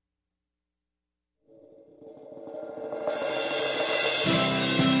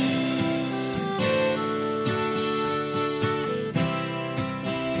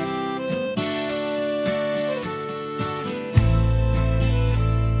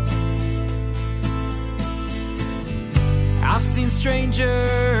 I've seen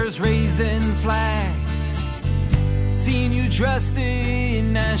strangers raising flags, seen you dressed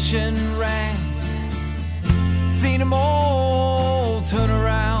in ash and rags, seen them all turn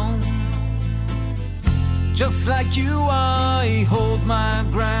around. Just like you, I hold my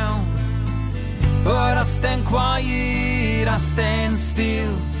ground, but I stand quiet, I stand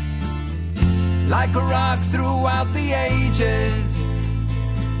still, like a rock throughout the ages.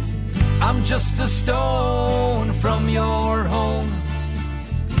 I'm just a stone from your home.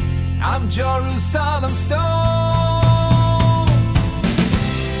 I'm Jerusalem stone.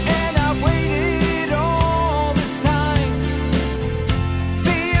 And I've waited all this time.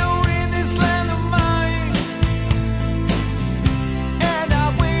 See you in this land of mine. And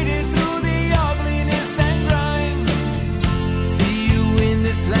I've waited through the ugliness and grime. See you in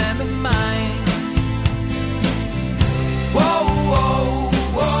this land of mine. Whoa, whoa,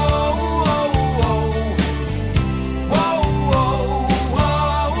 whoa.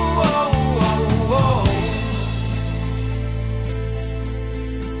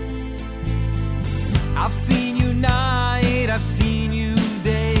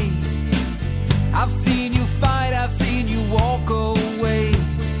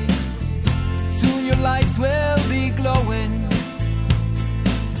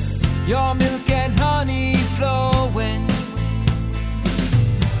 your milk and honey flowing.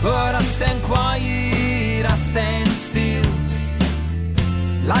 But I stand quiet, I stand still,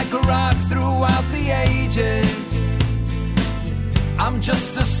 like a rock throughout the ages. I'm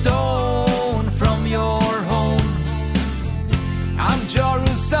just a stone from your home. I'm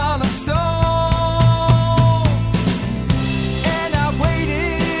Jerusalem stone. And I've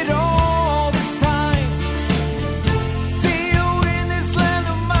waited all this time. See you in this land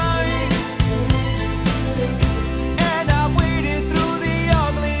of mine. And I've waited through the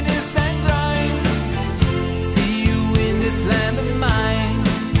ugliness and grime. See you in this land of mine.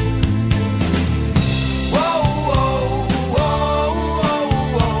 Whoa, whoa, whoa, whoa,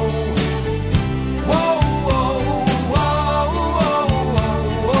 whoa. Whoa, whoa, whoa, whoa,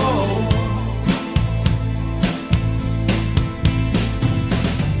 whoa.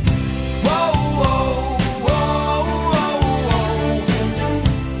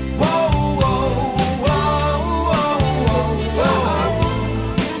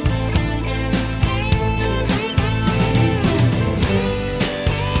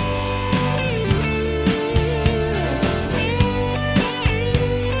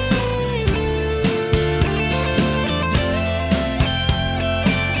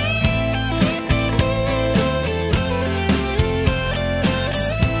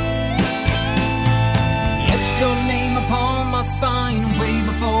 Etched your name upon my spine way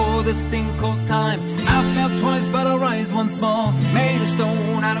before this thing called time. I fell twice, but I'll rise once more. Made of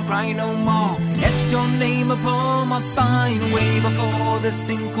stone, I don't cry no more. Etched your name upon my spine way before this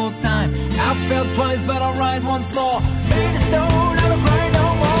thing called time. I fell twice, but I'll rise once more. Made of stone, I don't cry no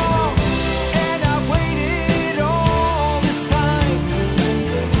more. And I've waited all this time.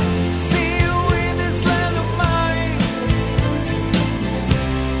 See you in this land of mine.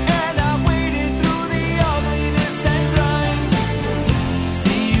 And I've waited through the ugliness and grime.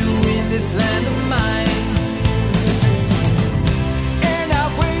 See you in this land of mine. And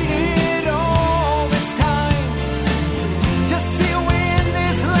I've waited all this time to see you in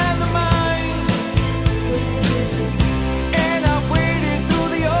this land of mine. And I've waited through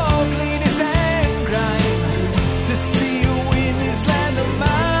the ugliness and grime to see you in this land of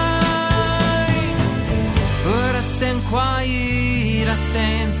mine. But I stand quiet, I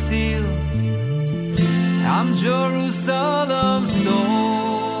stand still. I'm Jerusalem stone.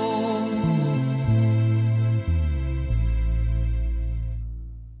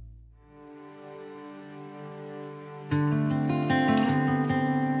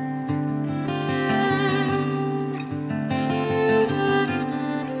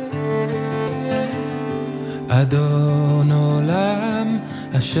 אדון עולם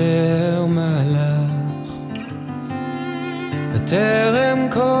אשר מלך בטרם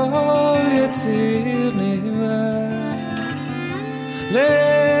כל יציר נברא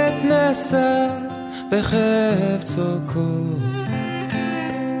לעת נסע בחפצו כל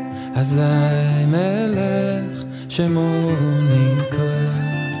אזי מלך שמו נקרא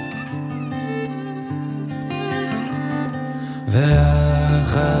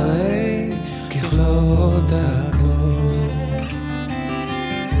ואחרי ככלות הכל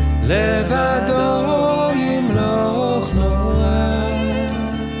לבדו ימלוך נורא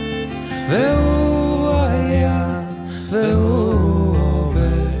והוא היה והוא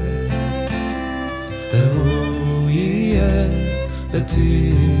עובד והוא יהיה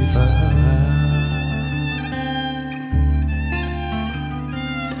בתפארה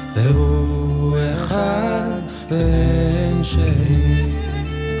והוא אחד ואין שני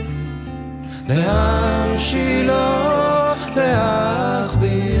להמשילו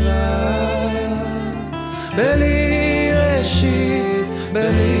להכבירה בלי ראשית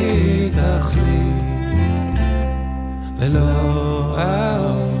בלי תכלית ללא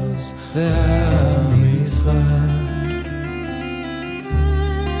העוז והמשרה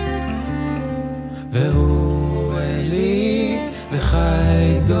והוא אלי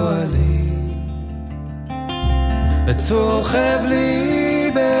וחי גואלי בצור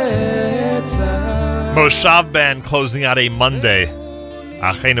חבלי בעצה Moshav Band closing out a Monday.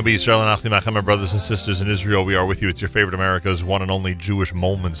 Achenu B'Yisrael and Achim Achem, my brothers and sisters in Israel, we are with you. It's your favorite America's one and only Jewish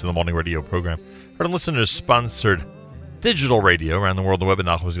Moments in the Morning radio program. Heard and listeners-sponsored digital radio around the world on the web at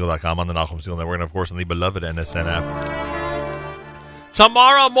NachumSegal.com, on the Nachum Segal Network, and of course on the beloved NSN app.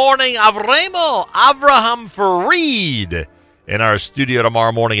 Tomorrow morning, Avraham Fareed in our studio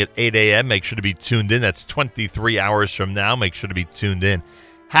tomorrow morning at 8 a.m. Make sure to be tuned in. That's 23 hours from now. Make sure to be tuned in.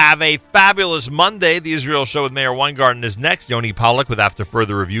 Have a fabulous Monday. The Israel Show with Mayor Weingarten is next. Yoni Pollack with After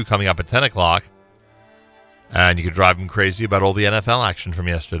Further Review coming up at 10 o'clock. And you can drive him crazy about all the NFL action from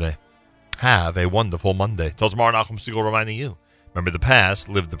yesterday. Have a wonderful Monday. Till tomorrow, Nachum Segal reminding you, Remember the past,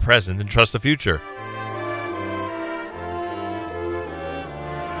 live the present, and trust the future.